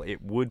goal,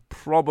 it would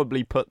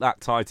probably put that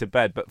tie to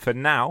bed. But for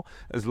now,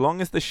 as long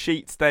as the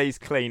sheet stays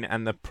clean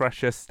and the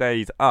pressure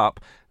stays up,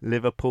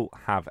 Liverpool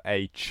have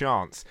a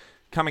chance.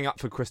 Coming up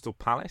for Crystal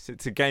Palace,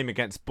 it's a game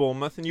against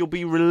Bournemouth, and you'll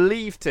be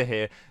relieved to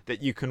hear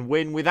that you can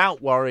win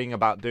without worrying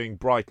about doing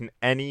Brighton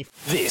any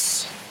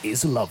This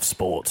is Love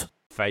Sport.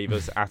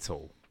 favours at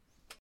all.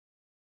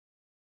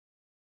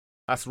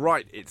 That's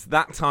right, it's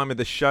that time of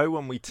the show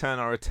when we turn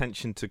our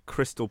attention to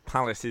Crystal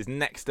Palace's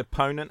next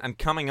opponent, and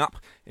coming up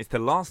is the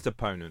last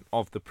opponent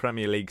of the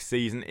Premier League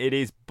season. It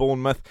is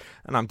Bournemouth,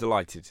 and I'm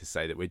delighted to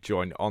say that we're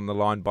joined on the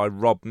line by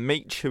Rob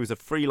Meach, who is a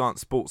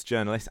freelance sports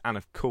journalist and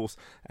of course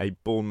a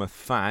Bournemouth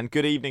fan.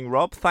 Good evening,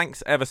 Rob.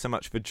 Thanks ever so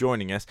much for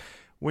joining us.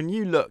 When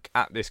you look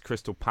at this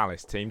Crystal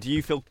Palace team, do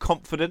you feel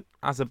confident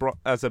as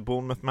a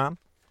Bournemouth man?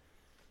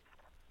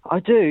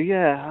 I do,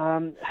 yeah.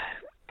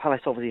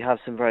 Palace obviously have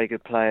some very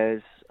good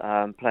players.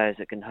 Players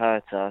that can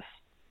hurt us.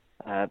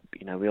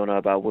 We all know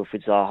about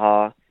Wilfried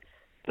Zaha,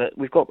 but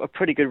we've got a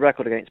pretty good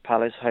record against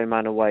Palace, home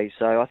and away.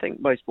 So I think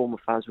most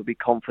Bournemouth fans will be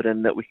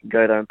confident that we can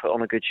go there and put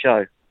on a good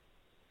show.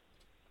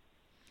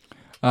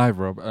 Hi,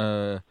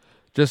 Rob.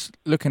 Just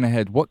looking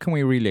ahead, what can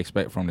we really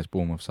expect from this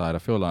Bournemouth side? I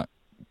feel like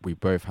we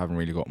both haven't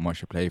really got much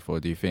to play for.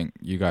 Do you think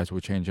you guys will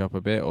change up a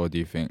bit, or do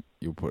you think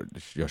you'll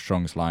put your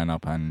strongest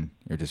lineup and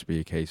it'll just be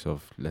a case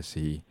of, let's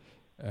see,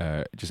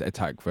 just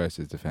attack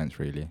versus defence,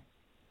 really?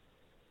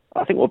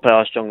 I think we'll play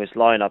our strongest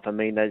lineup. I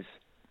mean, there's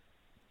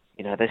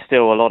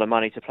still a lot of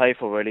money to play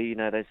for, really.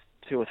 There's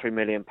 £2 or £3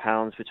 million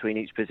between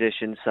each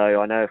position. So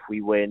I know if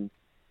we win,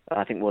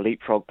 I think we'll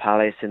leapfrog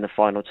Palace in the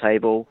final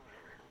table.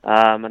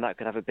 And that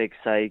could have a big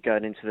say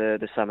going into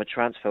the summer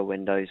transfer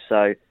window.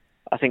 So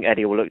I think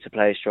Eddie will look to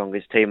play his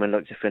strongest team and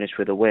look to finish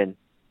with a win.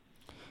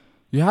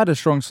 You had a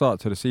strong start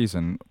to the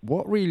season.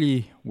 What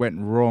really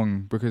went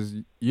wrong? Because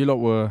you lot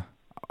were...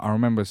 I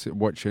remember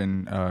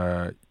watching...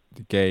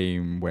 the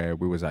game where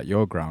we was at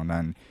your ground,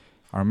 and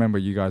I remember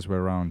you guys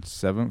were around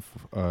 7th,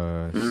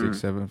 6th,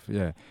 7th.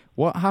 Yeah,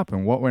 what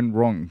happened? What went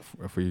wrong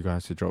for you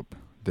guys to drop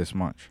this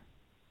much?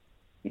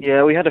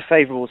 Yeah, we had a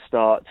favourable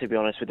start, to be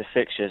honest, with the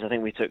fixtures. I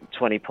think we took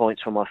 20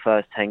 points from our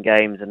first 10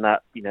 games, and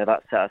that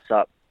set us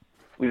up.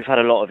 We've had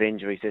a lot of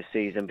injuries this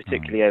season,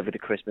 particularly over the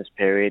Christmas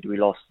period. We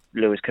lost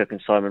Lewis Cook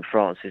and Simon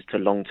Francis to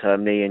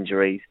long-term knee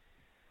injuries.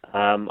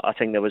 I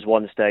think there was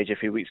one stage a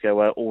few weeks ago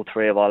where all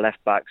three of our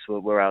left backs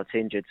were out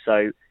injured.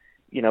 So,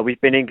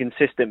 we've been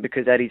inconsistent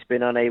because Eddie's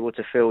been unable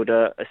to field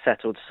a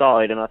settled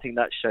side, and I think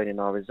that's shown in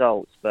our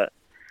results. But,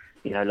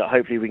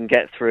 hopefully we can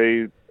get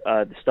through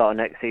the start of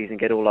next season,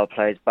 get all our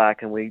players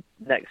back, and we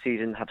next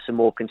season have some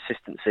more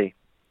consistency.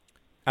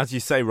 As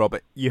you say,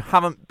 Robert, you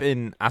haven't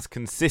been as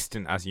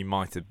consistent as you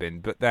might have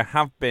been, but there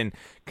have been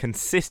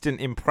consistent,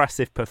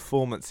 impressive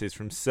performances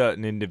from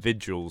certain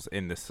individuals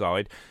in the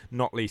side,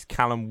 not least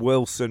Callum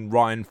Wilson,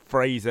 Ryan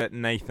Fraser,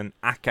 Nathan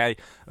Ake.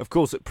 Of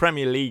course, at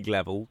Premier League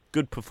level,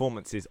 good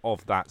performances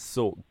of that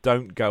sort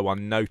don't go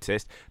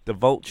unnoticed. The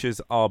vultures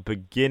are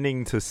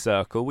beginning to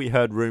circle. We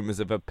heard rumours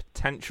of a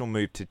potential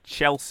move to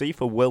Chelsea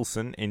for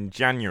Wilson in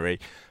January.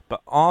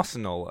 But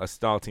Arsenal are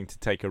starting to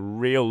take a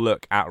real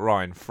look at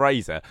Ryan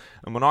Fraser.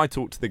 And when I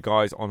talk to the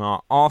guys on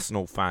our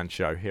Arsenal fan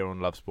show here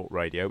on Love Sport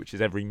Radio, which is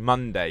every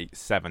Monday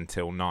 7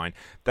 till 9,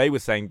 they were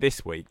saying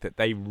this week that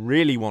they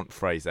really want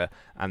Fraser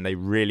and they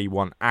really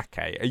want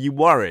Ake. Are you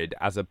worried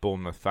as a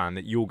Bournemouth fan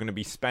that you're going to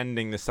be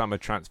spending the summer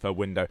transfer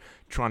window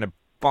trying to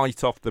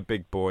fight off the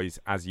big boys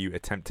as you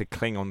attempt to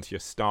cling on to your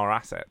star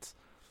assets?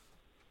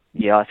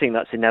 Yeah, I think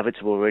that's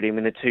inevitable, really. I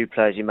mean, the two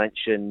players you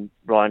mentioned,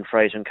 Ryan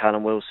Fraser and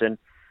Callum Wilson,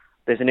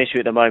 there's an issue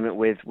at the moment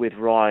with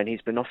Ryan.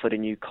 He's been offered a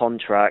new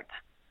contract.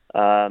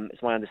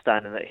 It's my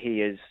understanding that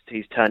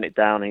he's turned it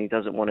down and he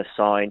doesn't want to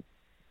sign.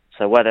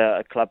 So whether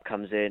a club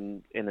comes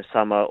in the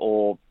summer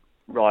or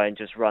Ryan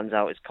just runs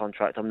out his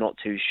contract, I'm not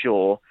too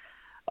sure.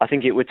 I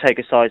think it would take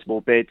a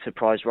sizable bid to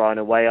prize Ryan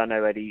away. I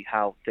know Eddie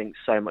Howe thinks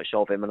so much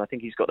of him, and I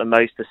think he's got the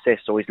most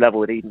assists, or he's level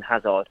with Eden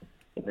Hazard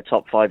in the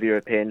top 5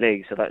 European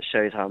leagues. So that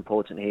shows how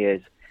important he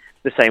is.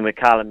 The same with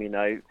Callum,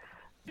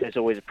 there's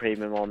always a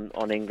premium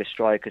on English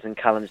strikers, and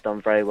Callum's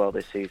done very well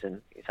this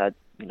season. He's had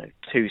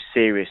 2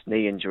 serious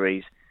knee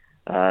injuries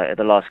in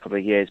the last couple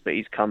of years, but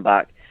he's come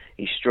back.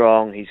 He's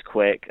strong, he's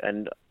quick,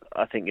 and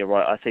I think you're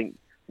right. I think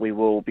we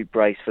will be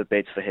braced for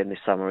bids for him this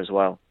summer as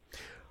well.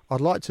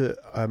 I'd like to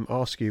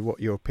ask you what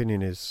your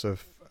opinion is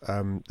of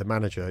the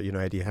manager,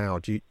 Eddie Howe.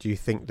 Do you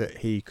think that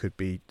he could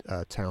be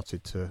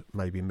touted to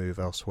maybe move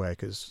elsewhere?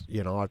 Because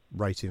I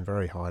rate him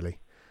very highly.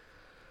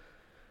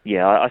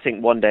 Yeah, I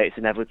think one day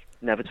it's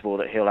inevitable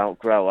that he'll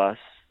outgrow us.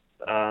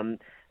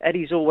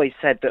 Eddie's always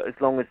said that as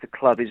long as the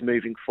club is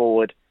moving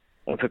forward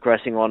and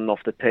progressing on and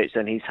off the pitch,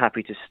 then he's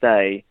happy to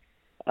stay.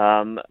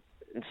 And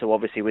so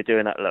obviously we're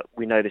doing that. Look,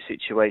 we know the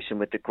situation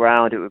with the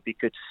ground. It would be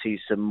good to see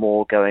some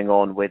more going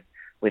on with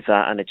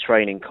that and a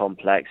training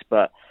complex.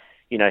 But,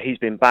 he's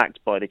been backed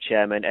by the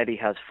chairman. Eddie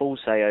has full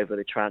say over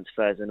the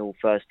transfers and all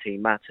first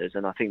team matters.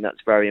 And I think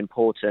that's very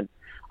important.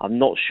 I'm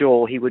not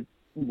sure he would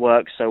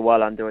work so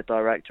well under a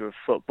director of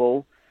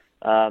football.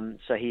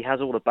 So he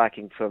has all the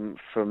backing from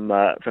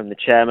the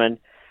chairman.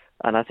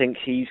 And I think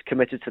he's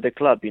committed to the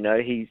club.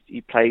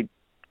 He played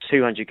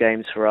 200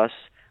 games for us.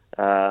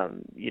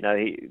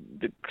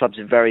 The club's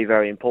very,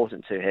 very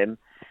important to him.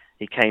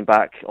 He came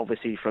back,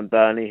 obviously, from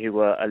Burnley, who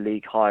were a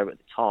league higher at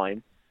the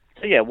time.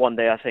 So, yeah, one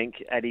day I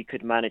think Eddie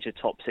could manage a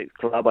top 6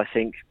 club. I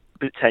think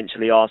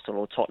potentially Arsenal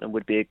or Tottenham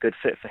would be a good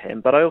fit for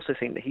him. But I also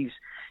think that he's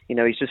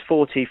He's just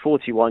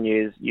 41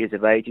 years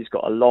of age. He's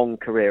got a long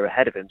career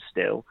ahead of him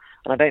still.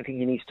 And I don't think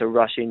he needs to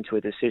rush into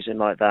a decision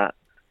like that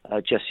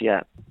just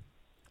yet.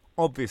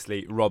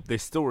 Obviously, Rob,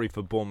 this story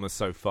for Bournemouth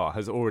so far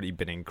has already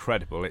been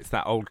incredible. It's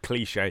that old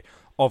cliche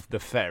of the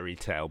fairy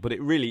tale, but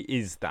it really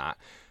is that.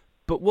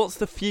 But what's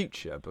the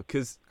future?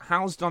 Because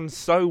Howe's done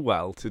so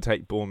well to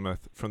take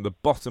Bournemouth from the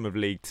bottom of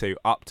League 2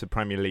 up to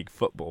Premier League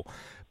football.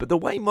 But the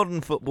way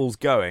modern football's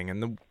going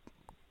and the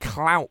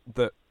clout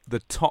that the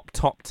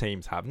top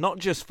teams have, not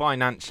just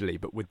financially,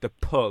 but with the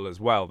pull as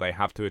well they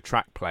have to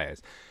attract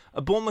players.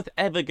 Are Bournemouth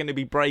ever going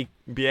to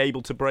be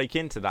able to break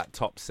into that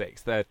top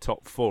 6, their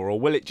top 4? Or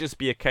will it just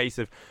be a case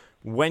of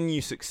when you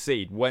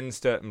succeed, when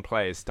certain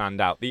players stand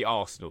out, the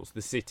Arsenals,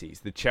 the Cities,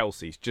 the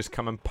Chelseas, just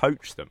come and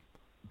poach them?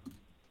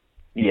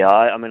 Yeah,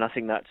 I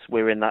think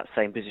we're in that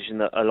same position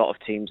that a lot of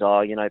teams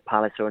are.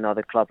 Palace or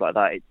another club like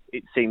that.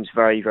 It seems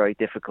very, very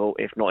difficult,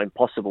 if not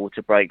impossible,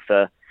 to break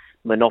the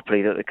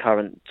monopoly that the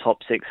current top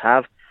 6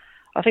 have.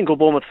 I think all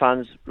Bournemouth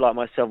fans, like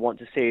myself, want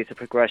to see is a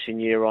progression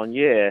year on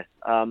year.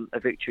 A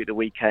victory at the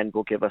weekend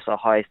will give us our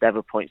highest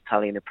ever points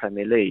tally in the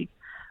Premier League,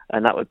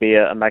 and that would be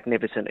a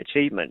magnificent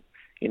achievement.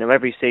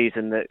 Every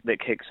season that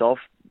kicks off,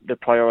 the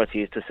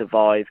priority is to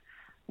survive.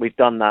 We've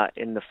done that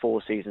in the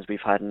 4 seasons we've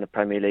had in the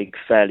Premier League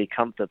fairly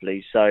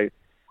comfortably. So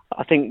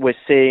I think we're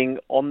seeing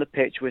on the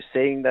pitch, we're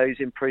seeing those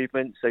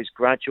improvements, those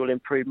gradual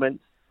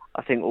improvements.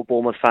 I think all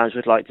Bournemouth fans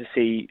would like to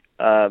see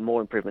more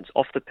improvements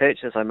off the pitch,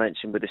 as I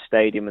mentioned, with the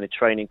stadium and the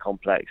training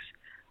complex,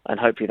 and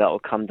hopefully that will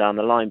come down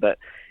the line. But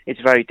it's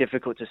very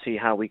difficult to see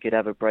how we could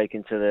ever break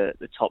into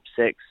the top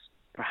 6.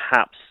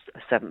 Perhaps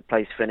a 7th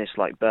place finish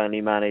like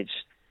Burnley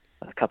managed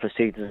a couple of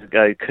seasons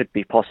ago could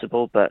be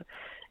possible, but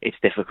it's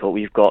difficult.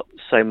 We've got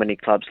so many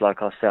clubs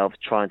like ourselves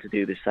trying to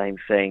do the same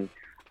thing.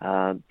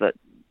 But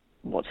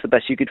what's the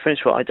best you could finish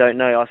for? I don't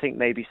know. I think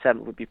maybe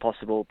 7th would be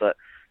possible, but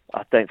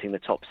I don't think the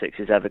top 6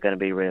 is ever going to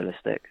be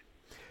realistic.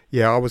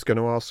 Yeah, I was going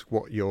to ask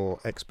what your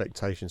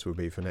expectations would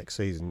be for next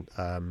season,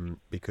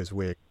 because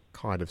we're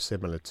kind of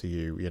similar to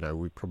you.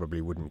 We probably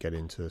wouldn't get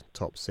into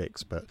top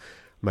 6, but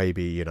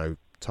maybe,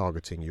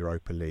 targeting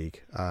Europa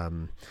League. I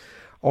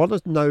want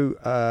to know,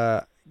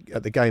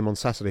 at the game on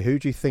Saturday, who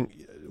do you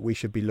think we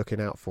should be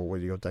looking out for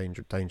with your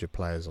danger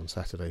players on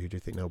Saturday? Who do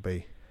you think they'll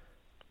be?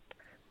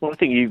 Well, I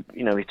think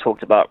we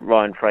talked about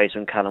Ryan Fraser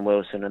and Callum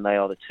Wilson, and they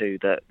are the two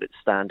that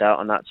stand out,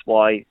 and that's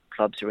why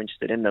clubs are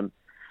interested in them.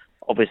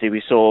 Obviously,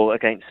 we saw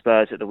against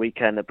Spurs at the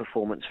weekend the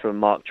performance from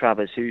Mark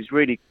Travers, who's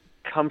really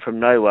come from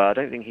nowhere. I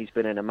don't think he's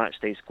been in a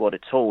matchday squad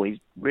at all. He's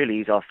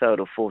our 3rd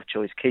or 4th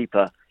choice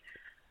keeper.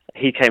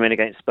 He came in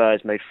against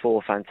Spurs, made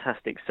 4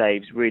 fantastic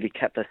saves, really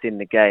kept us in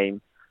the game,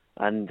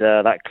 and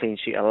that clean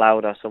sheet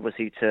allowed us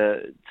obviously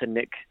to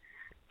nick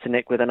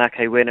with an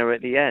Ake winner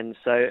at the end.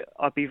 So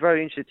I'd be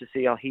very interested to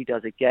see how he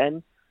does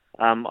again.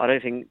 I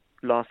don't think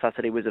last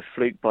Saturday was a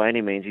fluke by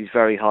any means. He's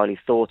very highly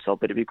thought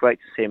of, but it'd be great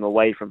to see him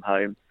away from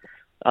home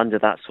under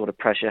that sort of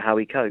pressure, how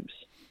he copes.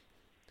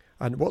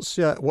 And what's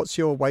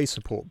your away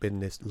support been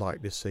this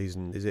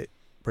season? Is it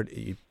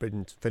pretty? You've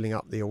been filling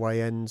up the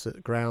away ends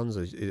at grounds?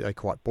 Are they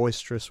quite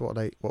boisterous? What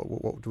are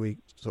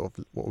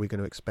we going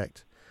to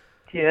expect?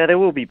 Yeah, they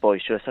will be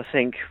boisterous. I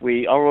think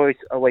our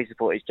away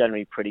support is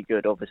generally pretty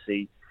good.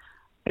 Obviously,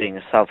 being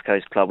a South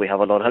Coast club, we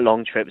have a lot of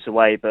long trips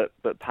away, but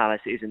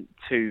Palace isn't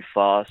too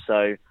far,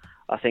 so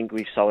I think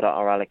we've sold out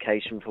our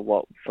allocation from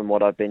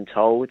what I've been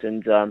told,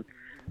 and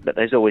but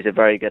there's always a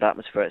very good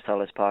atmosphere at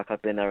Selhurst Park.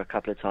 I've been there a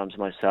couple of times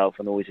myself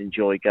and always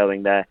enjoy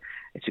going there.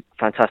 It's a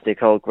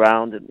fantastic old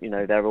ground, and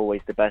they're always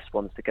the best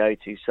ones to go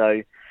to.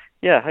 So,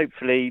 yeah,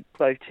 hopefully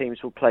both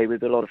teams will play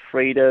with a lot of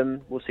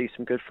freedom. We'll see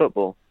some good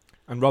football.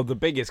 And Rob, the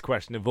biggest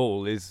question of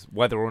all is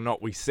whether or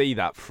not we see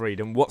that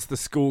freedom. What's the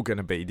score going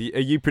to be? Are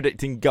you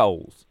predicting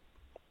goals?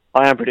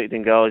 I am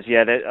predicting goals,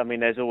 yeah.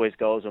 There's always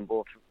goals, and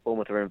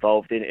Bournemouth are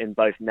involved in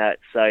both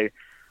nets. So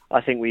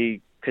I think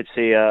we could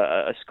see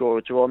a score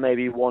or draw,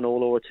 maybe 1-1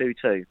 or a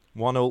 2-2.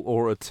 1-1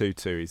 or a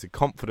 2-2. He's a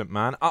confident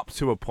man, up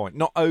to a point.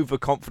 Not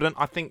overconfident.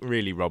 I think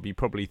really, Rob, you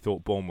probably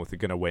thought Bournemouth were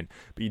going to win,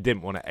 but you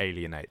didn't want to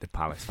alienate the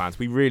Palace fans.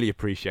 We really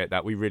appreciate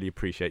that. We really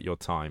appreciate your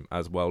time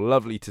as well.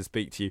 Lovely to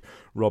speak to you,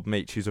 Rob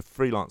Meach, who's a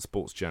freelance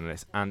sports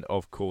journalist and,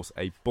 of course,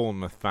 a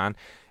Bournemouth fan.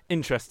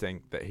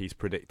 Interesting that he's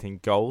predicting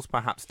goals,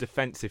 perhaps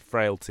defensive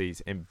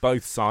frailties in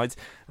both sides.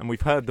 And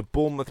we've heard the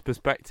Bournemouth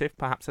perspective,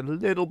 perhaps a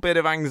little bit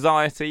of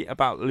anxiety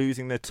about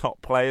losing their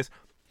top players.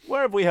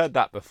 Where have we heard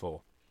that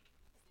before?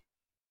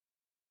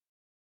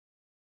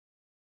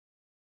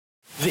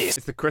 This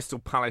is the Crystal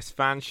Palace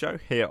Fan Show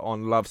here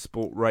on Love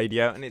Sport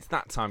Radio. And it's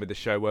that time of the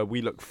show where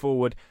we look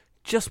forward,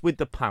 just with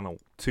the panel,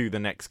 to the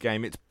next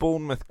game. It's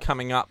Bournemouth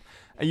coming up.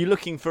 Are you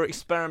looking for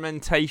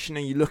experimentation?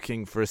 Are you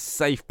looking for a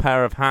safe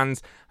pair of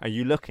hands? Are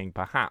you looking,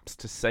 perhaps,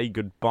 to say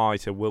goodbye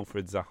to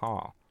Wilfried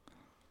Zaha?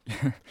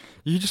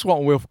 You just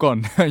want Wilf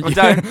gone. I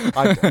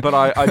don't, but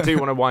I do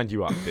want to wind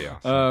you up here.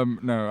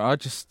 No,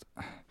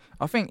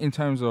 I think in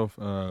terms of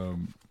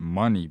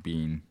money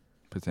being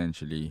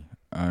potentially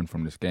earned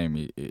from this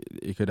game,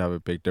 it could have a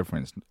big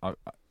difference.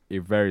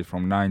 It varies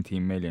from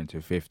 19 million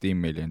to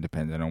 15 million,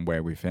 depending on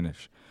where we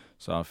finish.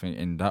 So I think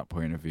in that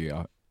point of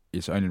view,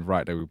 it's only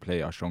right that we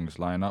play our strongest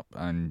lineup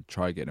and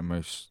try to get the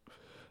most,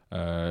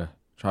 try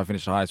to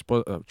finish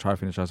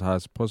as high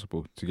as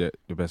possible to get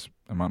the best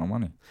amount of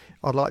money.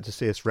 I'd like to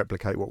see us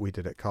replicate what we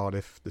did at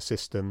Cardiff, the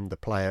system, the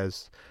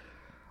players,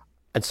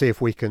 and see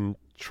if we can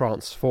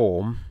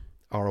transform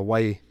our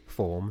away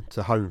form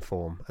to home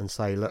form and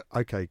say, look,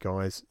 okay,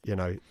 guys,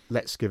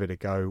 let's give it a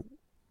go.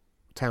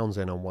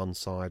 Townsend on one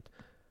side,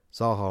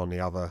 Zaha on the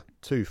other,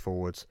 2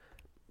 forwards,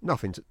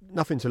 nothing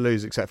to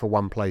lose except for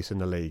 1 place in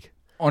the league.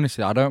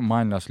 Honestly, I don't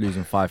mind us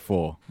losing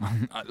 5-4.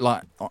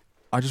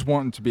 I just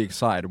want to be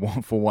excited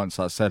for once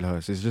at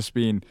Selhurst. It's just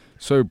been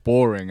so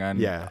boring,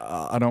 and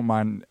I don't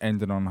mind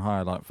ending on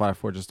high, like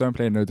 5-4. Just don't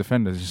play no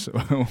defenders, just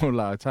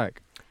all out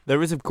attack.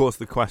 There is, of course,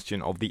 the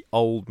question of the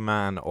old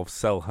man of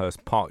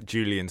Selhurst Park,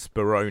 Julian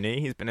Speroni.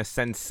 He's been a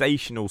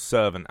sensational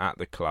servant at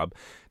the club.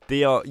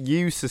 DR,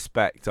 you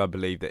suspect, I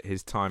believe, that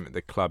his time at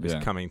the club is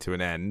coming to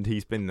an end.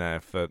 He's been there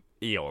for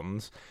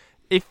eons.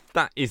 If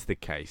that is the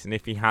case, and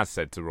if he has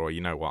said to Roy,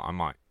 you know what, I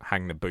might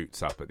hang the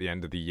boots up at the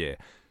end of the year,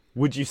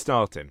 would you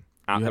start him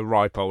at the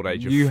ripe old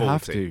age of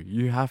 40?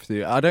 You have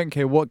to. I don't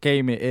care what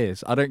game it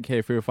is. I don't care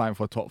if we were fighting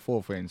for top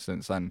 4, for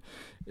instance, and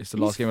it's the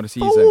last game of the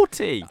season.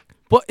 40!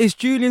 But it's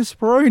Julian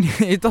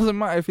Speroni. It doesn't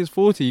matter if he's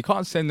 40. You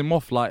can't send him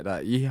off like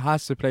that. He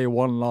has to play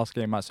one last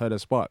game at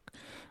Selhurst Park.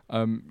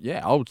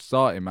 I would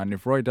start him, and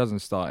if Roy doesn't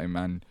start him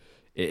and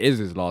it is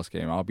his last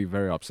game, I'll be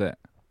very upset.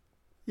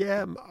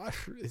 Yeah,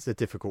 it's a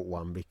difficult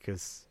one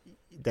because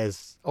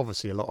there's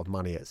obviously a lot of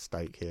money at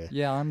stake here.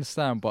 Yeah, I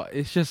understand, but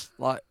it's just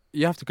like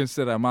you have to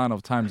consider the amount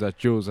of times that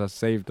Jules has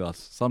saved us.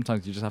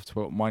 Sometimes you just have to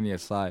put money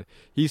aside.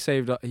 He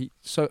saved us.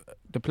 So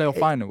the playoff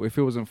final, if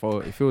it wasn't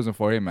for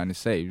him and his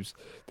saves,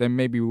 then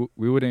maybe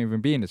we wouldn't even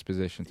be in this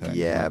position.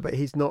 Yeah, but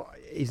he's not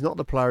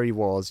the player he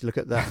was. Look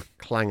at that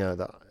clanger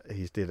that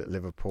he did at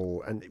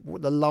Liverpool, and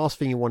the last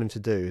thing you want him to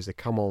do is to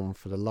come on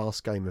for the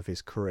last game of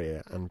his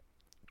career and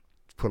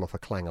pull off a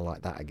clanger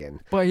like that again.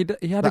 But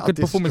he had a good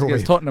performance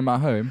against Tottenham at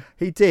home.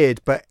 He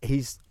did, but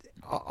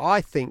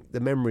I think the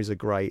memories are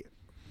great.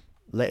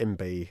 Let him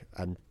be,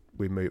 and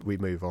we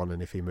move on.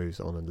 And if he moves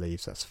on and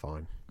leaves, that's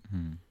fine.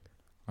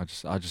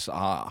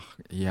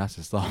 He has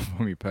to start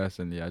for me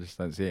personally. I just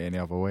don't see it any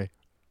other way.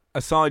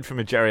 Aside from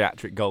a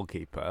geriatric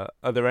goalkeeper,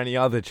 are there any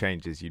other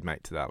changes you'd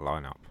make to that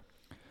lineup?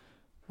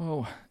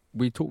 Well,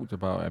 we talked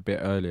about it a bit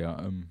earlier.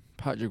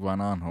 Patrick Van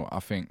Aanholt, I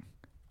think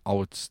I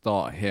would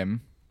start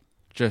him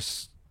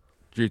just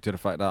due to the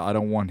fact that I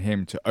don't want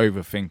him to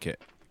overthink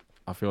it.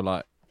 I feel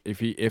like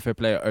if a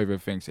player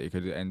overthinks it, it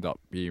could end up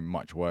being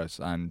much worse.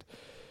 And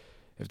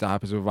if that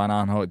happens with Van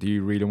Aanholt, do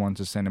you really want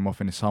to send him off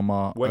in the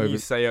summer? When you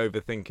say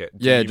overthink it,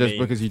 just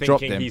because you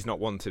dropped him, he's not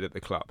wanted at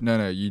the club.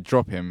 No, you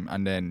drop him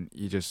and then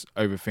you just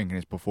overthinking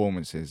his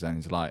performances, and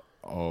he's like,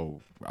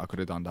 oh, I could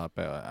have done that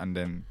better, and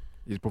then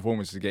his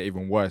performances get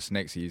even worse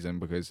next season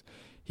because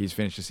he's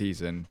finished the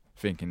season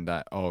thinking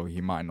that, oh, he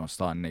might not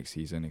start next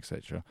season,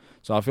 etc.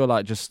 So I feel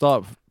like just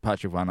start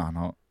Patrick Van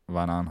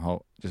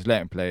Aanholt, just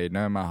let him play,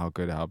 no matter how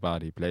good or how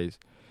bad he plays.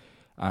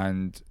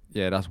 And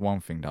yeah, that's one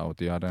thing that I would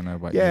do. I don't know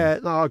about you. Yeah,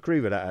 no, I agree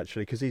with that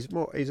actually, because he's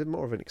more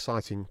of an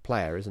exciting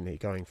player, isn't he?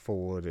 Going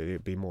forward,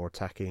 it'd be more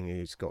attacking.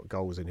 He's got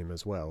goals in him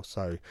as well.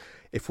 So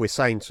if we're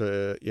saying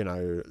to,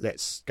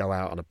 let's go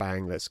out on a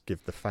bang, let's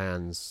give the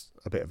fans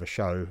a bit of a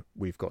show,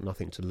 we've got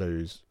nothing to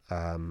lose,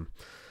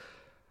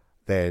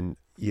 then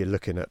you're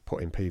looking at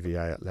putting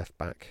PVA at left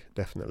back,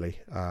 definitely.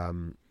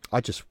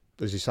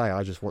 As you say,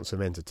 I just want some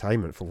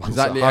entertainment for once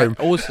at home.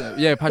 Also,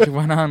 Patrick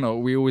Van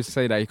Aanholt, we always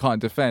say that he can't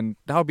defend.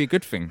 That would be a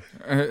good thing,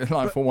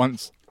 for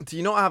once. Do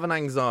you not have an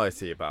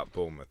anxiety about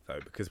Bournemouth, though?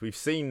 Because we've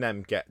seen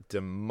them get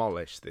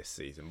demolished this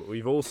season, but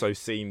we've also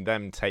seen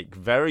them take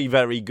very,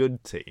 very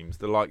good teams,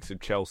 the likes of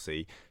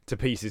Chelsea, to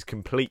pieces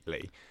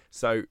completely.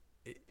 So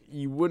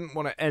you wouldn't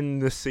want to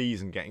end the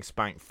season getting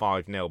spanked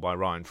 5-0 by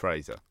Ryan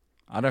Fraser.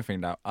 I don't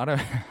think that. I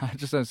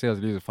just don't see us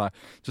losing 5.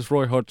 Just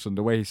Roy Hodgson,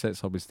 the way he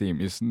sets up his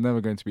team, it's never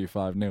going to be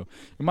 5-0.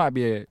 It might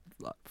be a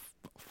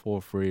 4-3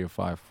 or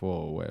 5-4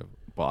 or whatever,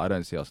 but I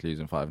don't see us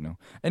losing 5-0.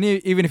 And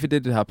even if it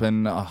did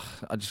happen, I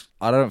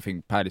don't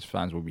think Paddy's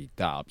fans will be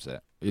that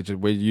upset.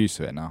 We're used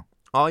to it now.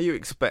 Are you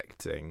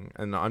expecting?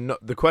 And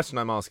the question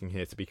I'm asking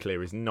here, to be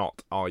clear, is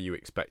not are you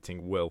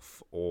expecting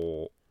Wilf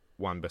or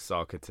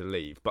Wan-Bissaka to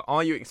leave, but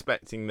are you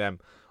expecting them,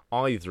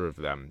 either of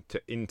them,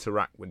 to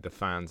interact with the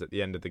fans at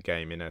the end of the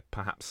game in a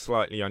perhaps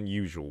slightly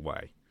unusual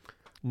way?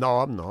 No,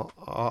 I'm not.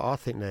 I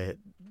think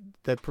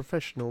they're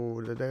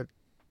professional.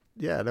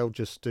 They'll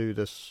just do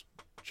this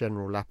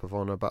general lap of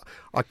honour, but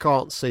I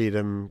can't see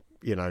them,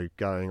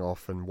 going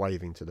off and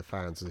waving to the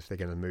fans as if they're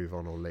going to move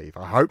on or leave.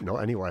 I hope not,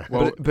 anyway.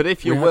 Well, but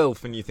if you're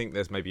Wilf and you think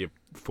there's maybe a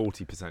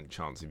 40%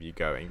 chance of you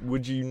going,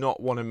 would you not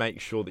want to make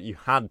sure that you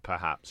had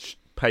perhaps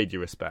paid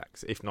your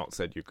respects, if not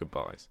said your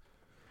goodbyes?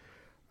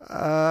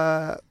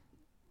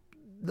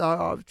 No,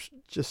 I'm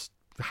just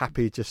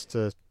happy just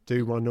to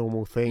do my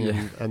normal thing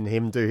and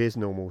him do his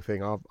normal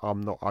thing.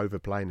 I'm not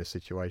overplaying the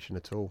situation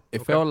at all.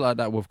 It felt like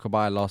that with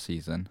Kabay last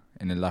season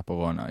in the lap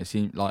of honour. It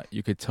seemed like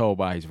you could tell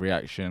by his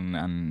reaction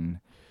and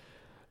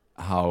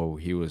how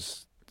he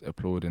was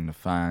applauding the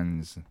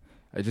fans.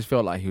 I just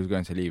felt like he was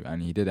going to leave,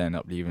 and he did end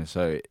up leaving.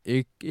 So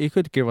he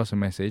could give us a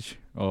message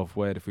of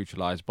where the future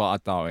lies, but I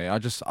doubt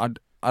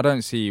it. I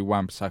don't see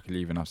Wan-Bissaka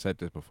leaving. I've said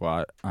this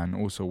before, and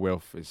also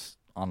Wilf is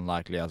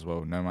unlikely as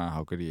well. No matter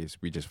how good he is,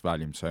 we just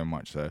value him so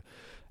much. So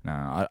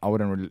no, I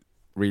wouldn't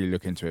really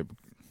look into it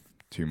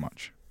too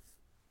much.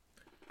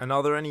 And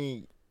are there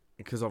any?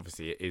 Because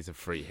obviously it is a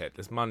free hit.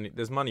 There's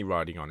money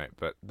riding on it,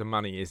 but the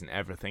money isn't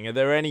everything. Are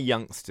there any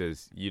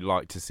youngsters you'd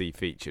like to see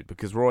featured?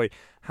 Because Roy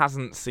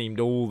hasn't seemed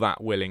all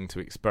that willing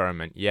to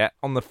experiment yet.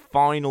 On the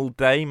final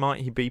day,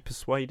 might he be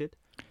persuaded?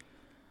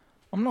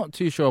 I'm not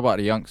too sure about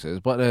the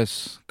youngsters, but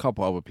there's a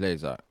couple other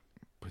players that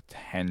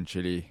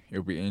potentially it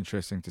would be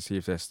interesting to see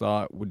if they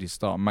start. Would he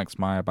start Max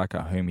Meyer back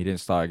at home? He didn't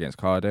start against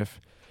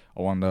Cardiff.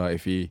 I wonder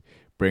if he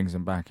brings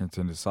him back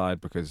into the side,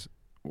 because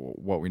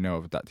what we know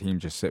of that team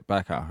just sit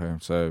back at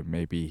home, so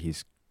maybe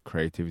his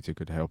creativity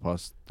could help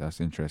us. That's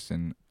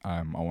interesting.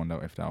 I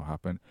wonder if that'll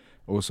happen.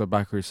 Also,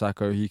 Bakary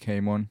Sakho, he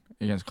came on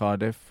against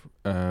Cardiff.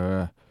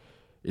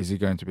 Is he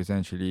going to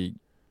potentially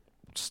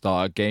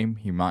start a game?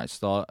 He might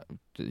start.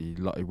 We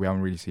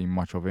haven't really seen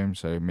much of him,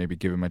 so maybe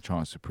give him a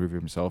chance to prove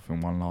himself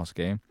in one last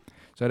game.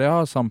 So there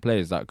are some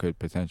players that could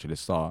potentially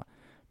start,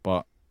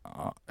 but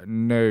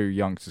no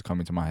youngsters come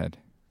into my head,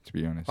 to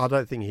be honest. I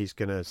don't think he's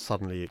going to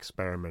suddenly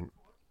experiment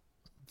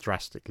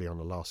drastically on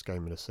the last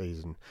game of the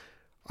season.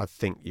 I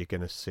think you're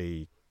going to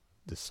see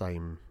the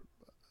same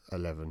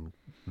 11,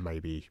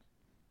 maybe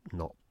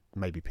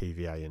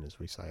PVA in, as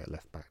we say, at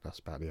left back. That's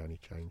about the only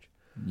change.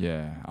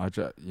 Yeah, I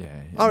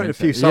reckon a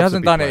few he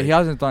hasn't done played. it. He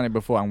hasn't done it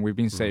before, and we've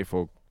been safe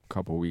for a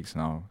couple of weeks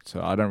now.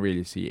 So I don't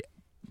really see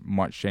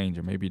much change,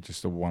 or maybe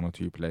just the one or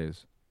two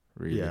players.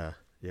 Really.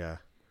 Yeah.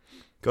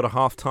 Got a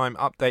half-time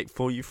update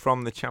for you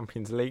from the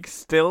Champions League.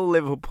 Still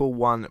Liverpool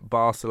 1,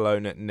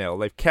 Barcelona 0.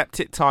 They've kept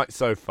it tight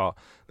so far.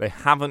 They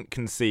haven't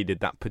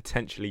conceded that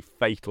potentially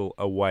fatal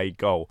away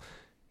goal.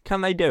 Can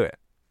they do it?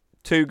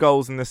 2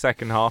 goals in the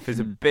second half is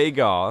a big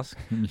ask.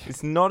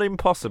 It's not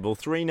impossible.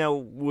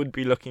 3-0 would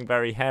be looking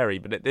very hairy,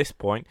 but at this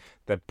point,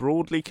 they're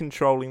broadly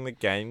controlling the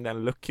game. They're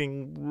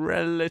looking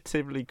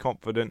relatively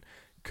confident.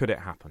 Could it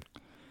happen?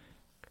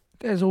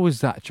 There's always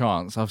that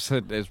chance. I've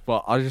said this,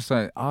 but I just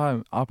don't.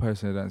 I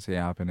personally don't see it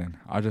happening.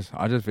 I just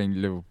think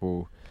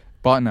Liverpool.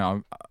 But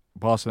no,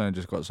 Barcelona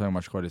just got so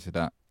much quality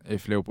that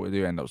if Liverpool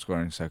do end up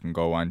scoring a second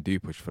goal and do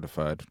push for the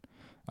third,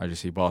 I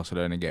just see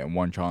Barcelona getting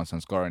one chance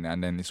and scoring it,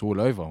 and then it's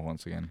all over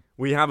once again.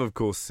 We have, of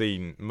course,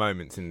 seen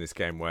moments in this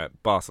game where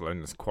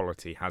Barcelona's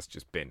quality has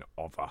just been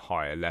of a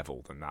higher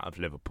level than that of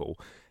Liverpool.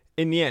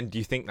 In the end, do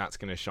you think that's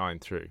going to shine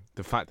through?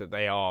 The fact that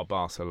they are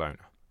Barcelona?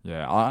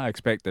 Yeah, I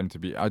expect them to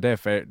be.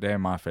 They're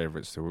my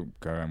favourites to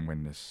go and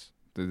win this.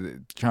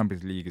 The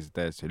Champions League is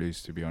theirs to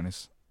lose, to be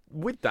honest.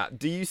 With that,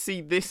 do you see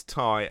this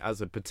tie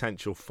as a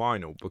potential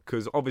final?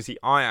 Because obviously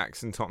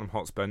Ajax and Tottenham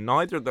Hotspur,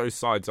 neither of those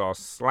sides are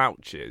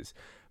slouches,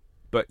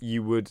 but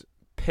you would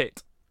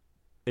pit,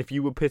 if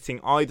you were pitting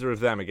either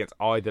of them against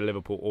either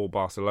Liverpool or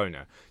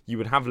Barcelona, you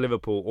would have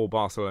Liverpool or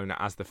Barcelona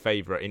as the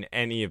favourite in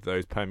any of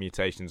those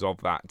permutations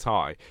of that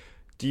tie.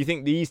 Do you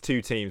think these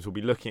two teams will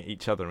be looking at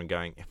each other and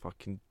going, if I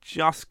can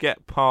just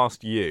get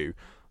past you,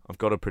 I've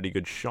got a pretty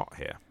good shot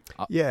here?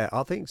 Yeah,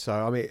 I think so.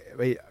 I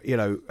mean, you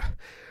know,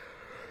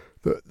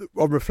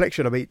 on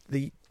reflection, I mean,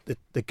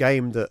 the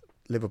game that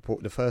Liverpool,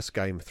 the first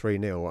game,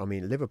 3-0, I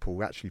mean,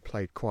 Liverpool actually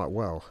played quite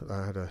well. They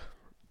had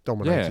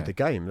dominated the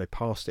game. They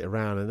passed it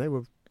around and they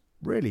were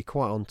really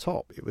quite on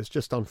top. It was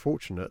just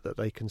unfortunate that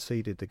they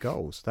conceded the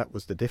goals. That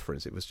was the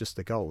difference. It was just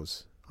the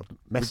goals.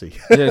 Messi.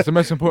 Yeah, it's the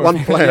most important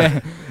one player.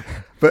 Yeah.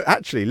 But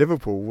actually,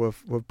 Liverpool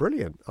were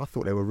brilliant. I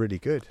thought they were really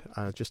good.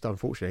 Just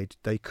unfortunately,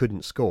 they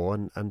couldn't score,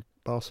 and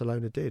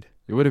Barcelona did.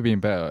 It would have been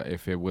better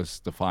if it was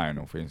the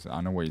final, for instance.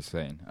 I know what you're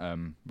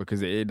saying.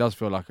 Because it does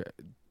feel like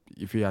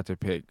if you had to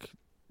pick,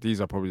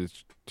 these are probably the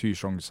two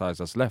strongest sides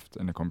that's left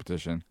in the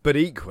competition. But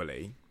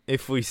equally,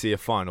 if we see a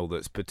final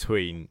that's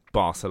between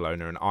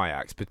Barcelona and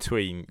Ajax,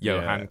 between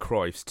Johan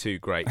Cruyff's two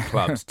great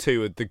clubs,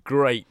 two of the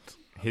great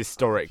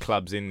historic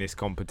clubs in this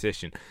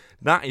competition,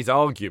 that is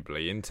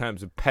arguably, in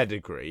terms of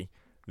pedigree,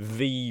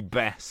 the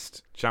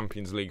best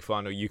Champions League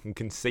final you can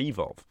conceive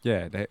of.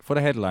 Yeah, for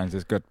the headlines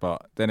it's good,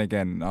 but then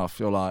again, I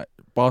feel like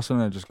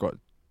Barcelona just got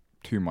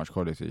too much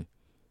quality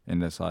in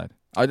their side.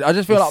 I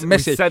just feel like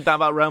Messi. We said that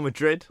about Real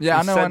Madrid. Yeah,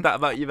 I know. Said that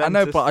about Juventus. I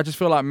know, but I just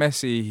feel like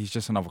Messi, he's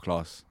just another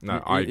class.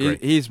 No, I agree.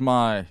 He's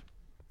my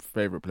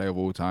favourite player of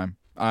all time.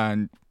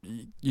 And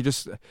you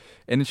just,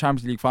 in the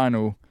Champions League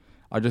final,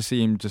 I just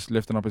see him just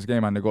lifting up his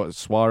game. And they've got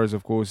Suarez,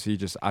 of course. He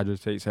just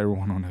agitates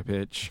everyone on the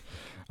pitch.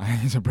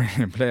 And he's a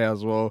brilliant player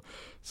as well.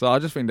 So I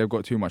just think they've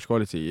got too much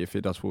quality if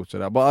it does fall to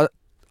that. But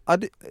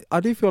I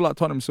do feel like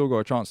Tottenham still got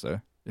a chance, though.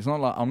 It's not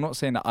like, I'm not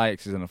saying that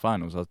Ajax is in the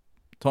finals.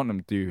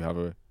 Tottenham do have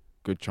a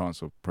good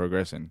chance of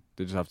progressing.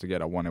 They just have to get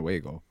that one away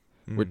goal.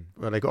 Well,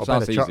 they got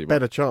a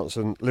better chance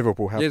than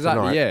Liverpool have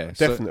tonight. Yeah,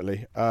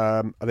 definitely.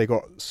 And they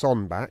got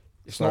Son back.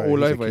 It's not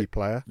all over. A key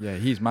player. Yeah,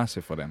 he's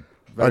massive for them.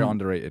 Very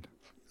underrated.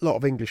 A lot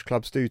of English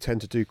clubs do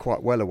tend to do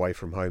quite well away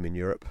from home in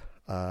Europe.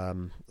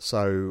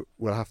 So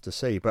we'll have to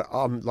see. But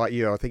like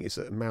you, I think it's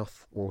a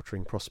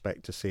mouth-watering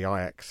prospect to see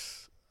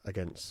Ajax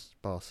against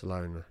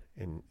Barcelona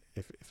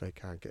if they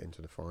can get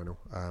into the final,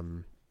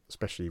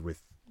 especially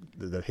with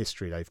the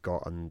history they've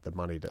got and the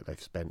money that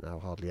they've spent now,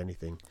 hardly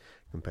anything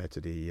compared to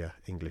the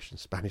English and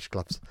Spanish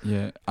clubs.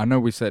 Yeah, I know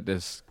we said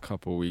this a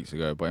couple of weeks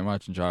ago, but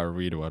imagine Jairo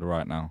Riedewald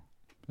right now.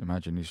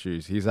 Imagine his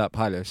shoes. He's at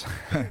Palace,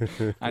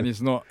 and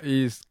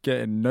he's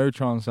getting no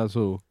chance at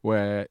all.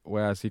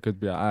 Whereas he could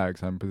be at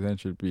Ajax and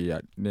potentially be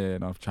at near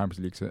enough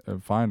Champions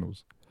League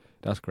finals.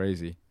 That's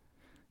crazy.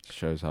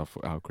 Shows how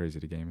crazy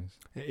the game is.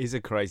 It is a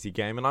crazy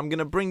game, and I'm going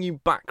to bring you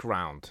back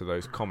round to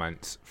those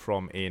comments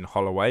from Ian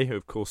Holloway, who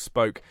of course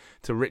spoke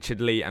to Richard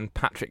Lee and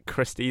Patrick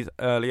Christys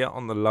earlier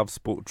on the Love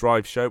Sport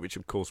Drive show, which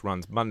of course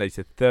runs Monday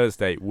to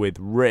Thursday with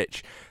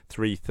Rich,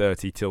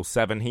 3:30 till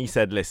 7. He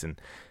said, listen,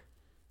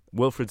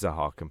 Wilfried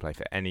Zaha can play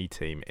for any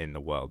team in the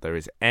world. There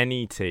is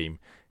any team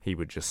he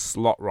would just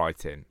slot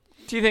right in.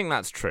 Do you think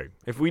that's true?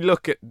 If we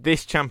look at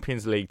this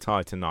Champions League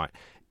tie tonight,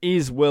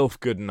 is Wilf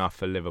good enough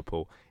for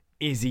Liverpool?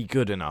 Is he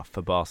good enough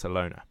for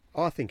Barcelona?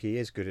 I think he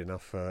is good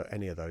enough for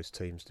any of those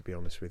teams, to be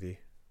honest with you.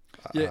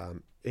 Yeah.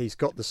 He's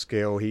got the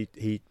skill.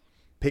 He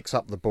picks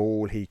up the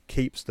ball. He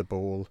keeps the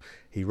ball.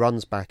 He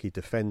runs back. He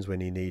defends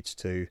when he needs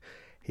to.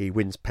 He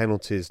wins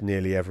penalties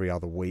nearly every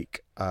other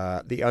week.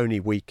 The only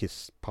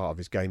weakest part of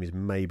his game is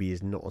maybe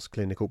he's not as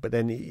clinical, but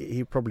then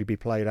he'd probably be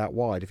played out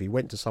wide. If he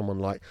went to someone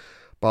like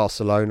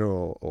Barcelona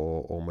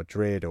or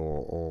Madrid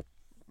or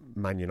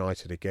Man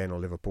United again or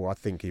Liverpool, I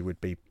think he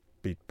would be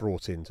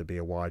brought in to be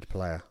a wide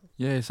player.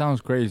 Yeah, it sounds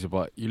crazy,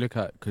 but you look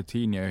at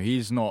Coutinho,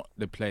 he's not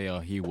the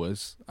player he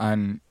was.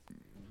 And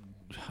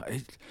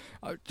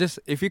just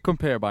if you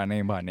compare by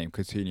name,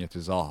 Coutinho to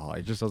Zaha,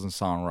 it just doesn't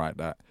sound right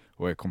that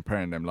we're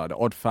comparing them. Like the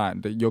odd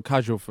fan, your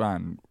casual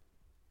fan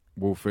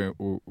will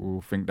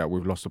think that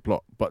we've lost the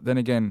plot. But then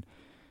again,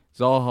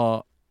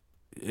 Zaha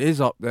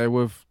is up there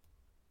with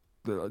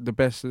the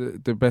best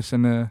in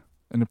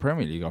the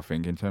Premier League, I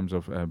think, in terms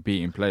of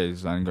beating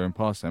players and going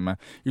past them.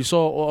 You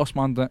saw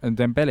Ousmane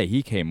Dembele.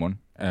 He came on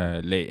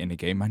late in the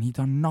game and he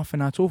done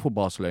nothing at all for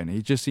Barcelona.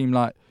 He just seemed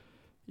like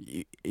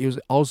I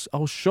was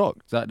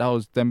shocked that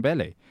was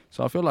Dembele.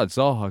 So I feel like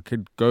Zaha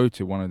could go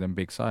to one of them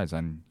big sides,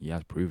 and he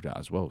has proved that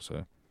as well.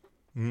 So.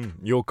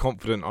 You're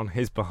confident on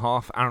his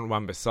behalf. Aaron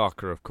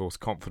Wan-Bissaka, of course,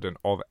 confident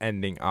of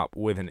ending up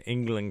with an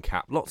England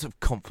cap. Lots of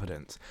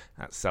confidence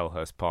at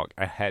Selhurst Park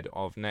ahead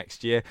of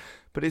next year.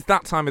 But it's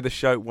that time of the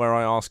show where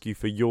I ask you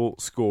for your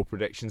score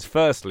predictions.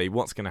 Firstly,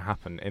 what's going to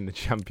happen in the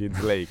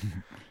Champions League?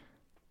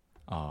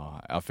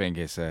 I think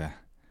it's I'll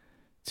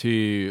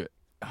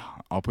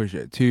push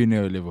it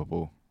 2-0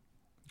 Liverpool.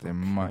 They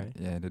might,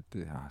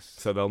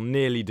 So they'll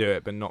nearly do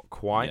it, but not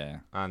quite. Yeah.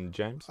 And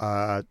James?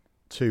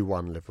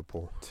 2-1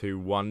 Liverpool.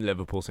 2-1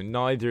 Liverpool. So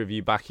neither of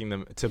you backing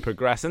them to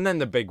progress. And then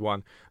the big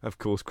one, of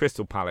course,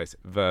 Crystal Palace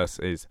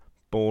versus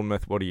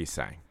Bournemouth. What are you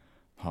saying?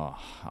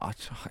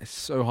 It's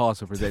so hard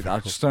to predict. I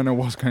just don't know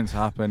what's going to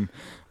happen.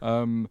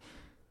 I'm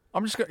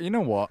just going. You know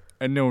what?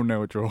 A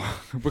 0-0 draw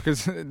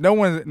because no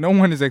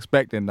one is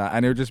expecting that,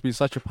 and it would just be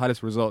such a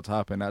Palace result to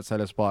happen at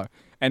Selhurst Park.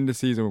 End the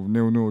season with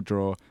 0-0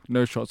 draw,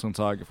 no shots on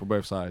target for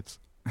both sides.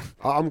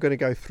 I'm going to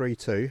go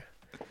 3-2.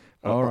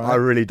 All right. I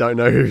really don't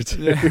know who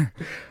to. Yeah.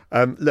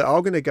 Look,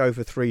 I'm going to go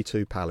for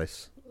 3-2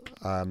 Palace.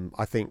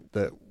 I think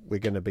that we're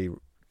going to be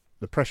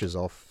the pressure's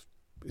off.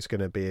 It's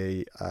going to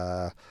be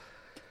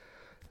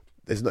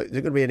there's not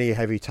going to be any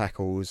heavy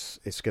tackles.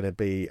 It's going to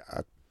be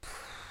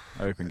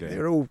open game.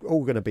 They're all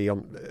going to be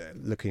on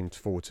looking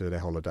forward to their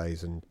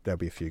holidays, and there'll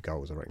be a few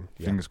goals, I reckon.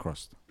 Yeah. Fingers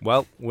crossed.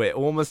 Well, we're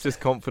almost as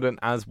confident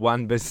as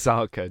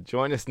Wan-Bissaka.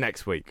 Join us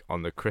next week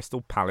on the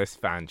Crystal Palace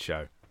Fan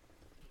Show.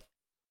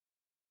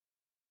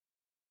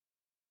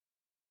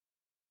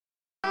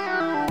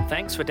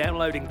 Thanks for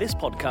downloading this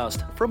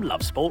podcast from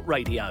Love Sport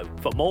Radio.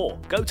 For more,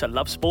 go to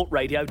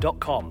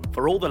lovesportradio.com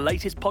for all the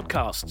latest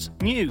podcasts,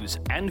 news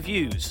and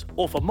views.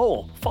 Or for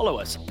more, follow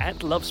us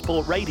at Love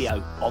Sport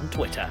Radio on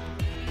Twitter.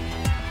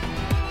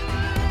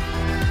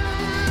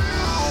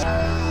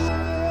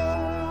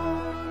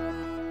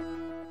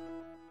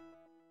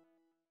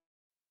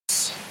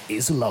 This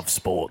is Love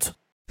Sport.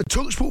 The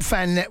TalkSport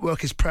Fan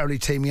Network is proudly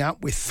teaming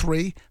up with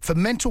 3 for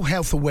Mental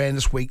Health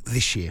Awareness Week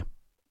this year.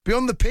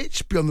 Beyond the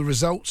pitch, beyond the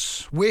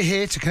results, we're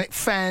here to connect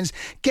fans,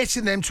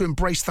 getting them to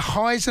embrace the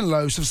highs and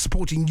lows of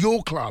supporting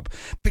your club,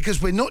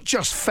 because we're not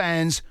just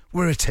fans,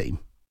 we're a team.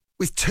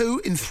 With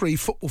 2 in 3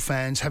 football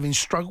fans having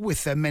struggled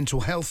with their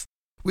mental health,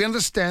 we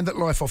understand that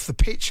life off the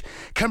pitch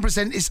can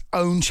present its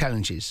own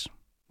challenges.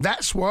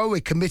 That's why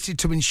we're committed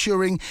to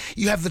ensuring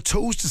you have the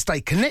tools to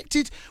stay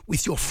connected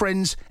with your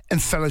friends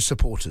and fellow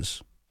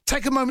supporters.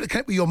 Take a moment to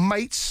connect with your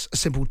mates. A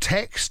simple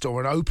text or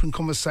an open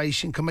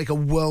conversation can make a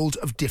world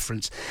of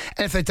difference.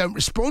 And if they don't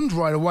respond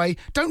right away,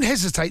 don't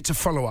hesitate to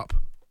follow up.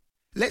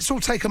 Let's all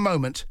take a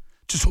moment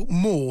to talk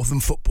more than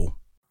football.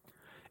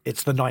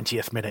 It's the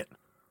 90th minute.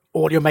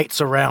 All your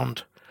mates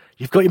around.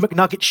 You've got your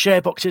McNugget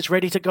share boxes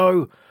ready to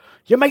go.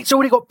 Your mate's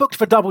already got booked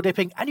for double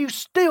dipping, and you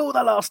steal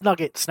the last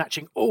nugget,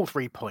 snatching all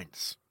 3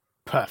 points.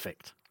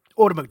 Perfect.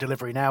 Order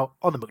McDelivery now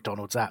on the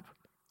McDonald's app.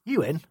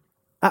 You in?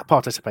 At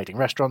participating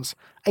restaurants,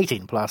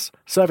 18 plus,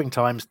 serving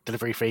times,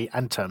 delivery fee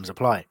and terms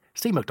apply.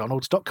 See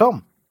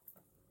mcdonalds.com.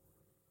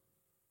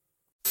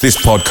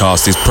 This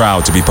podcast is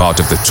proud to be part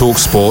of the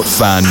TalkSport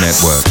Fan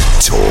Network.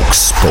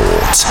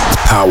 TalkSport.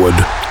 Powered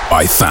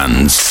by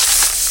fans.